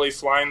definitely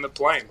flying the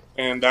plane,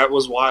 and that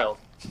was wild.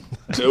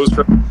 It was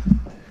crazy.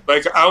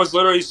 Like, I was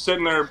literally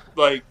sitting there,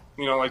 like,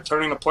 like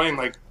turning the plane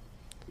like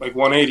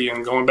 180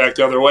 and going back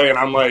the other way, and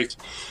I'm like,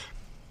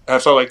 I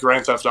felt like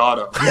Grand Theft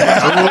Auto. But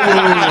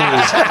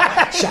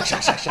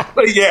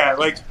yeah,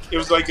 like, it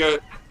was like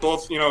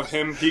both,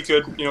 him, he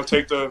could,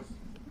 take the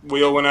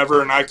wheel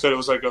whenever, and I could. It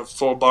was like a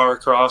full bar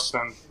across,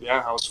 and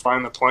yeah, I was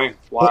flying the plane.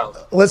 Wild.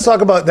 Let's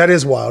talk about that.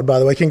 Is wild, by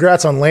the way.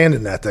 Congrats on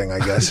landing that thing, I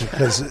guess,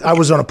 because I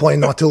was on a plane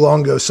not too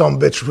long ago. Some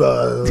bitch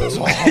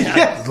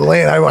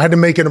land. I had to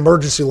make an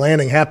emergency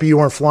landing. Happy you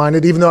weren't flying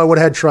it, even though I would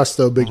have had trust,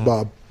 though, Big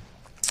Bob.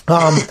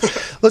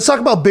 Let's talk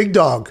about Big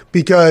Dog,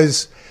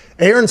 because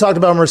Aaron talked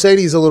about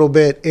Mercedes a little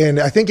bit, and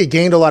I think it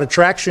gained a lot of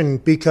traction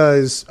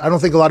because I don't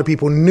think a lot of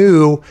people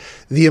knew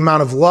the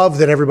amount of love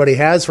that everybody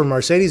has for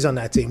Mercedes on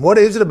that team. What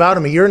is it about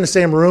him? You're in the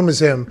same room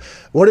as him.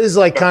 What is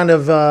like kind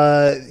of,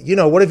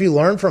 what have you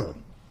learned from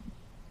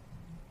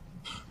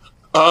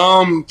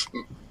him?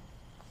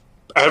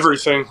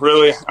 Everything,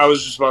 really. I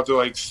was just about to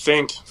like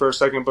think for a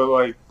second, but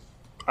like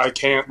I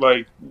can't,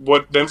 like,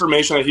 what the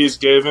information that he's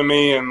given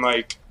me and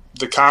like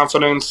the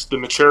confidence, the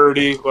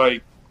maturity,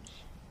 like,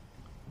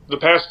 the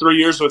past 3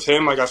 years with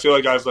him, like, I feel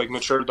like I've, like,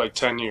 matured, like,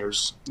 10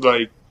 years.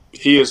 Like,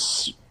 he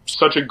is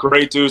such a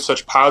great dude,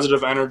 such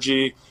positive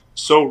energy,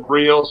 so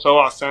real, so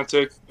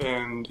authentic,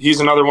 and he's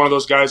another one of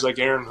those guys like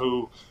Aaron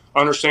who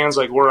understands,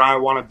 like, where I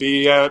want to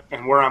be at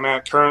and where I'm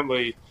at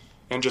currently,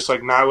 and just,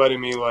 like, not letting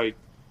me, like,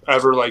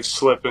 ever, like,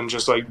 slip and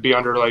just, like, be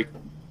under, like,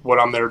 what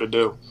I'm there to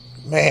do.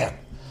 Man,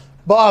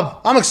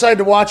 Bob, I'm excited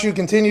to watch you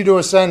continue to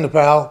ascend,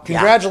 pal.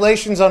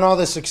 Congratulations on all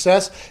this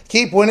success.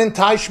 Keep winning.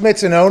 Ty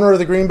Schmidt's an owner of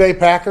the Green Bay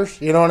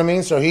Packers. You know what I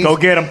mean? So Go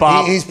get him,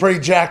 Bob. He's pretty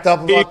jacked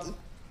up about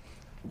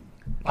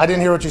I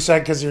didn't hear what you said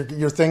because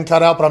your thing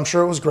cut out, but I'm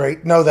sure it was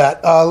great. Know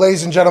that.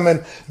 Ladies and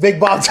gentlemen, Big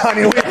Bob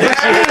Tonyan.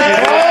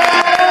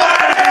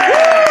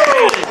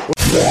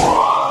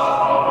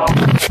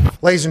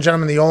 Ladies and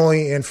gentlemen, the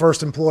only and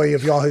first employee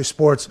of Yahoo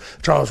Sports,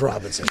 Charles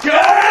Robinson.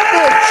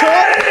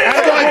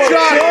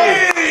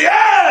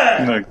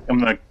 I'm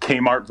the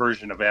Kmart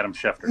version of Adam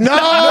Schefter. No!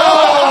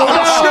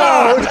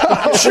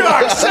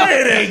 Chuck,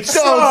 say it ain't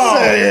so. Don't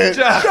say it.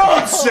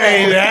 Don't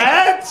say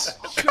that.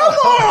 Come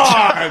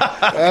on.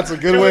 That's a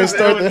good way to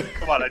start there.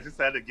 Come on, I just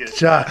had to get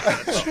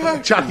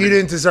it. Chuck, you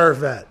didn't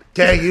deserve that.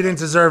 Okay, you didn't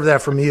deserve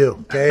that from you.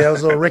 Okay, that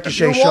was a little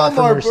ricochet shot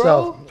from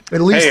yourself. Bro.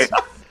 At least.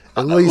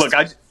 Look,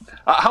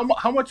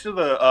 how much of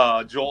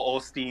the Joel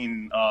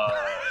Osteen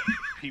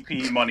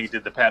PP money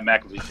did the Pat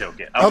McAfee show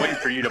get? I'm waiting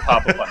for you to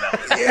pop up on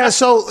that one. Yeah,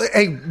 so,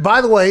 hey,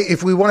 by the way,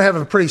 if we want to have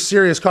a pretty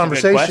serious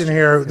conversation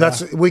here,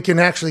 we can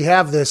actually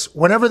have this.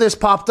 Whenever this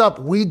popped up,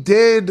 we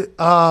did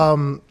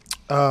qualify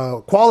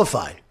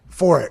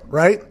for it,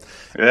 right?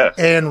 Yeah.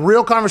 And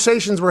real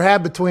conversations were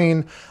had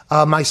between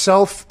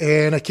myself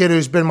and a kid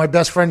who's been my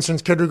best friend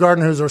since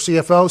kindergarten, who's our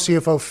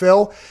CFO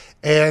Phil.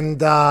 And,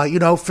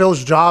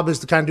 Phil's job is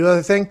to kind of do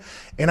other thing.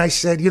 And I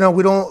said,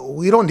 we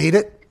don't need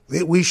it.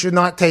 We should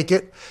not take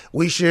it.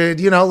 We should,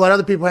 let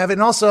other people have it.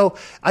 And also,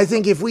 I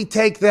think if we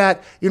take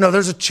that,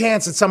 there's a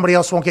chance that somebody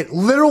else won't get.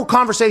 Literal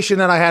conversation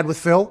that I had with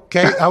Phil,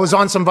 okay? I was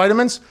on some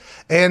vitamins,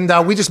 and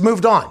we just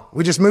moved on.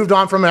 We just moved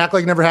on from it, act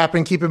like it never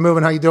happened, keep it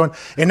moving, how you doing?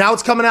 And now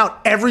it's coming out.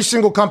 Every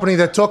single company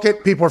that took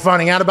it, people are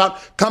finding out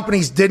about.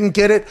 Companies didn't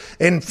get it.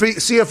 And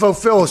CFO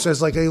Phil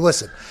says, hey,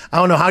 listen, I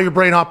don't know how your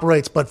brain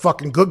operates, but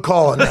fucking good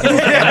call on that.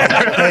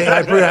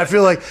 I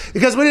feel like,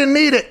 because we didn't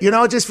need it.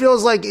 It just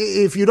feels like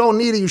if you don't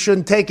need it, you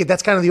shouldn't take it.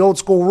 That's kind of the old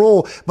school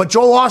rule. But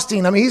Joel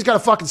Osteen, he's got a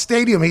fucking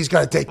stadium he's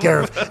got to take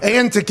care of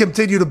and to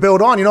continue to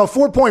build on.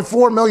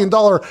 $4.4 million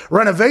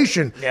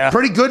renovation. Yeah.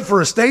 Pretty good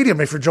for a stadium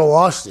if you're Joel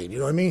Osteen. You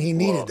know what I mean? He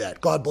needed that.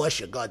 God bless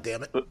you. God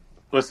damn it.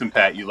 Listen,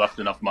 Pat, you left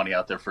enough money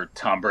out there for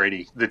Tom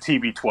Brady, the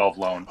TB12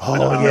 loan.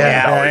 Oh,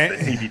 yeah. The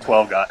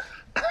TB12 got.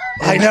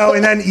 I know,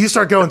 and then you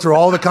start going through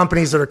all the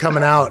companies that are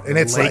coming out, and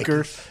it's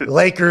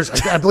Lakers.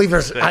 I believe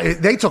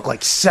they took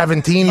like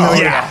 17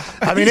 million. Yeah.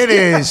 It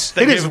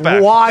is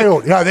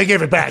wild. Yeah, they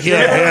gave it back.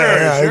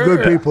 Yeah, sure.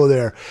 Good people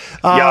there.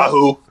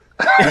 Yahoo.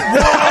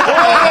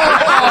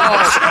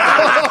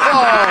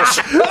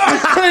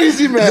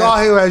 Crazy man.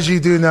 Yahoo, as you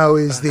do know,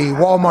 is the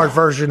Walmart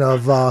version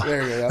of.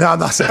 There you go. No, I'm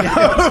not saying.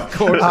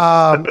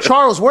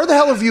 Charles, where the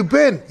hell have you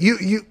been?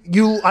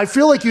 You. I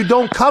feel like you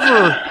don't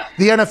cover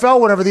the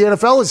NFL whenever the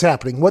NFL is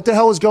happening. What the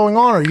hell is going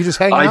on? Are you just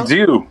hanging out?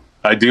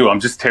 I do. I'm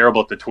just terrible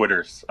at the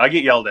Twitters. I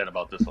get yelled at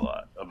about this a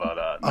lot,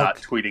 about not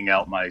tweeting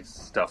out my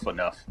stuff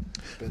enough.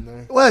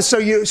 Well,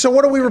 so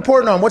what are we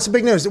reporting on? What's the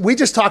big news? We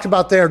just talked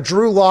about there.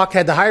 Drew Lock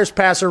had the highest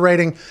passer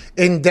rating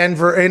in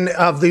Denver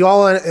of the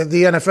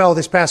NFL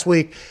this past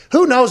week.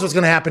 Who knows what's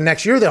going to happen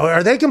next year, though?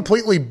 Are they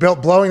completely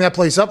blowing that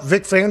place up?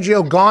 Vic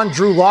Fangio gone,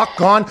 Drew Lock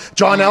gone,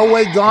 John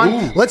Elway gone.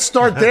 Ooh. Let's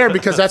start there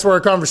because that's where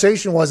our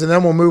conversation was, and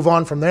then we'll move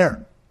on from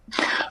there.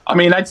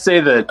 I'd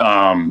say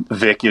that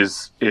Vic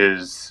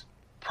is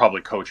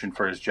probably coaching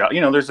for his job.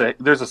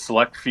 There's a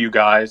select few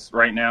guys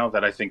right now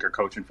that I think are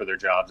coaching for their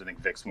jobs. I think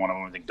Vic's one of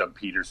them. I think Doug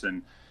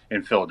Peterson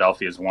in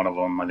Philadelphia is one of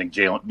them. I think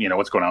Jalen,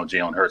 what's going on with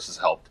Jalen Hurts has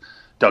helped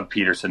Doug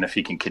Peterson if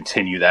he can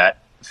continue that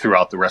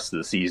throughout the rest of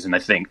the season. I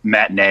think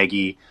Matt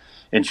Nagy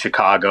in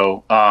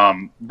Chicago.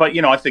 But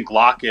I think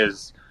Locke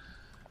is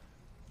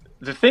 –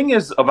 the thing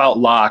is about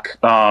Locke,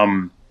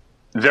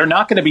 they're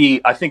not going to be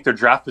 – I think their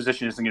draft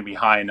position isn't going to be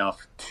high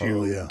enough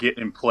to get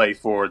in play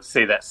for,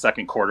 say, that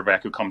second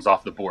quarterback who comes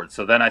off the board.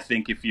 So then I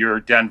think if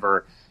you're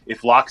Denver,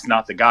 if Locke's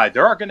not the guy,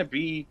 there are going to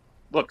be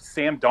 – look,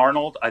 Sam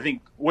Darnold, I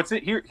think – here's the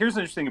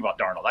interesting thing about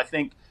Darnold. I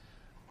think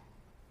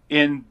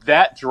in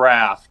that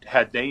draft,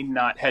 had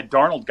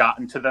Darnold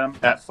gotten to them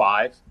at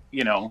 5,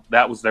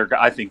 that was their guy.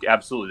 I think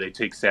absolutely they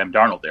take Sam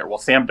Darnold there. Well,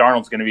 Sam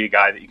Darnold's going to be a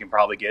guy that you can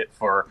probably get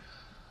for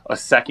a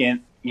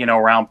second –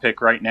 round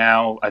pick right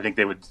now. I think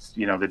they would,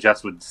 the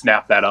Jets would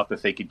snap that up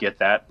if they could get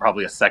that,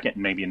 probably a second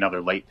and maybe another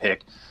late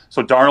pick.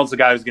 So Darnold's the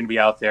guy who's going to be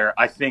out there.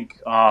 I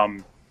think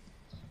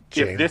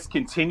if this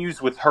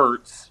continues with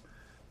Hurts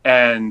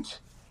and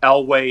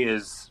Elway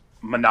is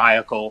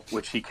maniacal,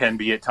 which he can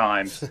be at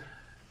times,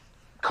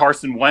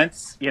 Carson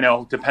Wentz,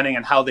 depending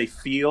on how they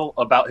feel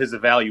about his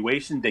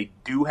evaluation, they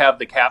do have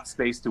the cap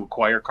space to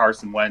acquire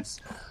Carson Wentz.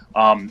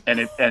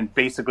 And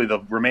basically the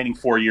remaining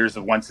 4 years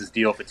of Wentz's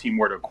deal, if a team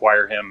were to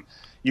acquire him,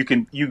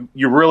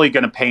 you're really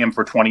going to pay him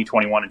for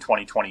 2021 and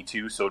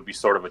 2022, so it'd be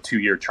sort of a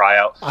 2-year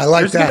tryout. I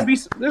like that.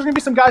 There's going to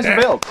be some guys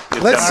available.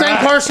 Let's send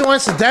Carson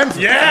Wentz to Denver.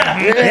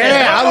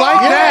 Yeah. I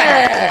like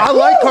that. I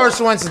like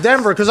Carson Wentz to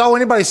Denver because all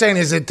anybody's saying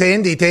is it to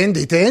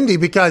Indy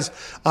because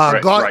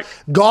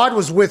God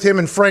was with him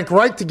and Frank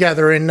Reich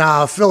together in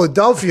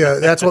Philadelphia.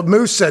 That's what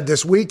Moose said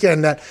this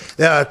weekend,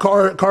 that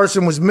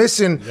Carson was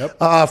missing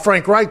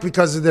Frank Reich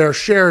because of their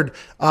shared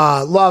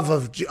love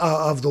of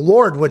the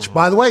Lord, which,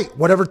 by the way,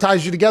 whatever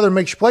ties you together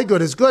makes you play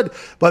good is good.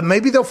 But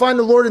maybe they'll find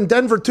the Lord in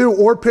Denver too,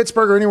 or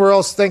Pittsburgh or anywhere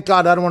else. Thank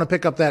God I don't want to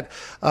pick up that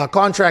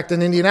contract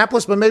in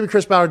Indianapolis, but maybe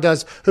Chris Ballard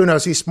does. Who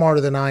knows? He's smarter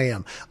than I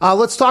am.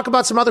 Let's talk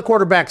about some other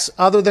quarterbacks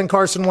other than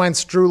Carson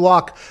Wentz, Drew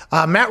Lock.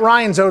 Matt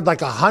Ryan's owed like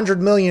 $100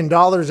 million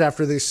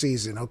after this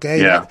season,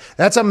 okay? Yeah.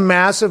 That's a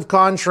massive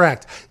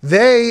contract.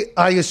 I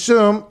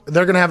assume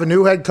they're going to have a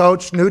new head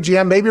coach, new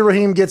GM. Maybe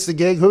Raheem gets the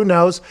gig. Who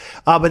knows?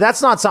 But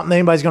that's not something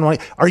anybody's going to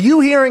want. Are you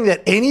hearing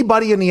that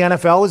anybody in the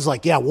NFL is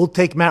like, yeah, we'll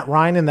take Matt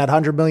Ryan and that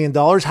 $100 million?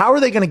 How are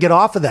they going to get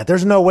off of that?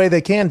 There's no way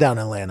they can down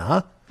in Atlanta,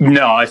 huh?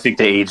 No, I think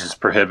the age is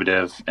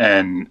prohibitive,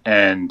 and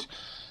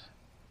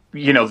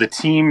the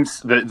teams,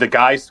 the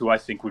guys who I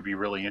think would be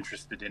really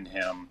interested in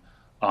him,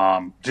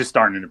 just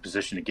aren't in a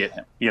position to get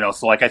him.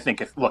 So like I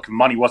think if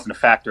money wasn't a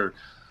factor,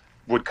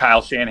 would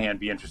Kyle Shanahan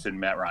be interested in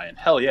Matt Ryan?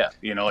 Hell yeah.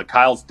 Like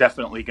Kyle's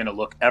definitely going to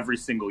look every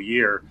single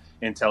year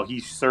until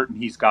he's certain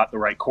he's got the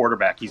right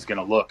quarterback. He's going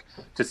to look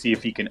to see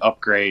if he can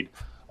upgrade.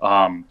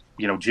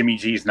 Jimmy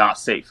G's not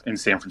safe in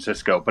San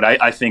Francisco, but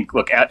I think,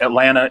 look, at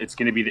Atlanta, it's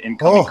going to be the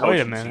incoming coach. Wait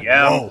a minute.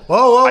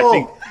 Whoa.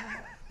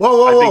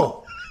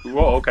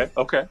 Whoa,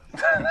 okay.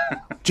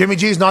 Jimmy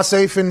G's not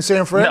safe in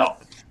San Fran?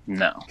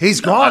 No.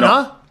 He's gone,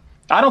 huh?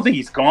 I don't think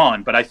he's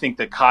gone, but I think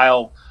that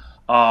Kyle,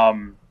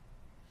 the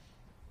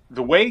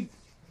way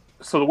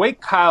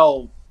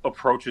Kyle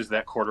approaches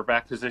that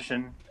quarterback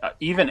position,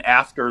 even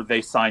after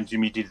they signed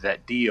Jimmy G to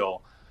that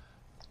deal,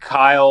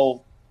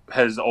 Kyle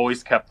has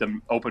always kept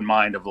an open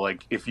mind of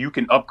like, if you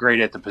can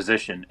upgrade at the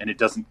position and it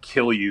doesn't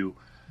kill you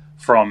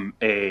from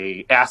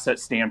a asset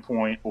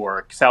standpoint or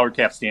a salary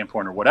cap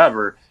standpoint or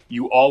whatever,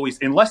 you always,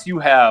 unless you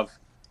have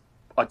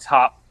a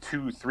top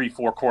 2, 3,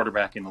 4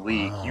 quarterback in the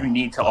league, you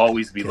need to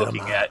always be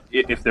looking at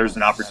if there's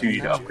an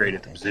opportunity to upgrade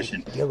at the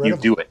position, you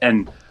do it.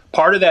 And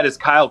part of that is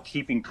Kyle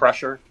keeping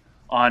pressure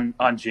on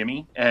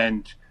Jimmy.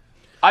 And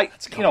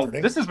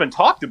this has been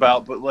talked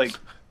about, but like,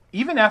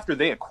 even after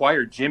they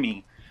acquired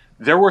Jimmy,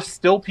 there were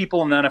still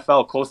people in the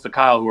NFL close to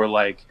Kyle who were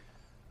like,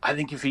 I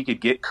think if he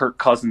could get Kirk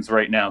Cousins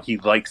right now, he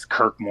likes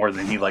Kirk more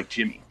than he liked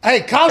Jimmy.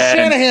 Hey, Kyle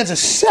Shanahan's a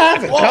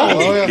savage.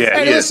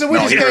 Hey, listen, we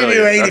just gave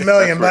you $80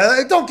 million,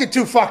 but don't get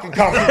too fucking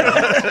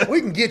comfortable.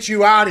 We can get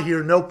you out of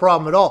here, no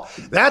problem at all.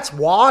 That's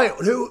why.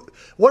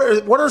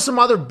 What are some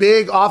other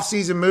big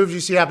offseason moves you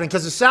see happening?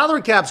 Because the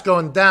salary cap's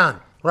going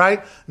down,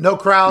 right? No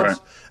crowds.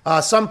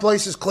 Right. Some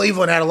places,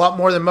 Cleveland had a lot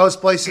more than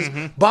most places.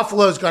 Mm-hmm.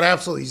 Buffalo's got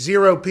absolutely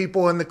 0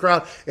 people in the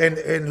crowd, and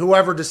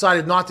whoever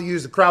decided not to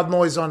use the crowd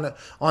noise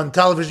on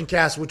television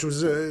cast, which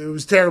was it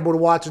was terrible to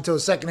watch until the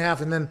second half,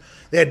 and then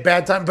they had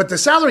bad time. But the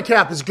salary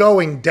cap is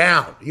going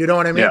down. You know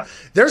what I mean? Yeah.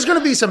 There's going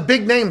to be some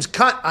big names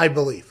cut, I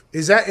believe.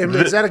 Is that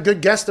a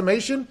good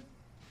guesstimation?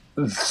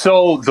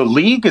 So the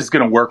league is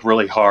going to work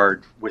really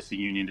hard with the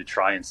union to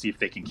try and see if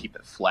they can keep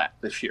it flat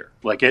this year.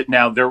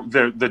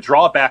 The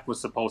drawback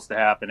was supposed to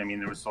happen. I mean,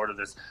 there was sort of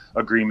this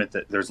agreement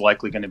that there's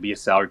likely going to be a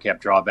salary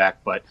cap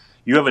drawback, but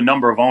you have a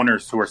number of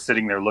owners who are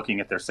sitting there looking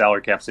at their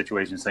salary cap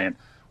situation saying,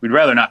 we'd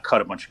rather not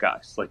cut a bunch of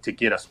guys, like, to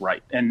get us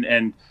right.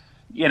 And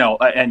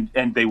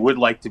they would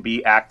like to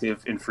be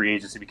active in free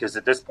agency, because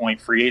at this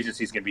point, free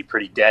agency is going to be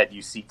pretty dead.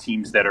 You see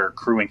teams that are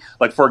accruing.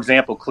 Like, for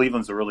example,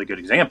 Cleveland's a really good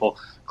example.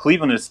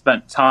 Cleveland has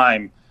spent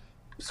time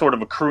sort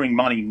of accruing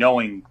money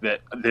knowing that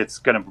it's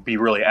going to be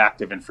really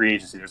active in free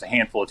agency. There's a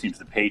handful of teams,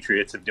 the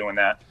Patriots have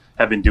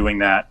been doing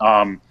that.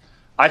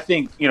 I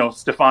think,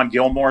 Stephon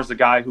Gilmore is a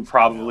guy who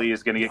probably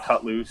is going to get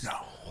cut loose.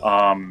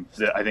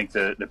 I think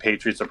the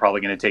Patriots are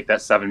probably going to take that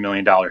 $7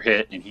 million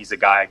hit, and he's a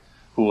guy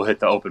who will hit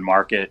the open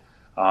market.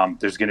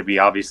 There's going to be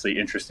obviously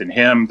interest in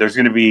him. There's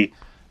going to be,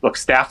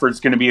 Stafford's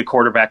going to be a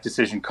quarterback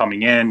decision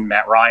coming in.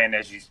 Matt Ryan,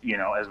 as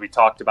we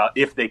talked about,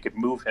 if they could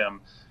move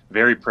him,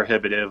 very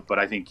prohibitive. But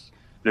I think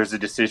there's a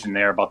decision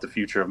there about the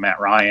future of Matt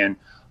Ryan.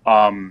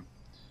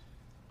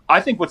 I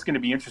think what's going to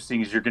be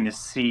interesting is you're going to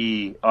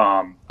see.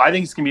 I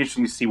think it's going to be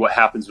interesting to see what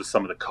happens with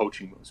some of the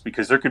coaching moves,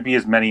 because there could be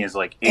as many as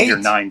 8 or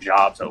 9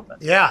 jobs open.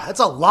 Yeah, that's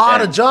a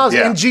lot of jobs,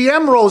 and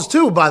GM roles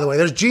too. By the way,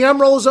 there's GM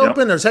roles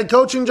open. Yep. There's head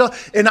coaching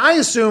jobs, and I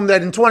assume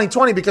that in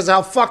 2020, because of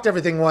how fucked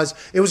everything was,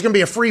 it was going to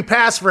be a free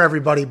pass for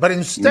everybody. But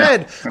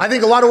instead, I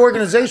think a lot of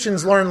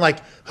organizations learn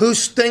who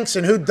stinks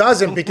and who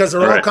doesn't, because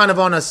they're all kind of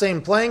on the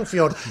same playing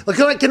field.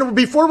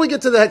 Before we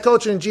get to the head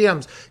coach and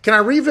GMs, can I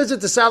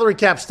revisit the salary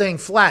cap staying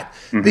flat?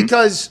 Mm-hmm.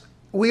 Because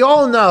we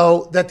all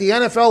know that the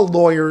NFL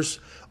lawyers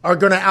are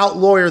going to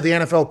out-lawyer the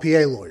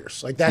NFLPA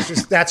lawyers.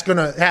 That's going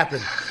to happen.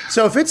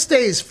 So if it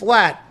stays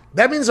flat,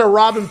 That means they're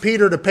robbing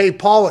Peter to pay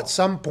Paul at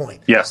some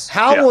point. Yes.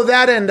 How will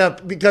that end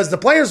up? Because the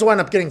players will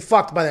end up getting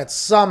fucked by that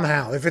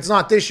somehow. If it's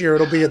not this year,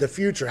 it'll be in the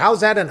future.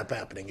 How's that end up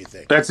happening, you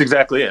think? That's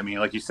exactly it. I mean,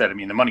 like you said,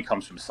 the money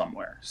comes from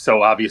somewhere.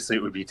 So obviously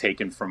it would be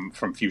taken from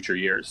future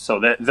years.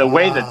 So the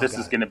way that this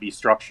is going to be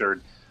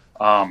structured,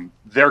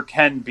 there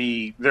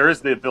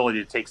is the ability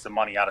to take some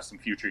money out of some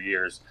future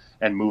years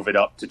and move it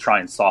up to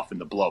try and soften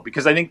the blow.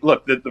 Because I think,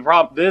 look, the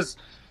problem is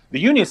the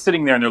union is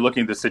sitting there and they're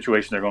looking at the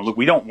situation. They're going, look,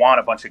 we don't want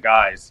a bunch of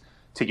guys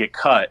to get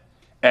cut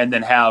and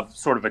then have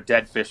sort of a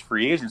dead fish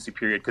free agency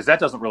period, because that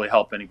doesn't really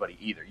help anybody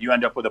either. You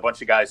end up with a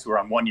bunch of guys who are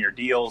on 1-year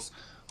deals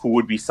who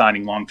would be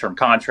signing long-term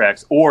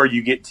contracts, or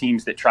you get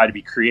teams that try to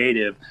be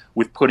creative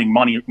with putting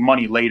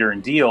money later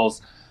in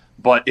deals.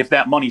 But if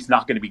that money's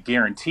not going to be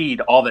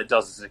guaranteed, all that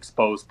does is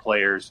expose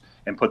players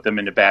and put them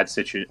into bad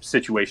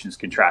situations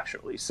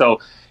contractually. So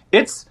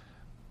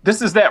this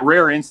is that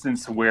rare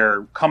instance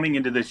where coming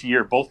into this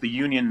year, both the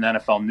union and the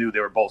NFL knew they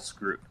were both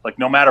screwed. Like,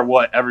 no matter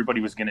what,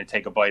 everybody was going to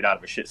take a bite out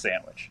of a shit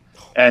sandwich.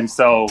 And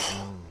so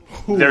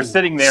they're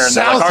sitting there. And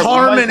South like,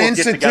 Harmon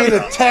Institute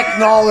of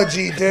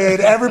Technology, dude.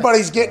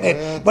 Everybody's getting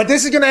it. But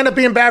this is going to end up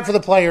being bad for the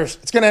players.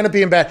 It's going to end up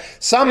being bad.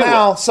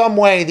 Somehow, some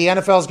way, the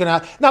NFL is going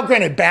to, now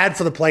granted, bad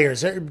for the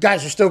players.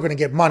 Guys are still going to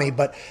get money,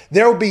 but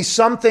there will be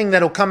something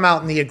that will come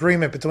out in the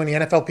agreement between the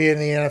NFLPA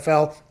and the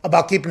NFL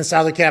about keeping the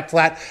salary cap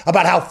flat,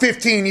 about how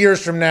 15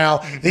 years from now,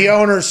 the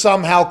owners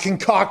somehow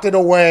concocted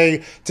a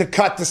way to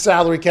cut the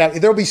salary cap.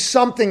 There will be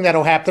something that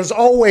will happen. There's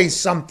always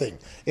something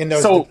in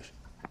those. So,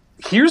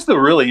 here's the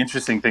really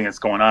interesting thing that's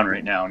going on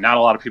right now. Not a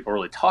lot of people are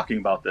really talking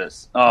about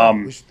this.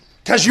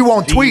 Because you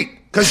won't tweet.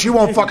 Because you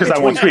won't fucking tweet. Because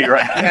I won't tweet,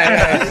 right?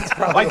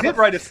 I did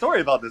write a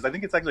story about this. I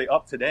think it's actually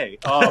up today.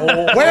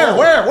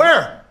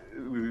 Where?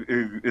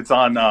 It's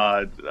on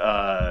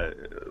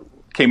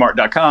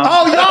Kmart.com.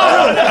 Oh,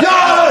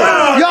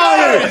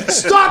 Yahoo!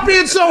 Stop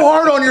being so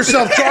hard on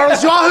yourself,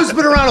 Charles. Yahoo's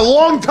been around a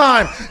long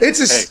time.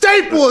 It's a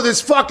staple of this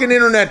fucking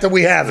internet that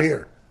we have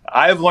here.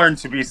 I've learned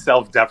to be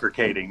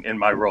self-deprecating in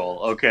my role.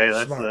 Okay,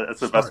 that's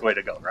the best way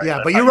to go, right? Yeah,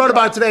 That's but you wrote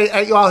about it today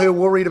at Yahoo.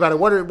 We'll read about it.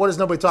 What is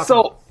nobody talking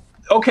about?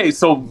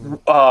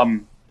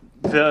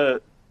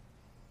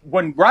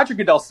 When Roger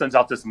Goodell sends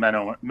out this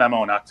memo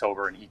in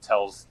October, and he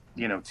tells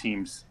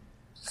teams,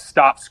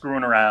 stop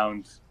screwing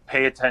around,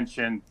 pay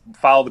attention,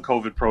 follow the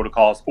COVID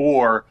protocols,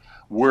 or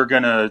we're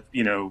gonna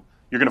you're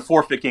gonna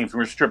forfeit games, we're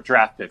gonna strip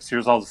draft picks.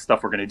 Here's all the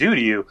stuff we're gonna do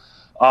to you.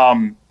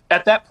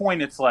 At that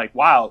point, it's like,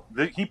 wow,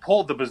 he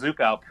pulled the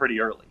bazooka out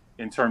pretty early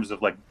in terms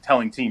of like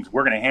telling teams,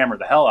 we're going to hammer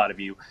the hell out of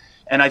you.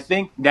 And I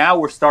think now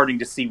we're starting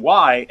to see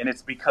why, and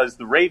it's because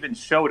the Ravens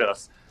showed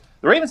us.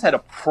 The Ravens had a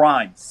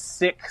prime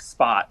 6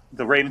 spot.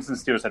 The Ravens and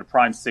Steelers had a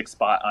prime 6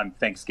 spot on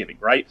Thanksgiving,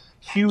 right?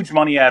 Huge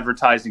money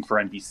advertising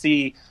for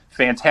NBC.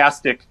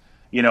 Fantastic.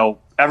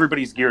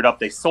 Everybody's geared up.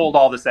 They sold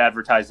all this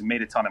advertising,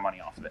 made a ton of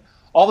money off of it.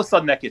 All of a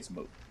sudden, that gets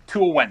moved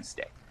to a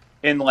Wednesday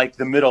in like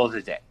the middle of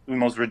the day, the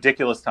most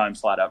ridiculous time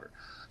slot ever.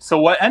 So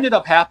what ended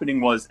up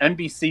happening was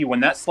NBC,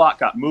 when that slot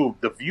got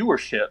moved, the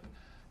viewership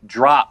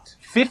dropped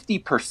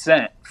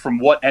 50% from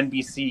what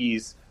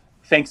NBC's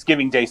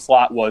Thanksgiving Day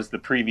slot was the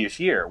previous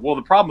year. Well,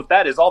 the problem with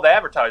that is all the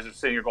advertisers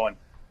sitting here going,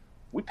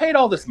 we paid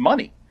all this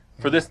money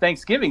for this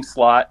Thanksgiving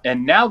slot,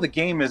 and now the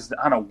game is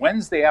on a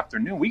Wednesday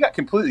afternoon. We got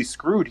completely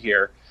screwed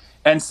here.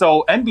 And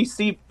so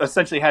NBC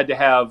essentially had to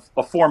have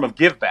a form of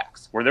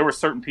givebacks, where there were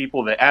certain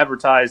people that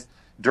advertised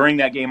during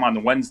that game on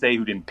the Wednesday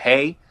who didn't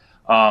pay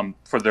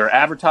for their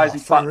advertising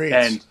spot,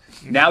 and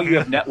now you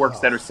have networks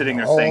that are sitting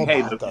there saying,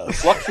 hey, the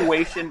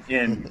fluctuation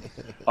in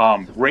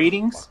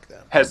ratings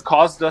has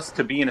caused us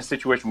to be in a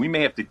situation we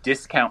may have to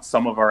discount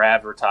some of our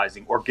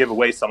advertising or give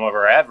away some of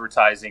our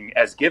advertising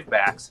as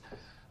givebacks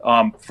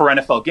for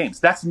NFL games.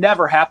 That's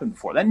never happened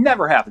before. That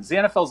never happens. The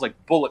NFL is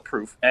like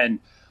bulletproof, and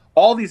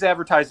all these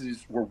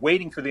advertisers were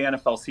waiting for the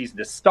NFL season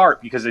to start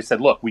because they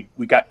said, look, we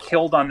got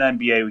killed on the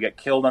NBA, we got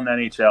killed on the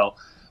NHL,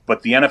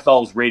 but the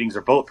NFL's ratings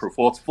are bulletproof.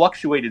 Well, it's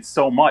fluctuated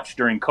so much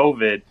during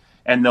COVID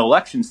and the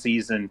election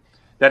season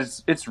that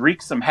it's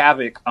wreaked some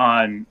havoc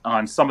on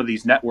some of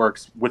these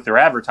networks with their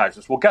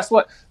advertisers. Well, guess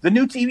what? The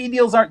new TV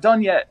deals aren't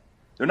done yet.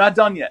 They're not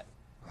done yet.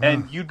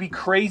 And you'd be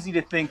crazy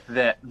to think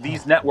that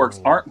these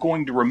networks aren't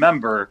going to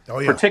remember,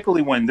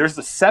 particularly when there's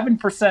a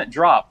 7%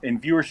 drop in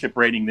viewership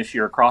rating this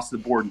year across the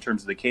board in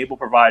terms of the cable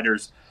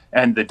providers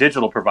and the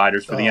digital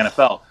providers for the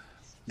NFL.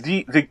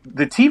 The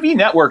TV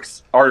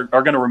networks are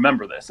going to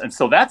remember this, and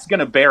so that's going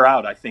to bear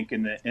out, I think,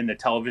 in the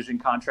television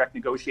contract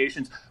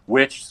negotiations,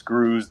 which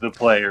screws the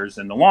players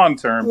in the long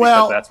term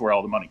because that's where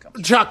all the money comes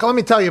from. Chuck, let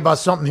me tell you about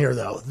something here,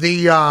 though.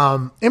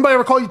 Anybody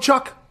ever call you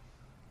Chuck?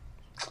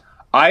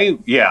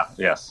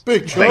 Yes.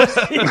 Big Chuck.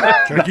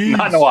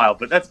 Not in a while,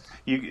 but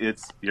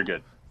you're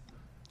good.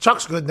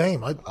 Chuck's a good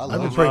name. I've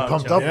been pretty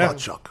pumped up about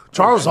Chuck.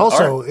 Charles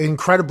also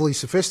incredibly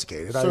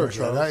sophisticated.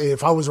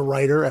 If I was a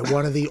writer at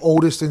one of the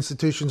oldest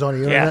institutions on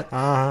the internet,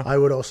 I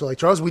would also like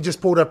Charles. We just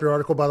pulled up your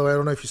article, by the way. I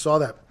don't know if you saw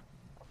that.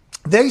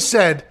 They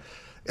said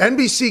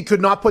NBC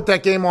could not put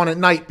that game on at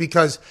night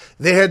because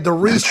they had to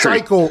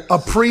recycle a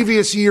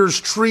previous year's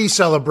tree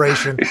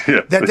celebration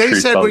that they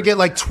said would get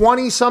like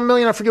 20-some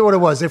million. I forget what it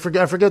was. I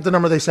forget the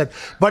number they said.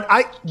 But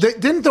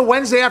didn't the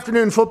Wednesday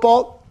afternoon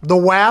football, the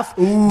WAF,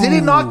 did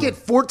it not get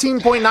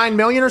 14.9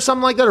 million or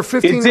something like that, or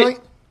 15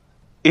 million?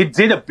 It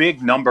did a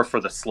big number for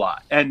the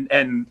slot, and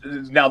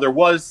now there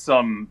was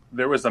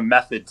a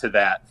method to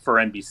that for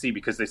NBC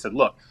because they said,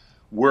 look,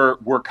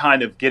 we're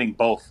kind of getting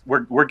both.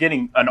 We're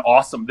getting an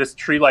awesome. This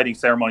tree lighting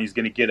ceremony is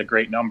going to get a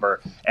great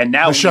number, and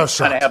now we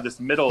kind of have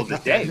this middle of the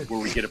day where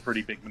we get a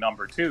pretty big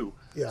number too.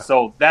 Yeah.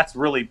 So that's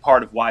really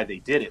part of why they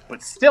did it.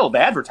 But still,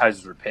 the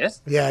advertisers were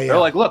pissed. Yeah. They're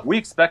like, look, we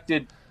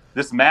expected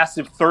this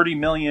massive 30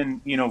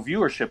 million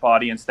viewership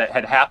audience that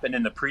had happened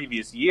in the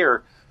previous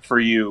year for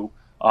you.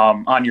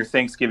 On your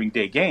Thanksgiving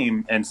Day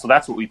game, and so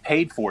that's what we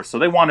paid for. So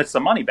they wanted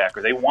some money back,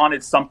 or they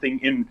wanted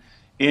something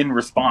in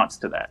response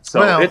to that.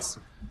 So it's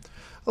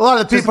a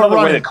lot of the people running.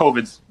 Way that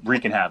COVID's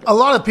wreaking havoc. A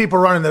lot of people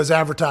running those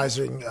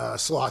advertising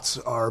slots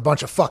are a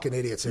bunch of fucking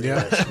idiots.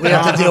 Anyways. Yeah. We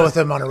have to deal with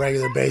them on a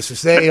regular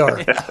basis. They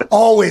are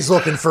always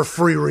looking for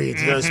free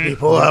reads. Those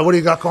people. What do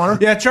you got, Connor?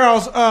 Yeah,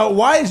 Charles.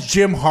 Why is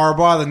Jim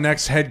Harbaugh the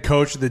next head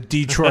coach of the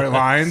Detroit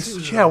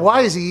Lions? Yeah,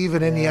 why is he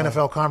even in the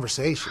NFL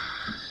conversation?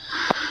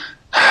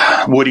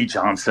 Woody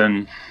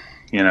Johnson,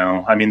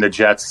 the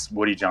Jets,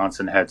 Woody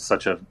Johnson had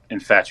such an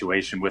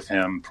infatuation with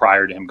him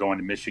prior to him going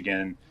to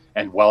Michigan.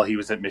 And while he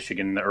was at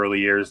Michigan in the early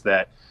years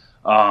that,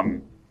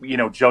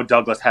 Joe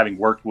Douglas having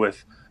worked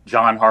with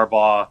John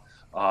Harbaugh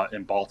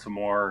in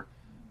Baltimore,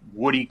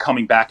 Woody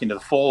coming back into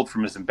the fold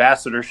from his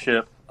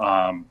ambassadorship,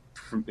 from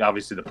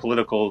obviously the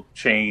political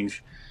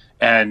change.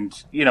 And,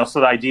 so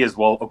the idea is,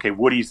 well, okay,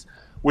 Woody's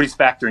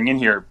factoring in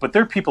here, but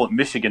there are people at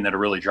Michigan that are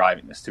really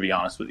driving this, to be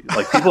honest with you.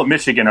 Like, people at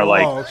Michigan are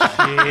like,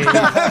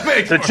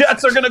 the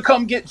Jets are going to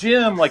come get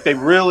Jim. Like, they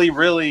really,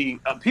 really,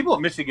 people at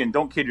Michigan,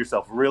 don't kid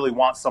yourself, really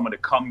want someone to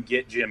come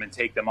get Jim and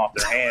take them off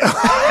their hands. And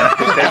I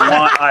think they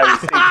want Iowa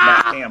State's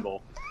Matt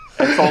Campbell.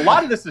 And so a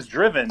lot of this is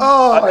driven.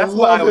 That's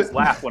why I always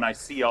laugh when I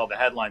see all the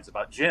headlines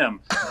about Jim,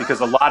 because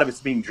a lot of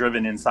it's being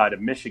driven inside of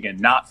Michigan,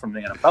 not from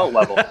the NFL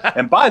level.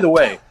 And by the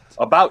way,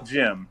 about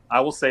Jim, I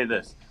will say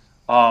this.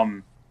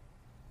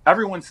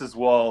 Everyone says,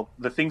 well,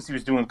 the things he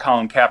was doing with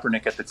Colin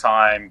Kaepernick at the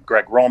time,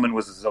 Greg Roman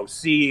was his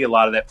OC, a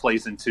lot of that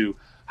plays into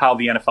how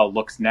the NFL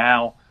looks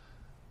now.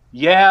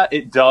 Yeah,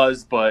 it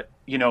does, but,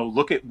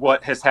 look at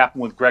what has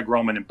happened with Greg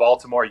Roman in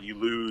Baltimore. You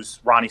lose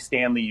Ronnie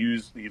Stanley,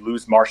 you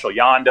lose Marshall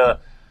Yanda.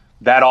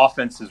 That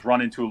offense has run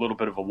into a little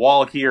bit of a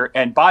wall here.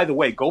 And by the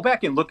way, go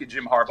back and look at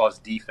Jim Harbaugh's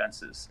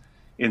defenses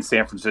in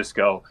San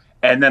Francisco,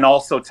 and then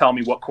also tell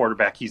me what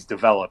quarterback he's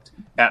developed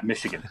at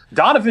Michigan.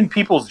 Donovan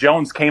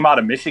Peoples-Jones came out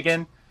of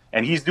Michigan,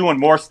 and he's doing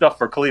more stuff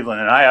for Cleveland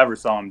than I ever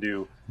saw him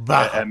do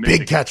at Michigan.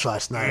 Big catch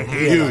last night.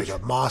 He had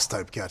like a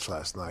Moss-type catch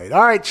last night.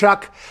 All right,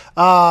 Chuck.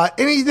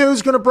 Any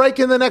news going to break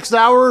in the next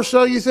hour or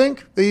so, you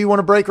think? Do you want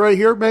to break right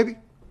here, maybe?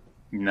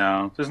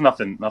 No, there's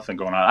nothing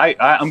going on.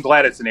 I'm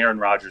glad it's an Aaron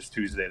Rodgers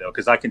Tuesday, though,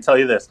 because I can tell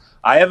you this.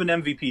 I have an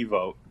MVP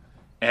vote,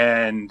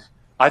 and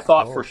I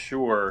thought for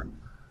sure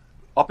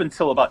up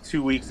until about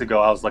 2 weeks ago,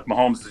 I was like,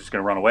 Mahomes is just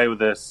going to run away with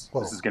this.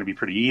 This is going to be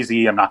pretty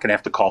easy. I'm not going to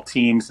have to call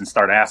teams and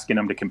start asking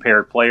them to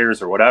compare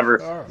players or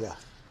whatever. Yeah.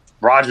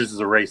 Rodgers has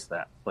erased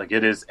that. Like,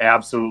 it is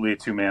absolutely a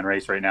two-man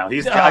race right now.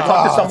 I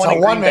talked to someone. It's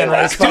a one-man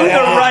race. Do the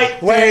right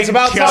thing. Wait, it's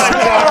about time,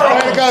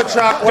 Chuck. Way to go,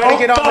 Chuck. Way to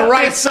get on the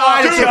right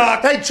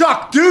side. Hey,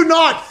 Chuck, do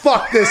not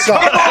fuck this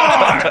up.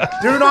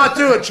 Do not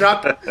do it,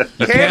 Chuck.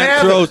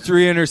 Can't throw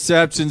 3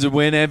 interceptions and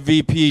win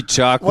MVP,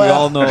 Chuck. We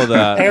all know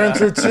that. Aaron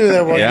threw 2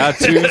 there. Yeah,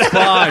 2's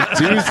fine.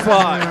 2's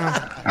fine.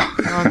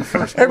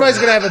 Everybody's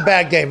going to have a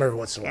bad game every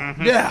once in a while.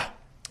 Mm-hmm. Yeah.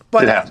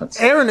 But it happens.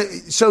 Aaron,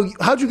 so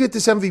how'd you get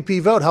this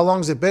MVP vote? How long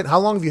has it been? How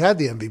long have you had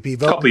the MVP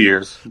vote? A couple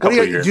years. Do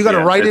you got to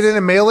write it in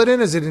and mail it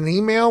in? Is it an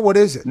email? What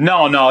is it?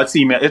 No, it's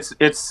email. It's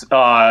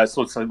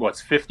so it's like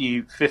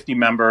 50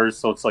 members.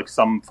 So it's like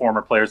some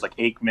former players like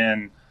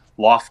Aikman,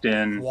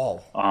 Lofton.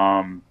 Whoa.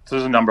 So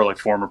there's a number of like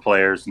former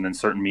players and then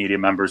certain media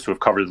members who have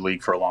covered the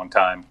league for a long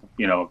time,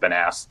 have been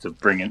asked to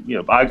bring in,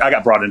 I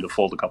got brought into the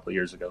fold a couple of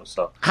years ago.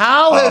 So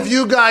how have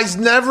you guys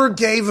never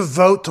gave a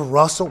vote to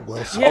Russell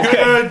Wilson?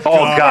 Okay.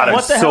 Oh God,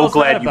 I'm so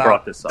glad you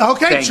brought this up.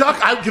 Okay,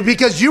 Chuck,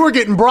 because you were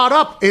getting brought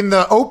up in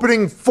the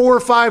opening 4 or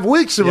 5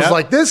 weeks. It was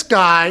like this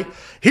guy.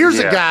 Here's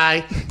a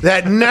guy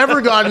that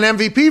never got an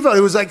MVP vote.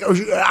 It was like,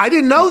 I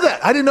didn't know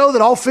that. I didn't know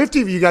that all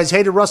 50 of you guys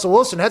hated Russell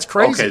Wilson. That's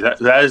crazy. Okay,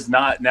 that is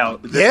not. Now,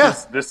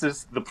 this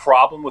is the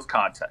problem with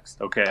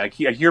context. Okay, I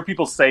hear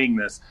people saying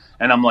this,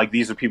 and I'm like,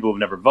 these are people who've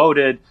never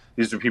voted.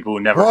 These are people who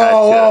never had to.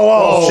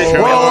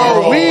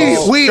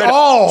 We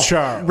all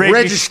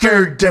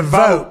registered to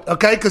vote,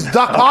 okay? Because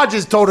Duck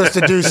Hodges told us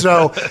to do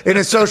so in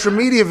a social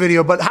media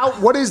video. But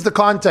what is the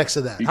context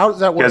of that? How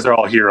does that work? You guys are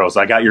all heroes.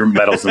 I got your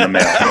medals in the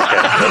mail.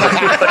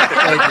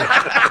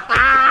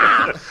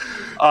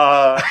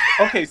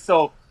 Okay,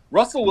 so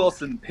Russell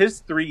Wilson, his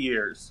 3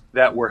 years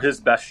that were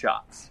his best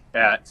shots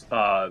at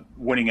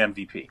winning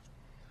MVP.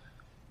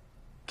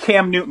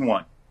 Cam Newton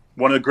won.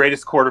 One of the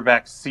greatest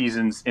quarterback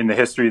seasons in the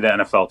history of the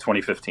NFL,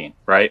 2015,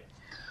 right?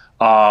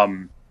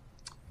 Pat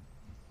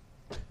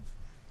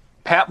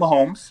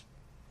Mahomes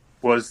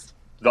was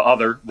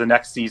the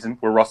next season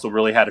where Russell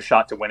really had a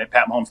shot to win it.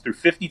 Pat Mahomes threw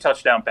 50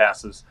 touchdown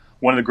passes,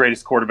 one of the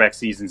greatest quarterback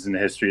seasons in the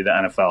history of the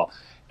NFL,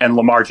 and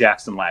Lamar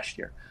Jackson last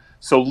year.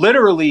 So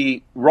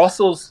literally,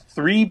 Russell's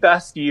 3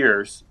 best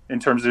years in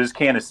terms of his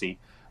candidacy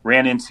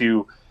ran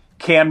into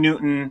Cam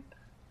Newton,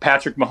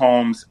 Patrick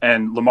Mahomes,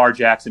 and Lamar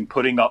Jackson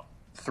putting up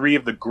 3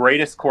 of the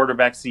greatest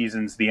quarterback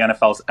seasons the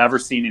NFL's ever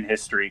seen in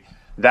history.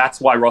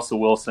 That's why Russell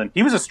Wilson,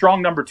 he was a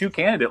strong number 2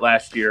 candidate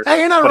last year. Hey,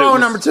 you're not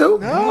wrong, number 2.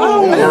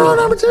 No. You're not wrong,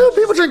 number 2.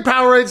 People drink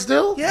Powerade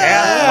still.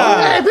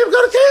 Yeah. Hey, people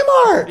go to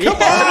Kmart. Come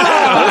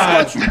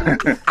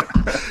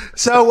on.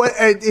 So,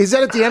 is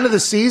that at the end of the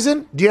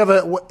season? Do you have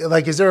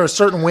is there a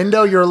certain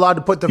window you're allowed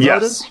to put the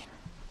vote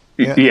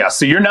in? Yeah,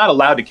 so you're not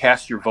allowed to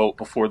cast your vote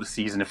before the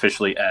season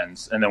officially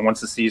ends. And then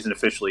once the season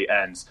officially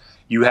ends,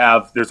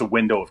 there's a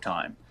window of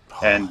time.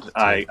 And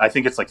I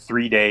think it's like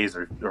 3 days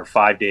or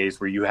 5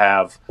 days where you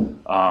have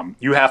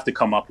to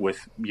come up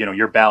with,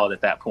 your ballot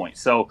at that point.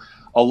 So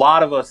a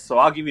lot of us, so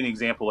I'll give you an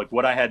example, like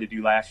what I had to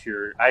do last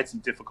year. I had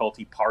some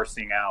difficulty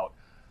parsing out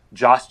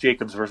Josh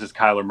Jacobs versus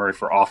Kyler Murray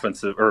for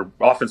offensive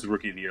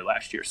rookie of the year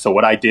last year. So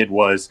what I did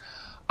was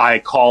I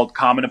called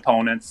common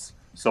opponents.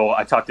 So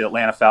I talked to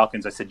Atlanta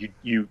Falcons. I said,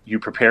 you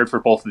prepared for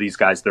both of these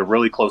guys. They're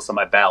really close on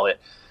my ballot.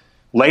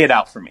 Lay it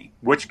out for me.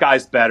 Which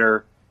guy's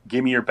better?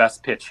 Give me your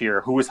best pitch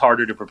here. Who is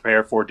harder to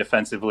prepare for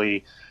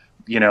defensively?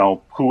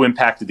 Who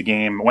impacted the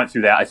game? Went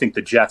through that. I think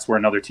the Jets were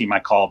another team I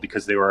called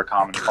because they were a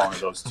common opponent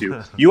of those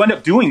two. You end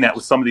up doing that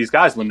with some of these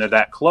guys when they're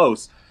that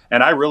close.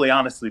 And I really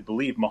honestly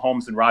believe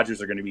Mahomes and Rodgers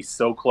are going to be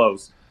so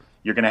close.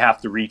 You're going to have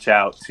to reach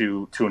out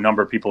to a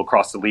number of people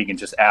across the league and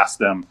just ask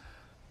them,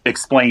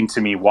 explain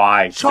to me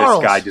why Charles,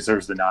 this guy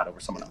deserves the nod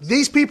over someone else.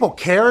 These people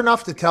care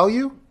enough to tell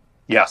you?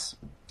 Yes.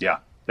 Yeah,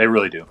 they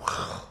really do.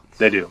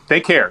 They do. They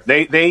care.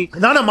 They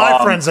None of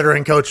my friends that are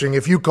in coaching,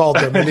 if you called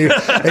them and you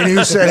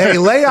said, "Hey,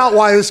 lay out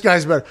why this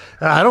guy's better,"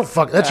 I don't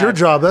fuck. That's your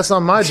job. That's not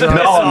my job.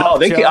 No.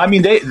 They can, I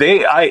mean,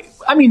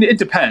 it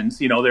depends.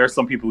 There are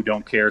some people who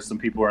don't care. Some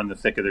people are in the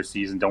thick of their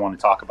season, don't want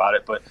to talk about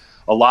it. But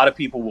a lot of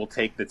people will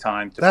take the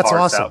time to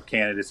parse out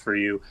candidates for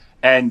you.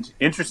 And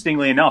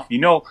interestingly enough,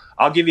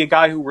 I'll give you a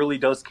guy who really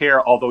does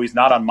care, although he's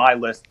not on my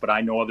list, but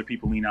I know other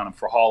people lean on him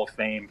for Hall of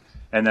Fame.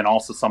 And then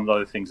also some of the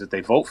other things that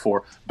they vote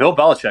for. Bill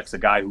Belichick's a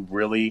guy who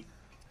really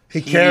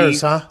he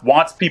cares,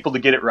 wants people to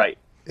get it right.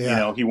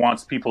 Yeah. He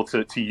wants people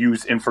to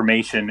use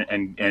information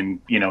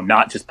and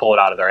not just pull it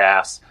out of their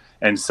ass.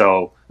 And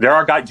so there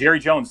are guys. Jerry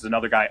Jones is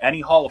another guy.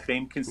 Any Hall of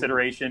Fame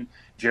consideration,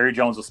 Jerry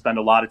Jones will spend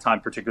a lot of time,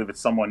 particularly with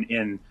someone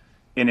in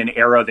an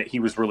era that he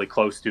was really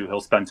close to.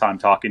 He'll spend time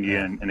talking to you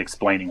and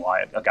explaining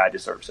why a guy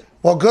deserves it.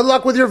 Well, good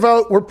luck with your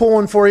vote. We're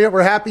pulling for you.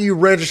 We're happy you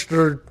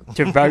registered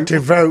to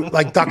vote,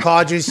 like Duck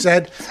Hodges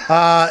said.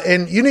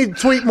 And you need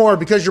to tweet more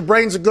because your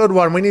brain's a good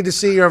one. We need to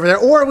see you over there.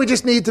 Or we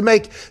just need to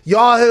make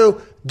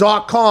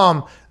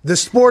yahoo.com, the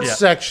sports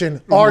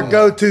section, our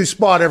go-to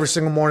spot every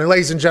single morning.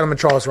 Ladies and gentlemen,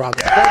 Charles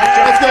Robinson.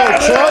 Let's go,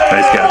 Chuck.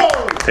 Thanks, guys.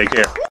 Take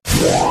care.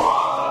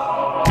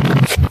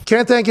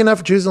 Can't thank you enough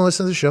for choosing to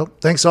listen to the show.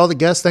 Thanks to all the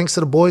guests. Thanks to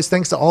the boys.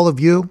 Thanks to all of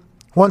you.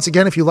 Once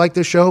again, if you like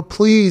this show,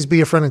 please be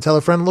a friend and tell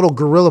a friend. A little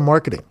guerrilla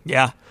marketing.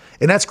 Yeah.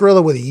 And that's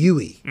guerrilla with a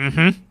UE.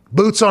 Mm-hmm.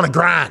 Boots on a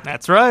grind.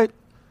 That's right.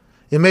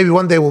 And maybe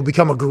one day we'll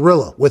become a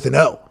gorilla with an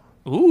O.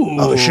 Ooh.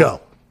 Of a show.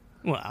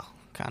 Well,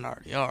 kind of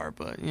already are,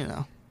 but,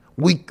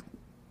 We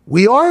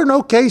are an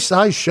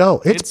okay-sized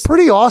show. It's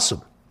pretty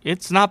awesome.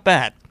 It's not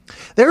bad.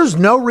 There's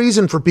no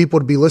reason for people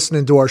to be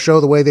listening to our show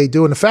the way they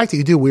do. And the fact that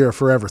you do, we are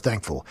forever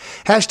thankful.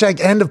 Hashtag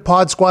end of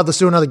pod squad. Let's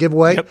do another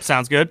giveaway. Yep,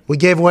 sounds good. We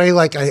gave away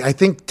I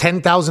think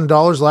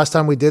 $10,000 last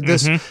time we did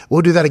this. Mm-hmm.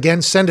 We'll do that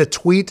again. Send a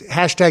tweet,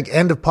 hashtag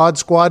end of pod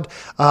squad,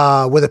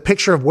 with a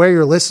picture of where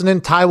you're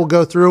listening. Ty will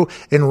go through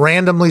and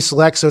randomly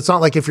select. So it's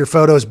not like if your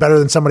photo is better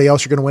than somebody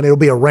else, you're going to win. It'll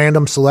be a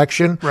random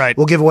selection. Right.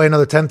 We'll give away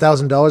another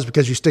 $10,000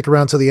 because you stick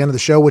around to the end of the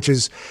show, which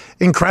is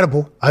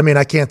incredible. I mean,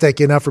 I can't thank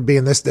you enough for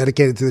being this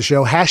dedicated to the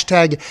show.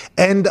 Hashtag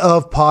end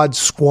of pod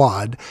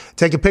squad.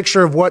 Take a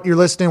picture of what you're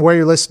listening, where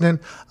you're listening,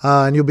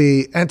 and you'll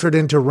be entered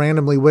in to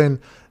randomly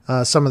win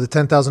some of the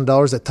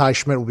 $10,000 that Ty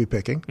Schmidt will be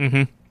picking.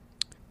 Mm-hmm.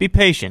 Be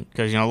patient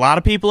because a lot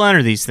of people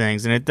enter these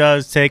things, and it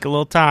does take a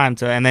little time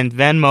to. And then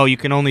Venmo, you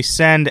can only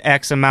send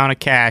X amount of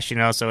cash,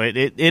 so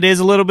it is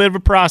a little bit of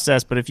a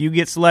process. But if you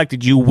get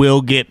selected, you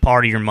will get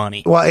part of your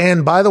money. Well,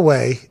 and by the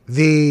way,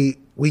 we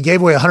gave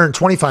away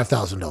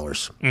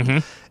 $125,000. Mm-hmm.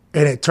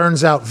 And it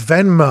turns out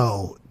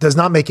Venmo does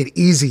not make it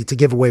easy to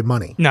give away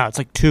money. No, it's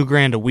like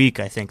 $2,000 a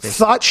week, I think.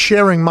 Thought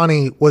sharing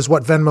money was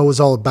what Venmo was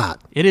all about.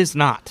 It is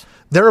not.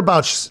 They're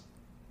about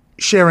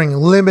sharing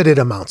limited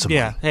amounts of money.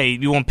 Yeah. Hey,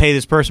 you want to pay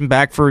this person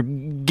back for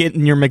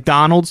getting your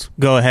McDonald's?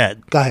 Go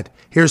ahead. Go ahead.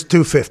 Here's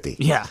 $2.50.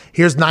 Yeah.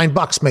 Here's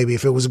 $9 maybe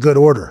if it was a good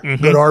order,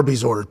 good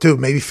Arby's order too.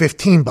 Maybe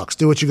 $15.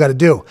 Do what you got to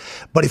do.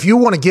 But if you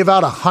want to give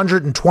out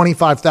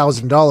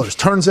 $125,000,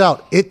 turns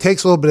out it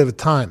takes a little bit of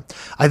time.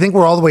 I think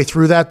we're all the way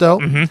through that though.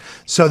 Mm-hmm.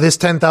 So this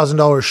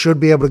 $10,000 should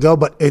be able to go,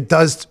 but it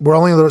does. We're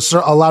only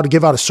allowed to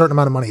give out a certain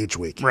amount of money each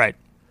week. Right.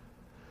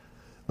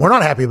 We're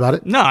not happy about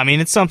it. No, I mean,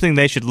 it's something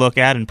they should look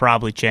at and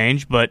probably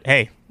change, but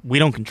hey, we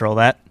don't control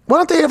that. Why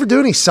don't they ever do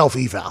any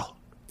self-eval?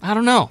 I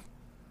don't know.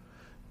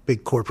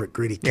 Big corporate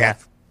greedy cat.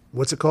 Yeah.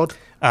 What's it called?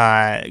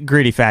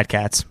 Greedy fat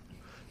cats.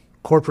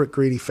 Corporate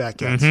greedy fat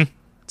cats. Mm-hmm.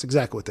 That's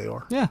exactly what they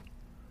are. Yeah.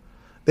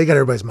 They got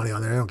everybody's money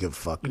on there. They don't give a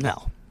fuck.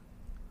 No.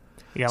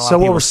 You got a lot So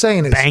of what people's we're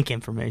saying is... bank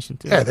information,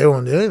 too. Yeah, they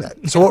won't do any of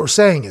that. So what we're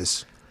saying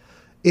is,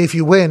 if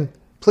you win,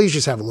 please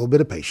just have a little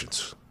bit of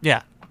patience.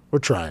 Yeah. We're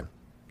trying.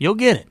 You'll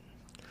get it.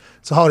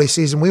 It's a holiday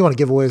season. We want to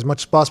give away as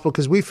much as possible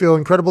because we feel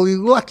incredibly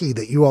lucky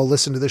that you all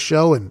listen to this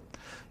show and,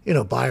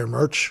 buy our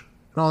merch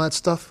and all that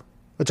stuff,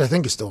 which I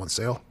think is still on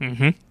sale.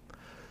 Mm-hmm.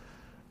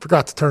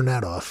 Forgot to turn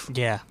that off.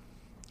 Yeah.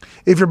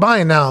 If you're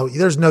buying now,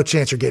 there's no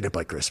chance you're getting it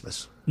by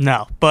Christmas.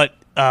 No, but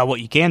what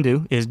you can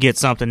do is get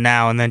something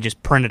now and then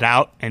just print it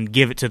out and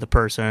give it to the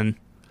person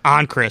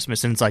on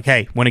Christmas. And it's like,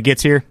 hey, when it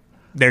gets here,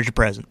 there's your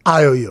present.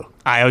 I owe you.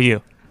 I owe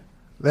you.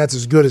 That's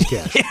as good as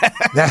cash.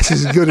 That's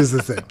as good as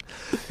the thing.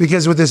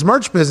 Because with this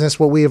merch business,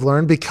 what we have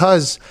learned,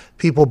 because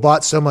people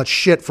bought so much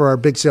shit for our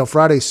Big Sale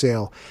Friday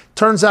sale,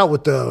 turns out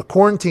with the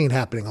quarantine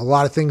happening, a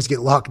lot of things get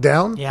locked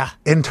down. Yeah.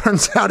 And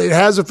turns out it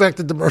has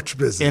affected the merch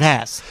business. It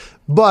has.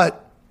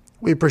 But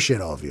we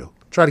appreciate all of you.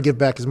 Try to give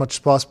back as much as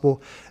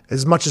possible,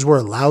 as much as we're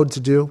allowed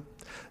to do.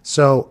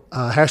 So,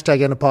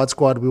 hashtag Endapod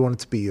Squad, we want it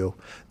to be you.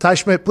 Ty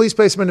Schmidt, please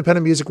play some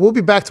independent music. We'll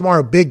be back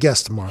tomorrow. Big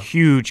guest tomorrow.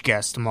 Huge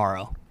guest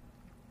tomorrow.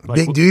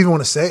 Big, do you even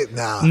want to say it?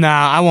 Nah.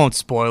 Nah, I won't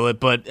spoil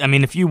it, but, I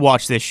mean, if you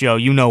watch this show,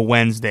 you know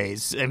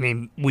Wednesdays. I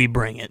mean, we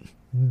bring it.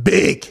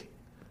 Big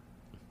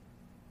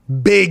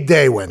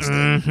day Wednesday.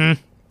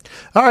 Mm-hmm.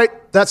 All right,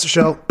 that's the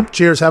show.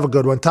 Cheers. Have a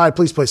good one. Ty,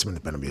 please play some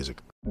independent music.